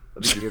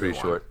 I think you're pretty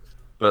short.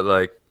 But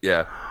like,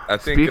 yeah, I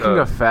think. Speaking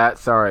of fat,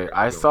 sorry,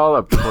 I saw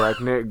a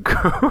pregnant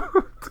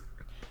goat.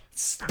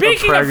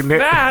 Speaking of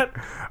pregnant- fat,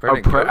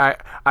 pregnant goat?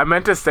 I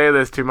meant to say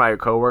this to my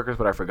coworkers,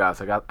 but I forgot.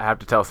 So I have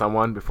to tell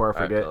someone before I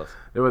right, forget. tell us.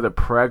 There was a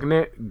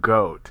pregnant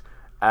goat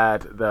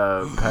at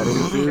the petting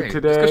zoo Okay, just 'cause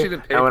today, she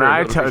didn't pay and when for it, I I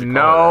don't think tell you should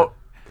no, call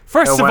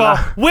first And of when all,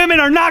 I- women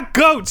are not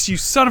goats. You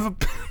son of a.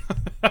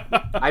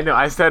 I know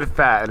I said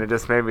fat, and it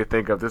just made me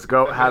think of this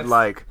goat had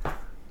like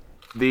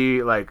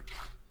the like.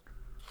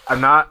 I'm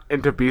not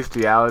into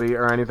bestiality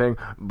or anything,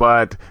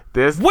 but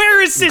this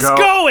Where is this Goat.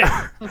 going?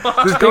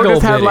 this goat old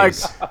just had like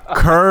bitties.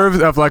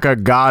 curves of like a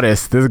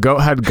goddess. This goat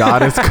had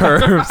goddess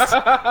curves.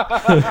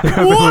 It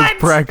was What?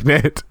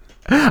 pregnant.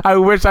 I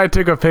wish I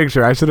took a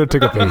picture. I should have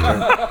took a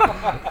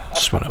picture.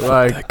 Just want to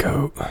Like- fuck that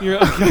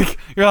goat.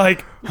 You're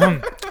like,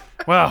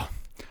 well,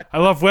 I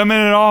love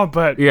women and all,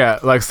 but Yeah,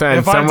 like saying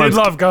if I did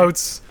love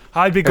goats,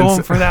 I'd be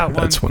going for that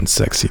one. That's one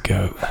sexy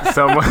goat.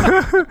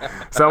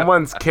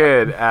 someone's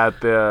kid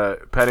at the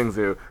petting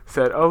zoo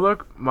said, "Oh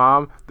look,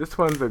 mom, this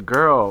one's a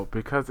girl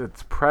because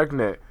it's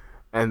pregnant."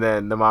 And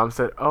then the mom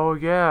said, "Oh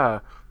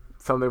yeah,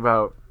 something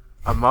about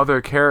a mother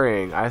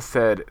carrying." I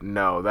said,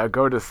 "No, that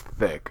goat is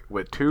thick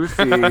with 2 C's."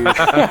 And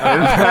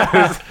that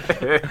is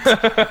it.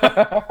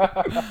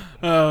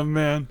 Oh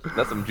man.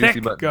 That's some juicy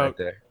Thick button goat. right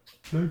there.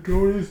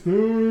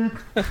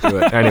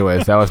 But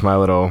anyways, that was my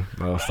little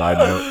side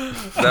note.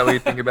 Is that what you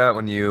think about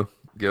when you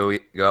go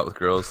out with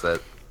girls that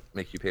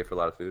make you pay for a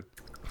lot of food?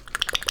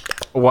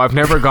 Well, I've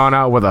never gone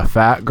out with a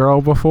fat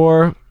girl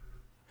before,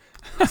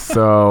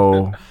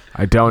 so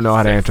I don't know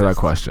how to answer that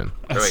question.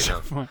 Oh, wait,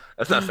 no.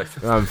 That's not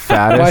sexist. I'm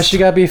fattest. Why she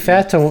gotta be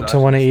fat to want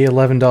to eat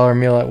 $11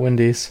 meal at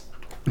Wendy's?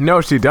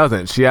 No, she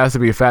doesn't. She has to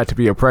be fat to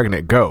be a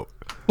pregnant goat.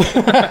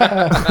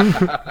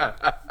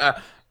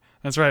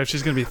 That's right. If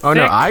she's gonna be thick, Oh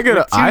no, I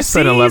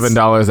spent C's,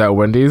 $11 at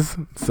Wendy's,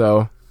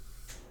 so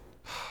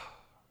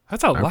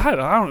That's a lot.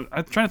 I'm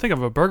trying to think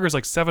of a burger's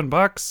like $7.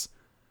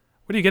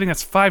 What are you getting?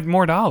 That's $5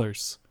 more. I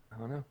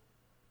don't know.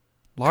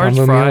 Large Combo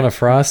meal fry, and a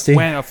Frosty.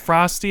 a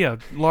frosty, a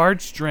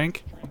large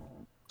drink,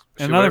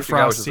 She another went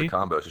out, which is frosty. a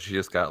combo, so she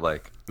just got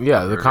like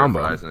yeah, the burger, combo,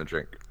 fries, and a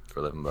drink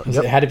for $11.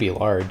 It had to be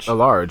large. a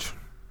large.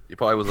 You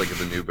probably was like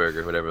the new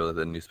burger, whatever,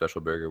 the new special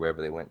burger, wherever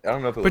they went. I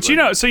don't know if it was.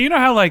 But you know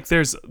how like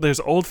there's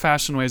old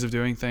fashioned ways of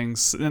doing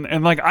things,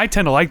 and like I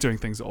tend to like doing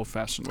things the old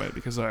fashioned way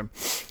because I'm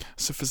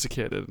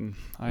sophisticated and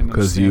I know.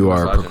 Because you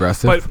are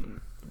progressive.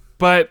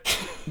 But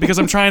because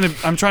I'm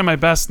trying my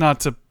best not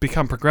to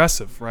become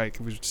progressive, right?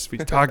 We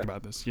talked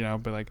about this,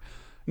 but like,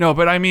 no,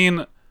 but I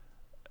mean,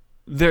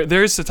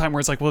 there's a time where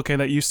it's like, well, okay,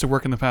 that used to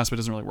work in the past, but it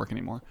doesn't really work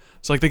anymore.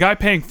 So like the guy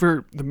paying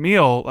for the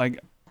meal, like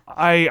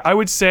I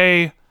would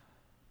say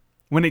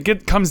when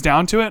it comes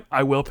down to it,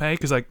 I will pay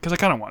because I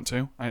kind of want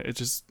to. It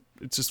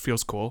just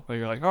feels cool. Like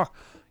you're like, oh,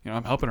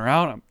 I'm helping her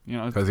out.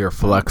 Because you're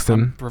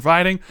flexing.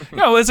 providing.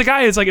 As a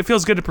guy, it's like it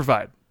feels good to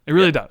provide. It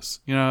really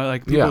does.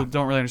 Like people Yeah.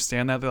 don't really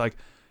understand that. They're like,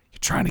 you're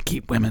trying to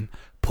keep women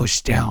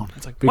pushed down.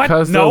 It's like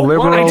Because what? they're No,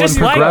 liberal I just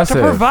and like to progressive.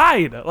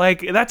 provide.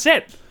 Like that's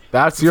it.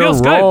 That's your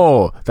feels good.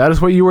 role. That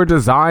is what you were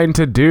designed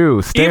to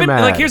do. Stay Even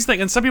mad. like here's the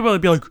thing, and some people would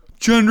be like,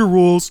 gender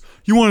roles.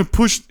 You want to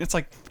push? It's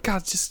like,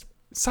 God, just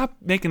stop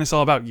making this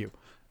all about you.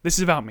 This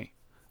is about me.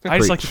 I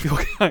just like to feel.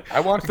 I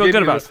want to feel give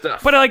good you about the it.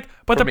 stuff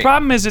But the me.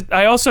 problem is that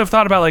I also have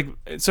thought about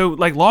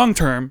like long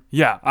term.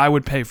 Yeah, I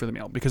would pay for the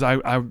meal because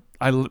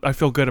I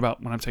feel good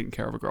about when I'm taking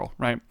care of a girl,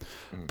 right?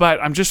 But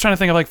I'm just trying to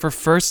think of like for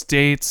first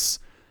dates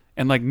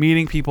and like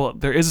meeting people.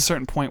 There is a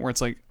certain point where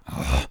it's like,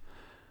 ugh,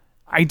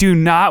 I do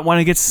not want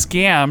to get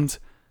scammed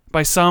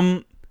by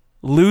some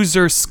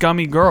loser,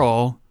 scummy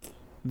girl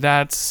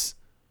that's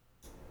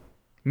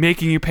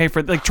making you pay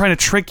for, like, trying to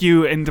trick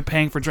you into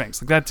paying for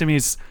drinks. Like that to me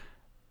is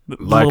the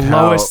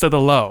lowest of the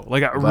low.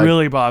 Like it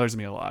really bothers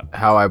me a lot.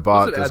 how I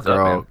bought Plus it this adds up,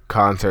 girl man.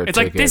 concert It's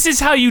like tickets. this is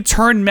how you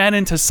turn men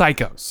into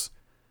psychos.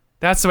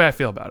 That's the way I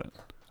feel about it.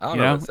 I don't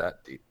you know know? if it's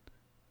that deep.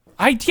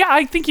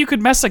 I think you could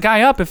mess a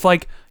guy up if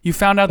like you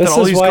found out This that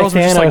all is these why girls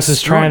were just like Thanos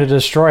is trying to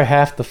destroy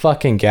half the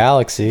fucking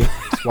galaxy.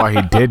 That's why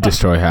he did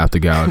destroy half the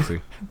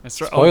galaxy.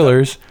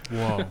 Spoilers.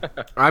 Whoa.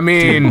 I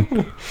mean,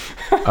 It's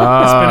been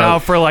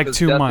out for like Because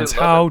 2 Death months. is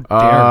How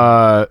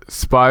loving. dare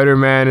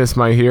Spider-Man is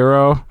my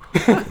hero.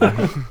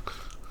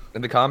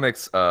 In the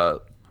comics, So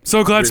glad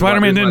Reason why-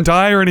 Spider-Man reason didn't why-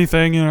 die or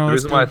anything, the it's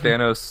reason why good.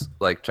 Thanos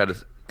like tried to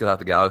get out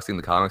the galaxy in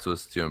the comics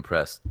was to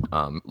impress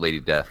Lady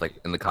Death. Like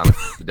in the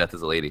comics, Death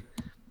is a lady.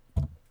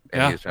 And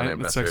Yeah, he was trying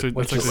to that's impress her. actually-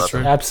 Which that's is actually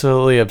lovely. true.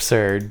 Absolutely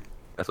absurd.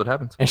 That's what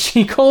happens. And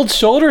she cold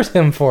shoulders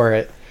him for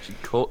it.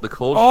 The cold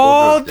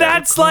Oh, shoulder of death.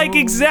 that's like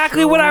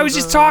exactly what I was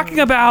just talking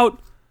about.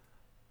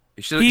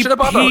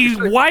 He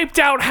wiped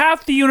out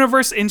half the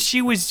universe, and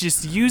she was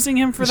just using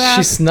him for that.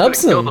 She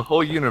snubs Killed him. the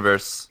whole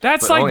universe.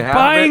 That's but like only half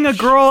buying of a it.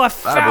 girl boy.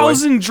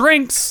 1,000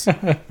 drinks,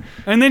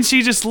 and then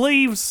she just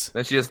leaves.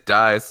 Then she just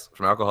dies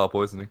from alcohol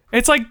poisoning.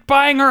 It's like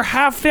buying her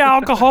half the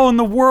alcohol in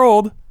the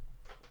world.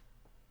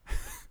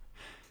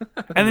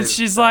 And then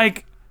she's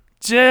like,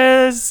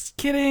 just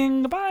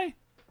kidding, goodbye.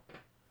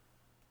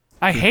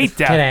 I hate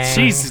that.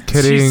 Kidding. She's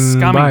Kidding.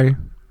 scummy. Bye.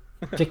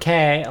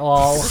 JK,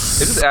 lol. It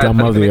just adds. Scum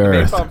I of think the the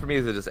main earth. problem for me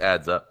is it just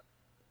adds up.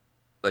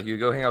 Like you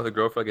go hang out with a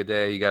girl for like a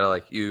day, you gotta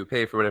like you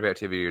pay for whatever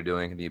activity you're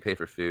doing, and then you pay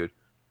for food.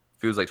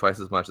 Food's like twice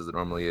as much as it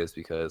normally is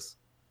because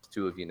it's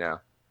two of you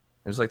now.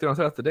 And just like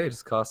throughout the day,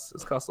 it costs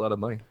a lot of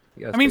money.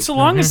 You guys I mean, pay so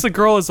long as the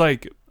girl is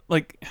like,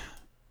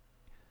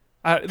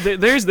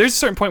 there's a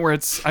certain point where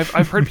it's.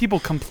 I've heard people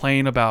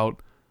complain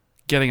about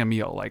getting a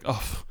meal, like,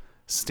 oh,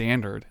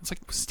 standard. It's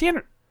like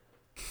standard.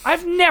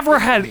 I've never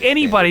had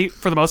anybody,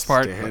 for the most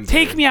part, Standard.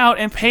 take me out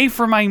and pay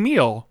for my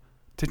meal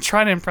to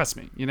try to impress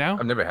me. You know?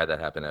 I've never had that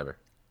happen ever.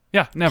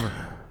 Yeah, never.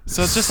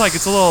 So it's just like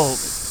it's a little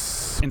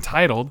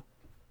entitled.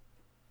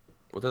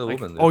 What the Like,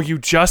 women? oh, you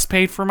just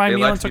paid for my They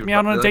meal like and to took be me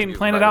out pro- on a they date like and to be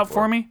planned it out provided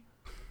for for. me?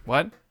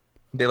 What?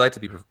 They like to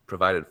be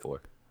provided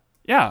for.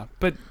 Yeah,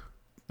 but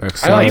I like to be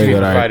Sorry that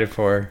provided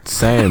for.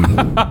 Same.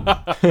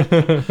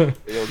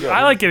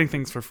 I like getting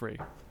things for free.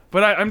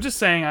 But I'm just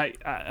saying, I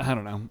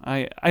don't know.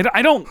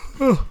 I don't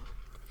know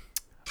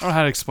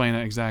how to explain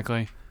it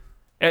exactly.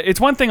 It's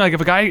one thing, like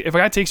if a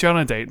guy takes you out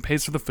on a date and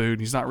pays for the food,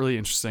 he's not really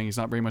interesting, he's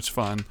not very much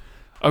fun.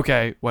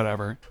 Okay,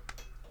 whatever.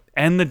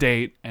 End the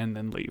date and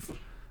then leave.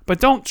 But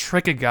don't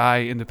trick a guy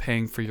into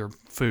paying for your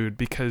food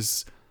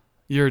because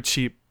you're a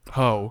cheap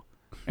hoe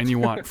and you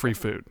want free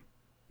food.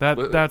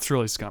 That's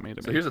really scummy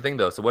to So me. here's the thing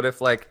though. So what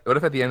if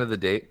at the end of the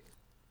date,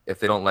 if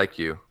they don't like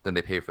you, then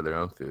they pay for their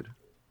own food?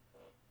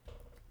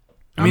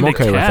 I mean, I'm they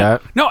okay with can.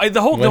 that. No,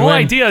 the whole Win-win.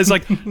 idea is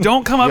like,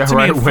 don't come up Yeah, to me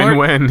right. and flirt.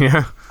 Win-win.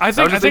 Yeah. I think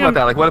I was just thinking about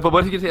that. Like, what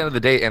if you get to the end of the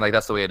date and like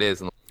that's the way it is?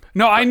 And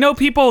No, I know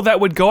people that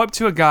would go up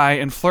to a guy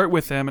and flirt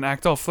with him and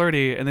act all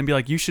flirty and then be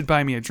like, you should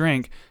buy me a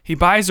drink. He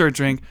buys her a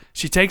drink.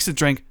 She takes the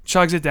drink,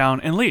 chugs it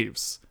down, and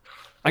leaves.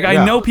 Like, I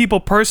Yeah. know people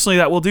personally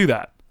that will do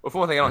that. well, for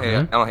one thing, I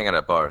don't hang out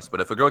at bars. But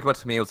if a girl came up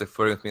to me and was like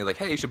flirting with me, like,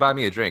 hey, you should buy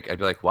me a drink, I'd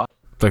be like, what?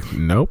 It's like,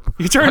 nope.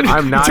 You turn,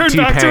 I'm not you turn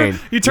back to T-Pain. her,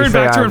 you You turn say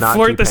back to her I'm and not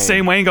flirt the T-Pain.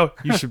 same way and go,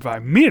 you should buy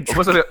me a drink.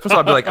 First of all,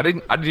 I'd be like, I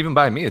didn't even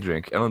buy me a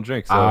drink. I don't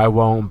drink, so I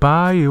won't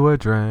buy you a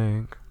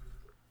drink.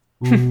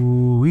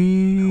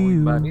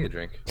 Ooh, buy me a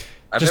drink.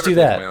 I've Just never do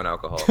paid that. for my own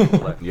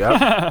alcohol.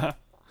 Yep.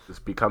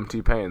 Just become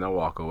T-Pain, they'll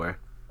walk away.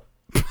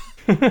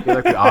 Get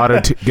like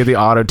the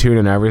auto tune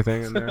and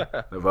everything in there.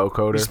 The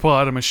vocoder. Just pull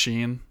out a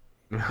machine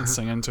and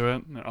sing into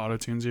it and it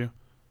auto-tunes you.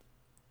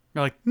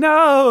 You're like,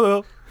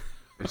 no.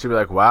 And she'd be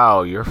like,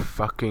 "Wow, you're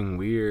fucking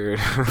weird."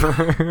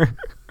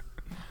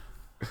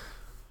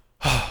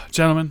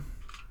 Gentlemen,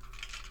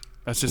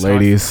 that's just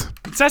Ladies,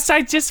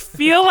 I just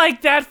feel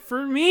like that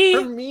for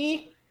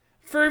me.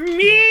 For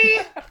me.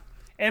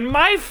 And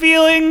my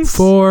feelings.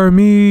 for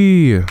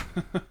me.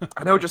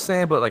 I know what you're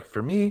saying, but like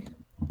for me,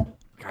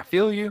 I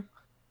feel you.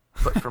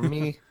 But for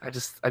me, I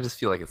just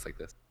feel like it's like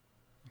this.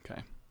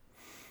 Okay.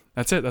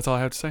 That's it. That's all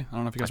I have to say. I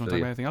don't know if you guys want to talk feel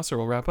you. about anything else or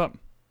we'll wrap up.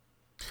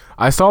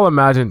 I saw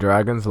Imagine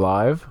Dragons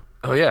live.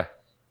 Oh yeah,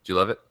 did you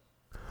love it?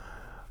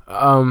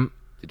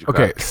 Did you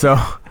Okay, cry? so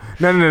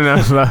no.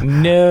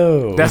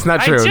 No. That's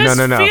not true. I just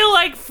No. feel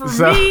like for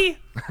So- me.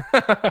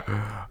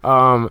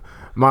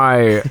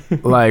 My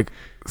like,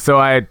 so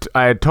I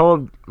had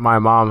told my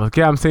mom, like,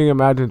 yeah, I'm seeing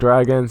Imagine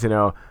Dragons. You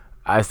know,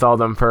 I saw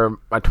them for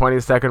my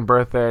 22nd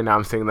birthday. Now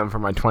I'm seeing them for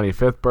my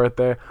 25th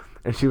birthday.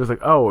 And she was like,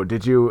 oh,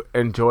 did you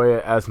enjoy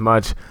it as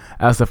much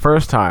as the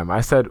first time?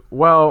 I said,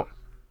 well,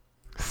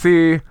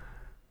 see,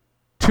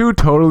 two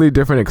totally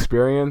different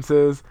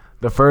experiences.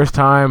 The first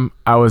time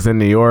I was in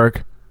New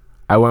York,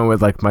 I went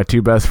with like my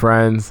two best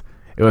friends.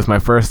 It was my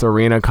first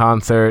arena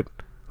concert.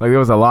 Like there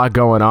was a lot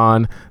going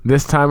on.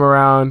 This time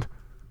around,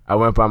 I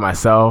went by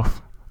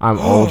myself. I'm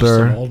Just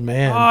older. an old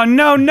man.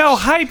 Oh, no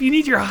hype. You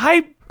need your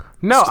hype.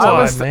 No,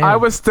 Squad, man. I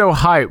was still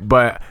hyped,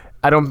 but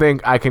I don't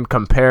think I can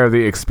compare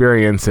the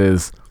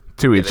experiences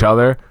to each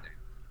other.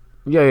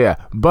 Yeah.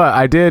 But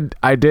I did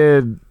like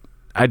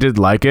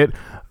it.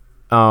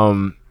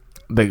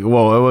 It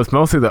was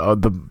mostly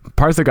the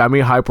parts that got me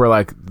hype were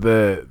like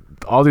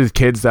all these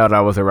kids that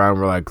I was around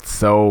were like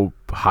so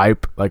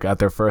hype, like at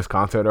their first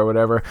concert or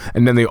whatever.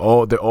 And then the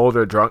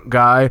older drunk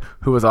guy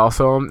who was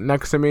also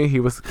next to me, he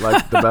was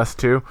like the best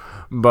too.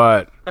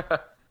 But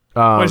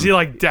Was he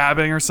like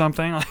dabbing or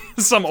something? Like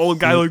some old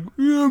guy like,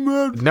 yeah,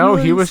 man. no,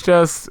 he was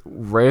just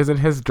raising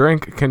his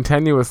drink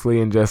continuously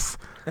and just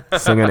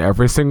singing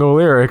every single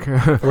lyric.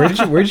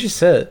 Where'd you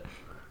sit?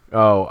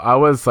 Oh, I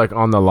was like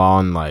on the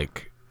lawn,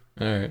 like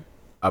All right.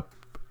 up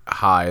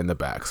high in the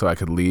back, so I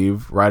could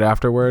leave right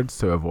afterwards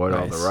to avoid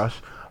all Nice. the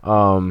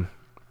rush.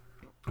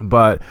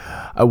 But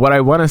what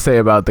I want to say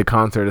about the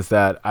concert is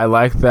that I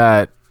like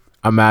that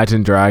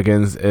Imagine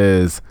Dragons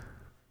is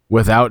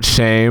without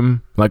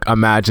shame, like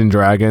Imagine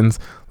Dragons.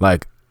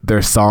 Like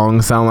their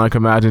songs sound like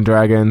Imagine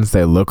Dragons.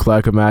 They look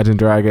like Imagine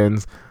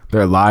Dragons.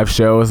 their live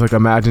shows, like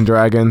Imagine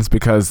Dragons,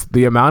 because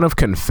the amount of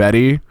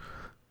confetti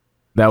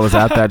that was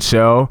at that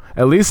show,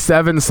 at least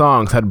 7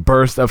 songs had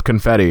bursts of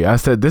confetti. I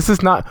said, this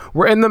is not,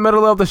 we're in the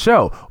middle of the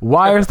show.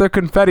 Why is there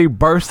confetti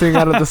bursting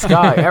out of the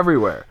sky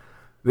everywhere?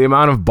 The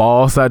amount of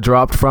balls that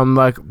dropped from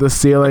like the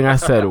ceiling, I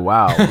said,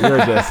 wow,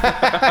 you're just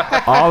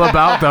all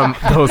about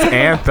those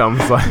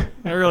anthems. Like,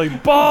 They're really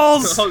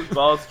balls.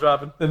 Balls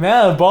dropping. The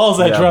amount of balls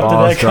that dropped in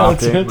that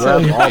concert.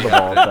 Yeah, all the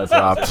balls that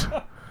dropped.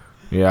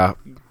 Yeah.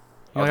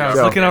 Like, I was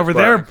looking over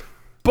there,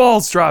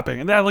 balls dropping,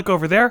 and then I look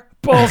over there,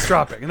 balls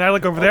dropping, and then I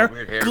look over there,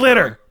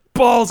 glitter,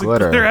 balls and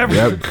glitter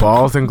everywhere. Yeah,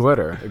 balls and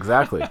glitter,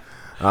 exactly.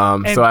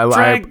 So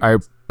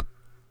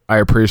I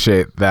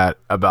appreciate that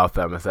about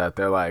them, is that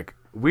they're like,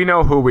 we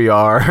know who we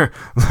are.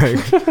 Like,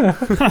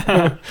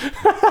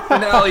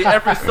 finale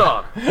every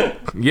song.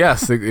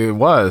 Yes, it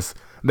was.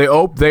 They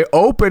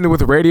opened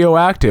with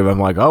Radioactive. I'm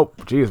like, oh,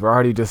 geez, we're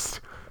already just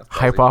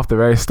hype off the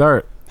very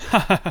start.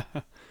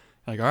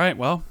 Like, all right,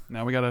 well,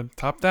 now we gotta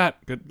top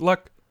that. Good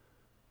luck.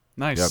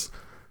 Nice. Yep.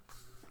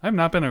 I have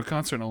not been to a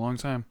concert in a long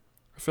time.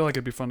 I feel like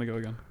it'd be fun to go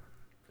again.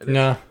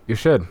 No. You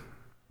should.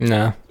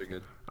 No. They're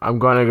good. I'm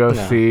gonna go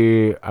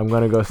see.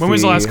 When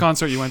was the last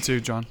concert you went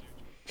to, John?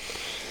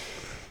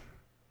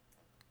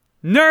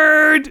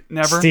 Nerd.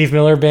 Never. Steve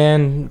Miller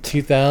Band,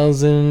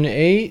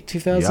 2008,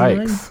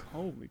 2009. Yikes!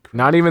 Holy crap.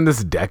 Not even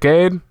this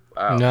decade.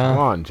 Wow. No. Come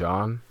on,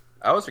 John.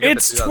 I always forget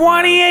It's that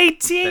 2009 was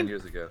 10 2018.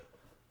 years ago.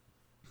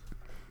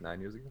 9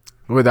 years ago?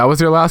 Wait, that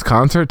was your last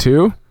concert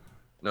too?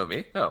 No,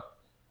 me? No.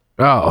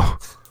 Oh,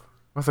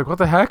 I was like, what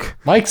the heck?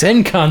 Mike's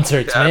in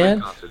concerts, Yeah, I've been man.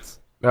 to concerts.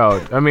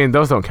 Oh, I mean,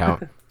 those don't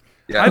count.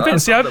 Yeah, I've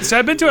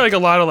been to like a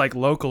lot of like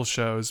local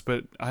shows,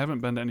 but I haven't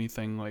been to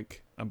anything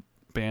like a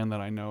band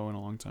that I know in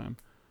a long time.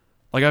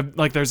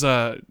 There's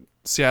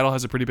Seattle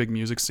has a pretty big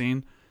music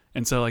scene,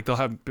 and so like they'll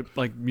have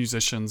like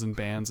musicians and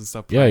bands and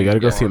stuff. Yeah, you got to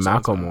go playing see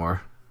songs.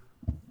 Macklemore.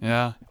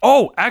 Yeah.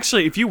 Oh,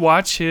 actually, if you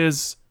watch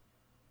his,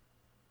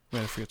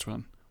 wait, I forget which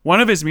one. One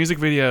of his music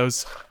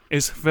videos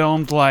is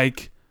filmed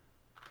like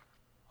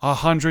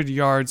 100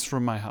 yards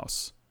from my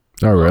house.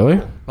 Oh,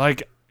 really?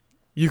 Like,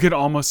 you could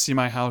almost see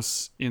my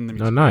house in the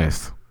music. Oh,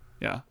 nice.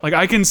 Yeah. Like,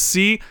 I can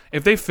see,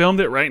 if they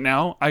filmed it right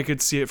now, I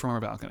could see it from our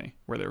balcony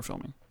where they were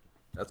filming.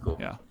 That's cool.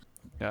 Yeah.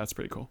 Yeah, that's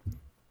pretty cool.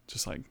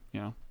 Just like,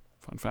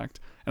 fun fact.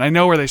 And I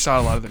know where they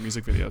shot a lot of the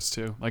music videos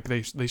too. Like,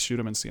 they shoot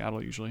them in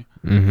Seattle usually.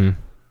 Mm-hmm.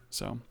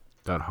 So.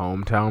 That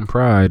hometown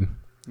pride.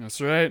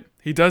 That's right.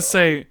 He does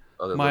say,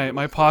 Other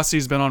my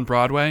posse's been on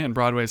Broadway, and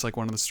Broadway is like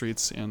one of the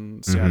streets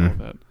in Seattle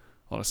that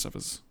a lot of stuff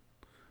is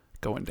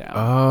going down.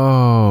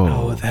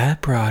 Oh,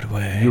 That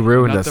Broadway. you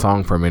ruined Not that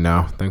song for me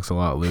now. Thanks a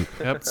lot, Luke.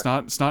 Yep, it's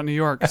not New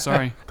York.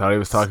 Sorry. Thought he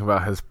was talking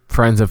about his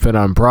friends have been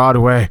on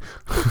Broadway.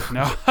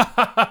 No.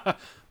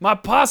 My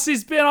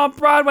posse's been on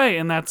Broadway,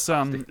 and that's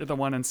the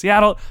one in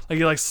Seattle.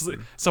 Like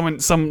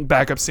some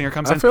backup singer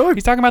comes I in. feel like-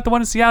 He's talking about the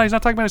one in Seattle. He's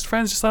not talking about his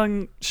friends. Just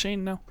letting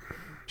Shane know.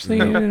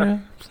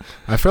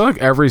 I feel like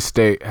every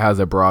state has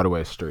a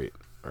Broadway street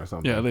or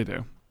something. Yeah, they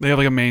do. They have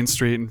like a Main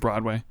Street and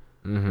Broadway,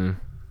 Mm-hmm.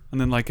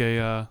 and then like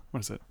a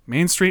what is it?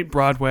 Main Street,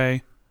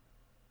 Broadway.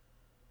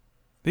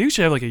 They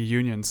usually have like a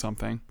Union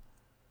something.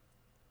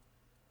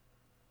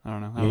 I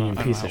don't know. Union I don't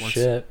know piece how of it works.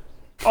 shit.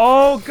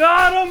 Oh,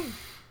 got him.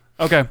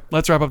 Okay,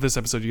 let's wrap up this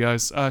episode, you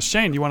guys.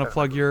 Shane, you want to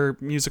plug your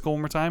musical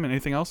one more time and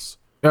anything else?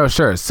 Oh,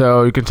 sure.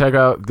 So you can check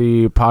out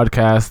the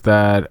podcast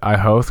that I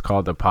host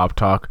called the Pop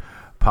Talk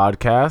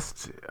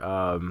Podcast.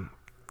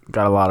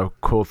 Got a lot of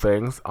cool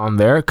things on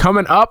there.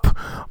 Coming up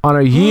on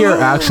a year,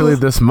 actually,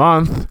 this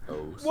month.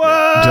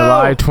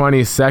 July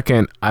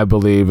 22nd, I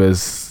believe,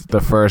 is the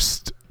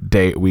first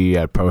date we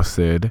had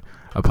posted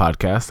a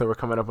podcast. So we're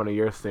coming up on a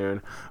year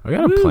soon. We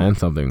got to plan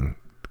something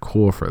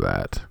cool for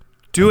that.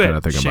 Do I'm it,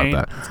 trying to think Shane.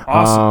 about that. It's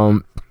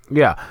awesome.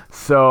 Yeah.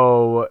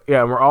 So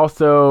yeah, we're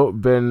also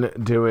been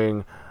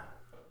doing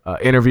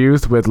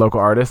interviews with local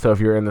artists. So if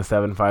you're in the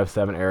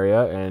 757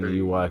 area and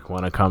you want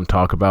to come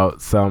talk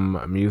about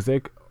some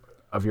music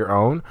of your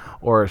own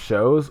or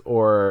shows,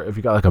 or if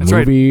you got like a That's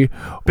right. movie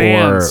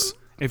Bands,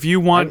 if you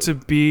want to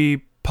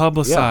be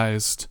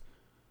publicized,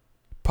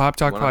 Pop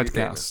Talk Wanna be Podcast.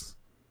 famous.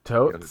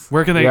 totes.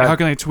 Where can they? Yeah. How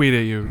can they tweet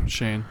at you,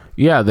 Shane?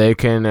 Yeah, they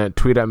can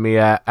tweet at me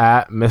at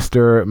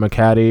Mr.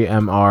 McCatty,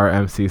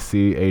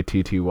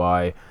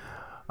 MRMCCATTY.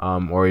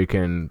 Or you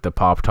can, the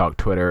Pop Talk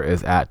Twitter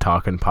is at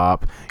Talkin'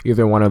 Pop.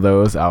 Either one of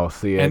those, I'll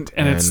see it.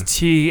 And it's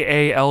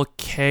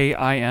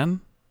TALKIN.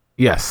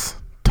 Yes,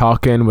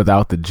 Talkin'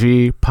 without the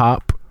G,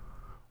 Pop.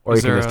 Or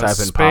Is you there can a just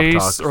type in Pop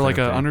space Talk. or like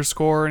same an thing.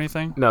 underscore or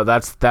anything? No,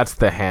 that's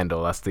the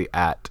handle. That's the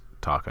at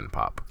Talkin'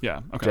 Pop.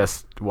 Yeah. Okay.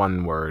 Just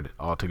one word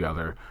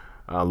altogether,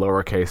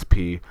 lowercase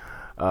p.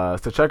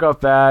 So check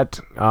out that.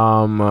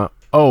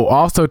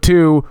 Also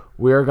too,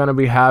 we are gonna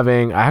be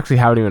having. I actually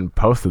haven't even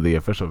posted the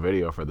official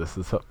video for this.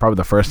 This is probably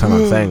the first time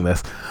I'm saying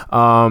this.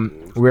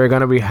 We're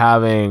gonna be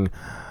having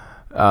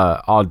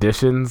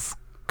auditions,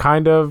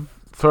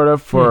 sort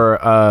of, for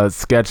a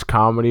sketch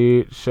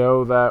comedy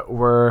show that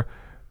we're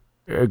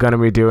gonna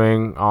be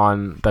doing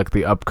on like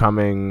the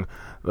upcoming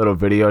little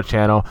video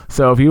channel.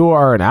 So if you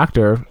are an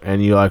actor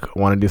and you like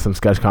want to do some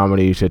sketch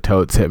comedy, you should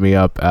totes hit me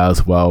up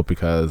as well,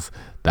 because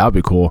that would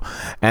be cool.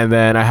 And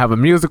then I have a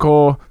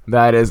musical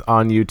that is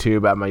on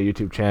YouTube at my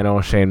YouTube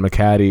channel, Shane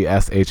McCatty,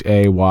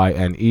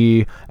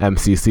 SHAYNE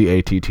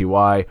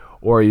MCCATTY,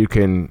 or you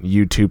can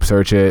YouTube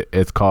search it.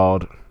 It's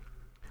called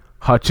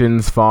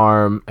Hutchins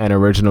Farm, an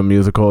original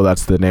musical.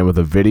 That's the name of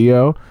the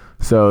video.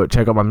 So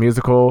check out my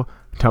musical,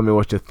 tell me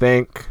what you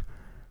think,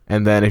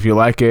 and then if you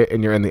like it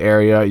and you're in the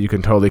area, you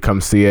can totally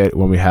come see it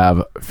when we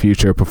have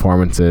future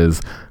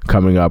performances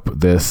coming up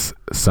this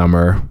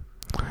summer.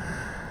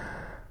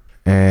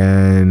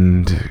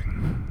 And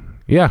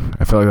yeah,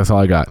 I feel like that's all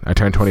I got. I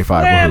turned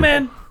 25. Yeah,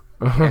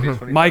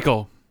 Woohoo. man.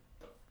 Michael.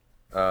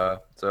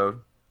 So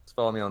just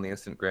follow me on the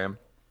Instagram,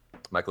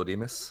 Michael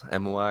Demas,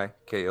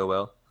 MYKOLDIMAS.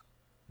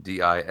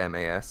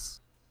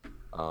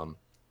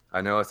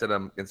 I know I said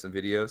I'm getting some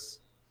videos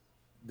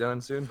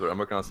done soon, but I'm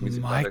working on some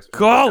music projects.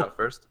 Michael!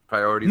 First,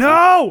 priorities.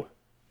 No!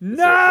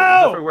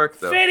 Except for work,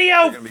 though. Video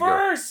They're gonna be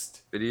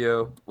first!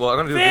 Video. Well, I'm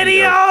gonna do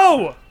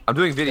Video! I'm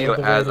doing video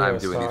The as video I'm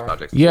doing these star.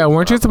 projects. Yeah,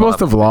 weren't you supposed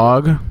to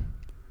vlog?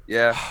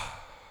 Yeah.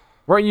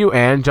 Weren't you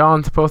and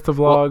John supposed to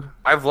vlog?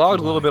 I vlogged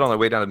a little bit on the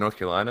way down to North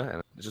Carolina,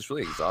 and it's just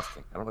really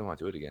exhausting. I don't really want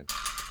to do it again.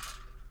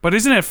 But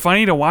isn't it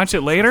funny to watch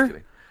it later? Just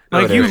kidding. No,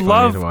 Like it you is.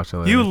 funny to watch it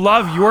later.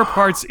 love your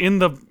parts in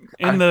the Wait.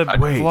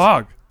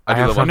 vlog. I do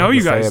have love I know something you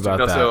to say guys do. about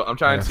No, that. so I'm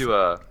trying Yes.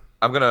 to.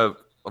 I'm gonna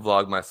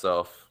vlog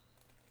myself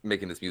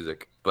making this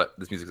music, but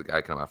this music's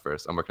gotta come out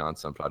first. I'm working on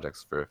some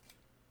projects for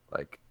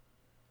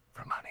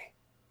money.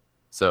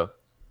 So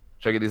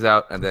check these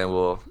out, and then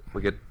we'll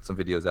get some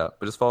videos out.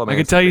 But just follow me. I on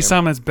can tell you Instagram.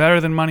 something that's better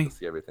than money.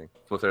 See everything.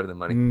 What's better than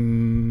money?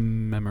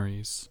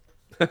 Memories.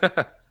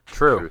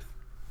 True. Truth.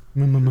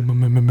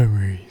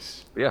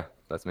 Memories. But yeah,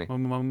 that's me.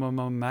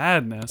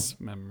 Madness.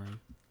 Memory.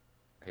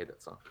 I hate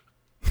that song.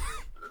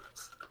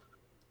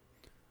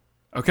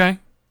 Okay.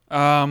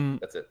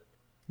 That's it.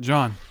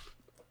 John.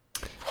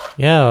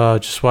 Yeah,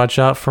 just watch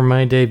out for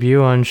my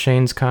debut on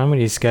Shane's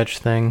comedy sketch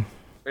thing.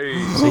 Hey.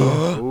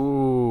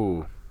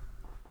 Ooh.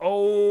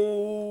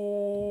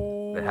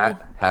 Oh. The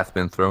hat hath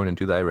been thrown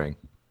into thy ring.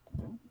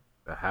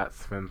 The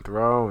hat's been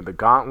thrown. The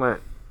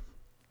gauntlet.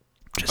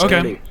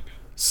 Okay.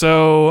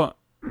 So,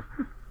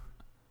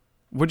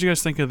 what did you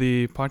guys think of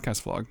the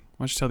podcast vlog?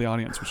 Why don't you tell the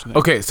audience what you think?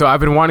 Okay, so I've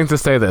been wanting to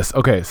say this.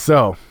 Okay,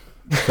 so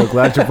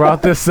glad you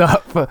brought this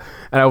up. And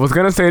I was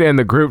going to say it in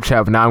the group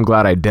chat, but now I'm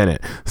glad I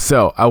didn't.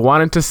 So I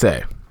wanted to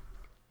say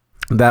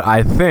that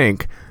I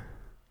think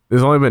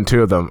there's only been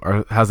 2 of them,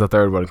 or has the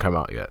 3rd one come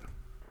out yet?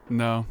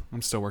 No,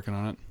 I'm still working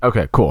on it.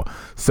 Okay, cool.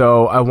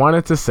 So I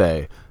wanted to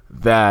say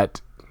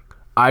that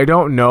I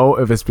don't know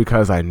if it's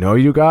because I know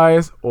you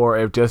guys, or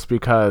if just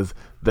because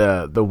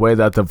the way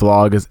that the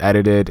vlog is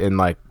edited and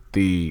like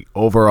the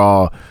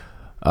overall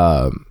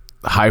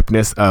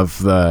hypeness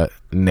of the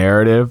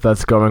narrative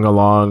that's going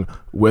along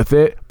with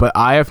it. But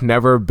I have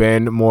never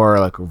been more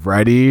like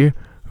ready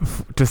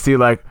to see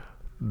like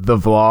the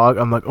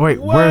vlog. I'm like, wait,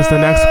 where's the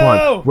next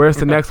one? Where's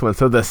the next one?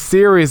 So the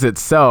series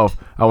itself,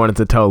 I wanted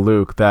to tell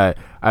Luke that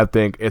I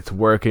think it's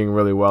working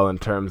really well in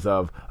terms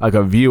of like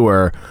a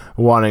viewer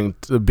wanting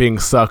to, being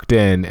sucked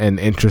in and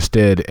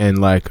interested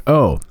in like,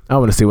 oh, I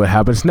want to see what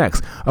happens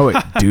next. Oh wait,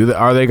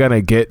 are they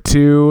gonna get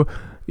to,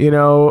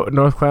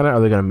 North Carolina? Are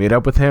they gonna meet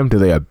up with him? Do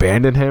they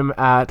abandon him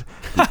at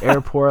the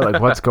airport?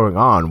 Like, what's going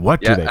on? What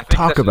do they I think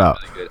talk that's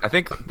about? Really good. I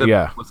think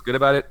what's good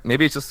about it,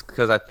 maybe it's just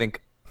because I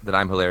think that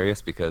I'm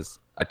hilarious because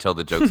I tell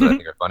the jokes that I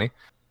think are funny.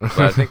 But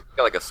I think it's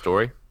got like a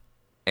story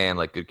and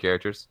like good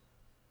characters.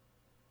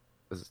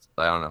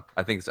 I don't know.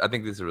 I think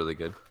these are really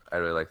good. I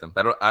really like them.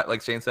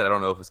 Like Shane said, I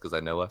don't know if it's because I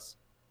know us,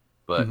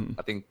 but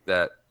I think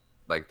that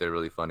like they're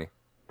really funny.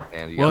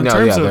 And Well, in No,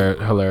 terms yeah, of- they're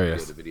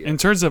hilarious. In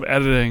terms of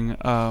editing,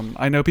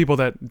 I know people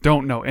that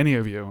don't know any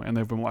of you, and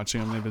they've been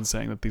watching them. They've been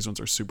saying that these ones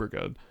are super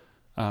good,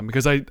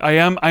 because I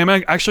am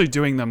actually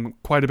doing them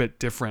quite a bit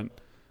different,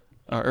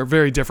 or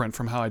very different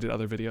from how I did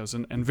other videos,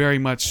 and very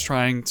much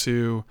trying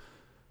to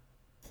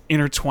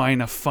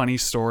intertwine a funny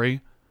story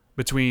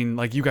between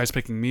like you guys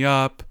picking me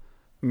up,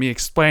 me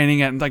explaining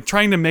it, and like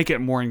trying to make it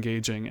more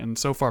engaging. And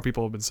so far,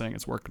 people have been saying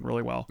it's working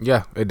really well.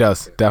 Yeah, it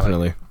does.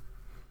 Definitely.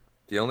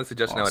 the only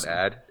suggestion I Awesome. would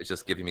add is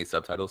just giving me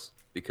subtitles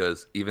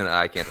because even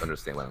I can't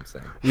understand what I'm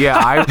saying.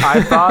 Yeah,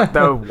 I thought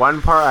the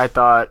one part I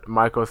thought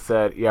Michael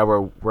said, yeah,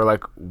 we're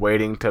like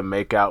waiting to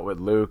make out with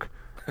Luke.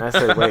 And I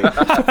said, wait,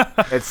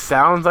 it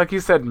sounds like he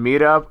said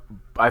meet up.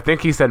 I think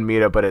he said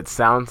meet up, but it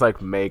sounds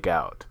like make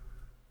out.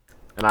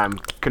 And I'm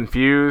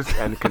confused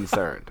and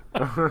concerned.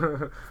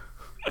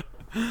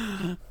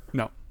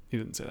 No, he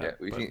didn't say that. Yeah,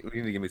 we but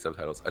need to give me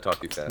subtitles. I talk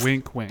too fast.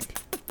 wink, wink.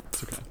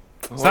 It's okay.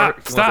 He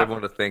wants Stop.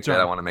 everyone to think John.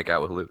 that I want to make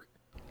out with Luke.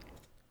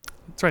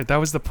 That's right. That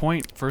was the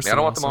point. First, I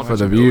don't want them on For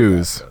the my show with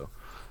views.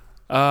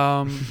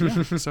 that, so.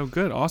 Yeah, so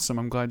good, awesome.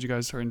 I'm glad you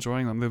guys are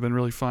enjoying them. They've been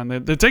really fun.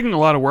 They're taking a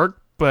lot of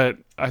work, but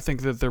I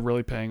think that they're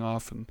really paying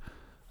off, and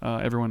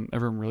everyone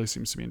really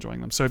seems to be enjoying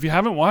them. So if you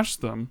haven't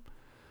watched them,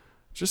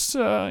 just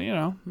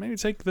maybe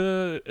take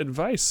the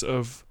advice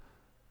of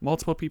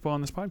multiple people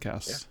on this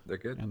podcast. Yeah, they're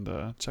good.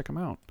 And check them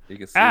out. You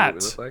can see At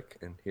what we look like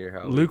and hear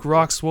how Luke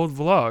Roxwold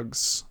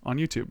Vlogs on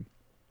YouTube.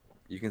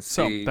 You can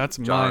So, see that's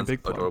my John's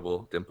big plug.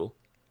 adorable dimple.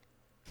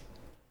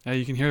 Yeah,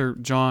 you can hear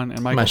John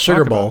and Michael My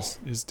sugar talk bowl. about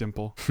his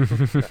dimple.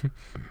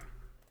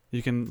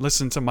 You can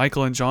listen to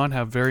Michael and John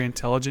have very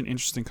intelligent,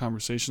 interesting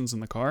conversations in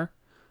the car.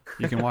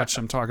 You can watch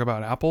them talk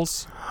about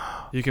apples.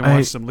 You can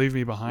watch them leave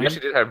me We behind.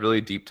 actually did have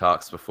really deep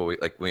talks before when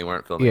we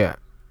weren't filming. Yeah.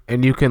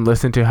 And you can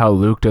listen to how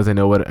Luke doesn't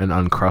know what an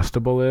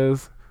Uncrustable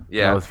is.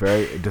 Yeah. I was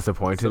very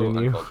disappointed So in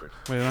you. uncultured.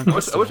 Wait, I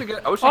wish I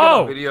got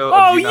oh, a video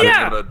oh of you not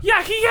yeah, able to-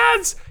 yeah.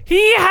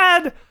 He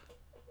had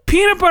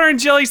peanut butter and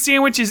jelly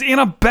sandwiches in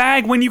a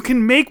bag when you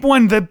can make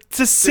one. It's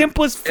the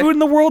simplest food in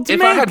the world to If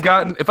make.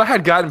 I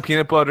had gotten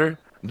peanut butter,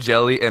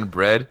 jelly, and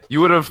bread, you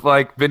would have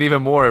been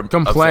even more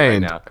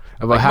Complained upset right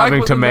now. about having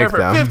Mike was to in there make for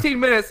them. 15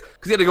 minutes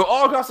because he had to go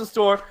all across the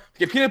store to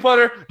get peanut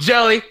butter,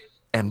 jelly,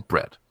 and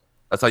bread.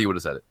 That's how you would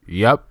have said it.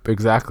 Yep,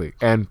 exactly.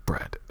 And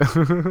bread.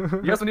 You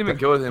guys didn't even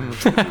go with him.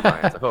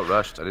 I felt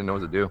rushed. I didn't know what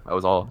to do. I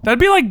was all. That'd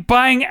be like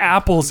buying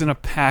apples in a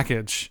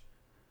package.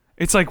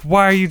 It's like,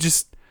 why are you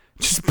just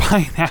buy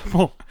an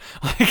apple,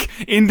 like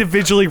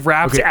individually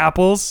wrapped Okay,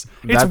 apples?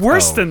 It's that's-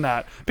 worse oh. than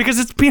that because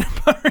it's peanut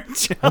butter and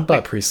jelly. I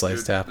bought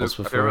pre-sliced apples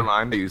My favorite before.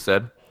 line that you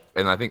said,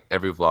 and I think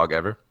every vlog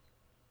ever,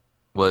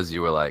 was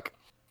you were like,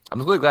 "I'm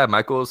just really glad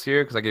Michael is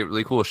here because I get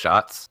really cool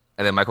shots,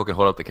 and then Michael can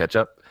hold up the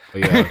ketchup."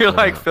 Yeah, And you're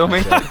like yeah.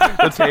 filming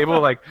the table,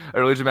 like a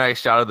really dramatic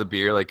shot of the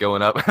beer, like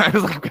going up. I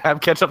just like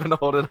grab ketchup and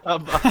hold it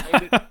up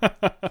behind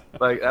it.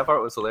 Like that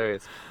part was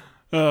hilarious.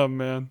 Oh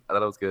man, I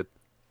thought it was good.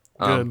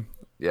 good.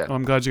 Yeah, Well,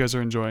 I'm glad you guys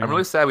are enjoying. I'm it.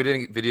 really sad we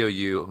didn't video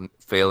you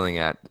failing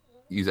at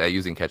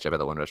using ketchup at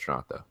that one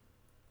restaurant though.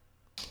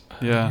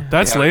 Yeah,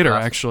 that's Yeah, later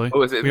last- actually.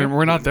 Oh, is it?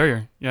 We're not there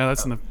yet. Yeah,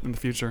 that's in the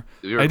future.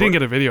 Did you I didn't record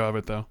get a video of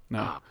it though.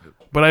 No, it?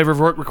 but I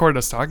recorded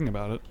us talking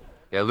about it.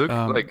 Yeah, Luke.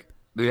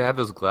 Do you have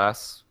those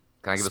glass?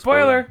 Can I give a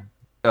Spoiler.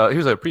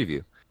 Here's a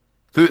preview.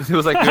 It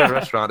was like in a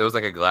restaurant. There was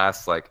like a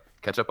glass like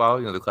ketchup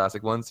bottle, the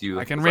classic ones.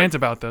 I can it's rant like,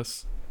 about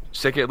this.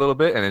 shake it a little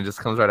bit and it just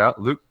comes right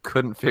out. Luke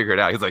couldn't figure it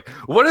out. He's like,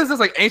 "What is this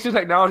like ancient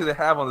technology they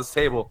have on this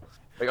table?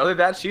 Like, are they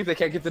that cheap? They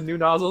can't get the new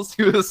nozzles?"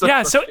 He was so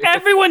Yeah, so frustrated.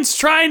 everyone's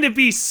trying to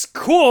be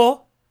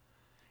cool,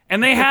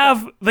 and they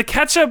have the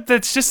ketchup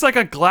that's just like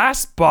a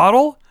glass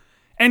bottle,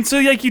 and so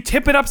like you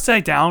tip it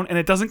upside down and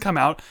it doesn't come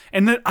out.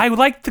 And then I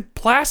like the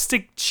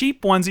plastic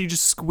cheap ones that you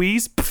just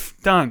squeeze,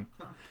 done.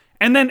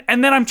 And then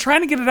I'm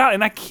trying to get it out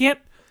and I can't.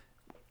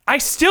 I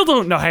still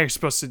don't know how you're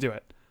supposed to do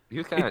it.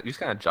 you just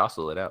kind of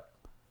jostle it out.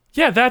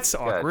 Yeah, that's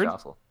Yeah, awkward.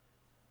 jostle.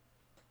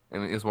 I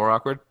mean, it's more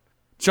awkward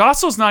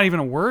Jostle's not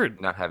even a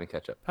word. not having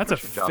ketchup. That's a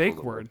Jostle's a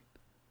fake word.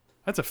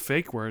 That's a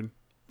fake word.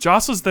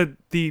 Jostle's the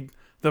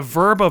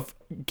verb of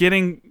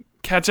getting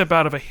ketchup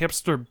out of a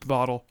hipster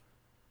bottle.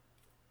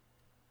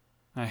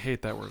 I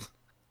hate that word.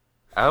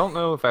 I don't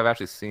know if I've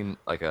actually seen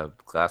like a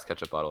glass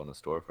ketchup bottle in a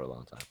store for a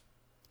long time.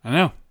 I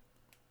know.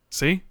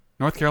 See?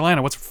 North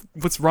Carolina,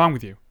 what's wrong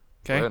with you?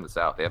 They're Okay? in the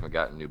South. They haven't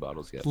gotten new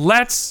bottles yet.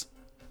 Let's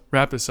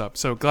wrap this up.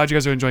 So glad you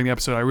guys are enjoying the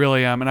episode. I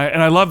really am. And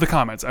I love the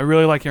comments. I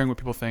really like hearing what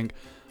people think.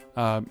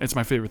 It's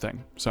my favorite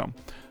thing. So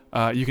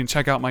you can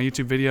check out my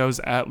YouTube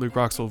videos at Luke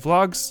Roxwell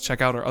Vlogs.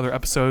 Check out our other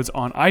episodes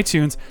on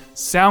iTunes,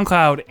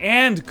 SoundCloud,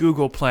 and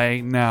Google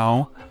Play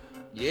now.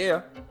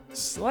 Yeah.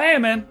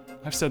 Slamming.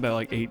 I've said that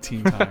like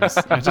 18 times.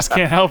 I just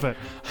can't help it.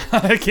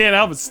 I can't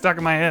help it. It's stuck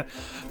in my head.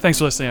 Thanks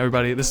for listening,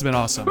 everybody. This has been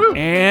awesome.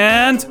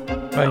 And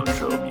Bye.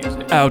 Outro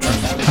music. outro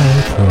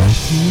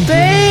music.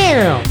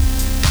 Damn!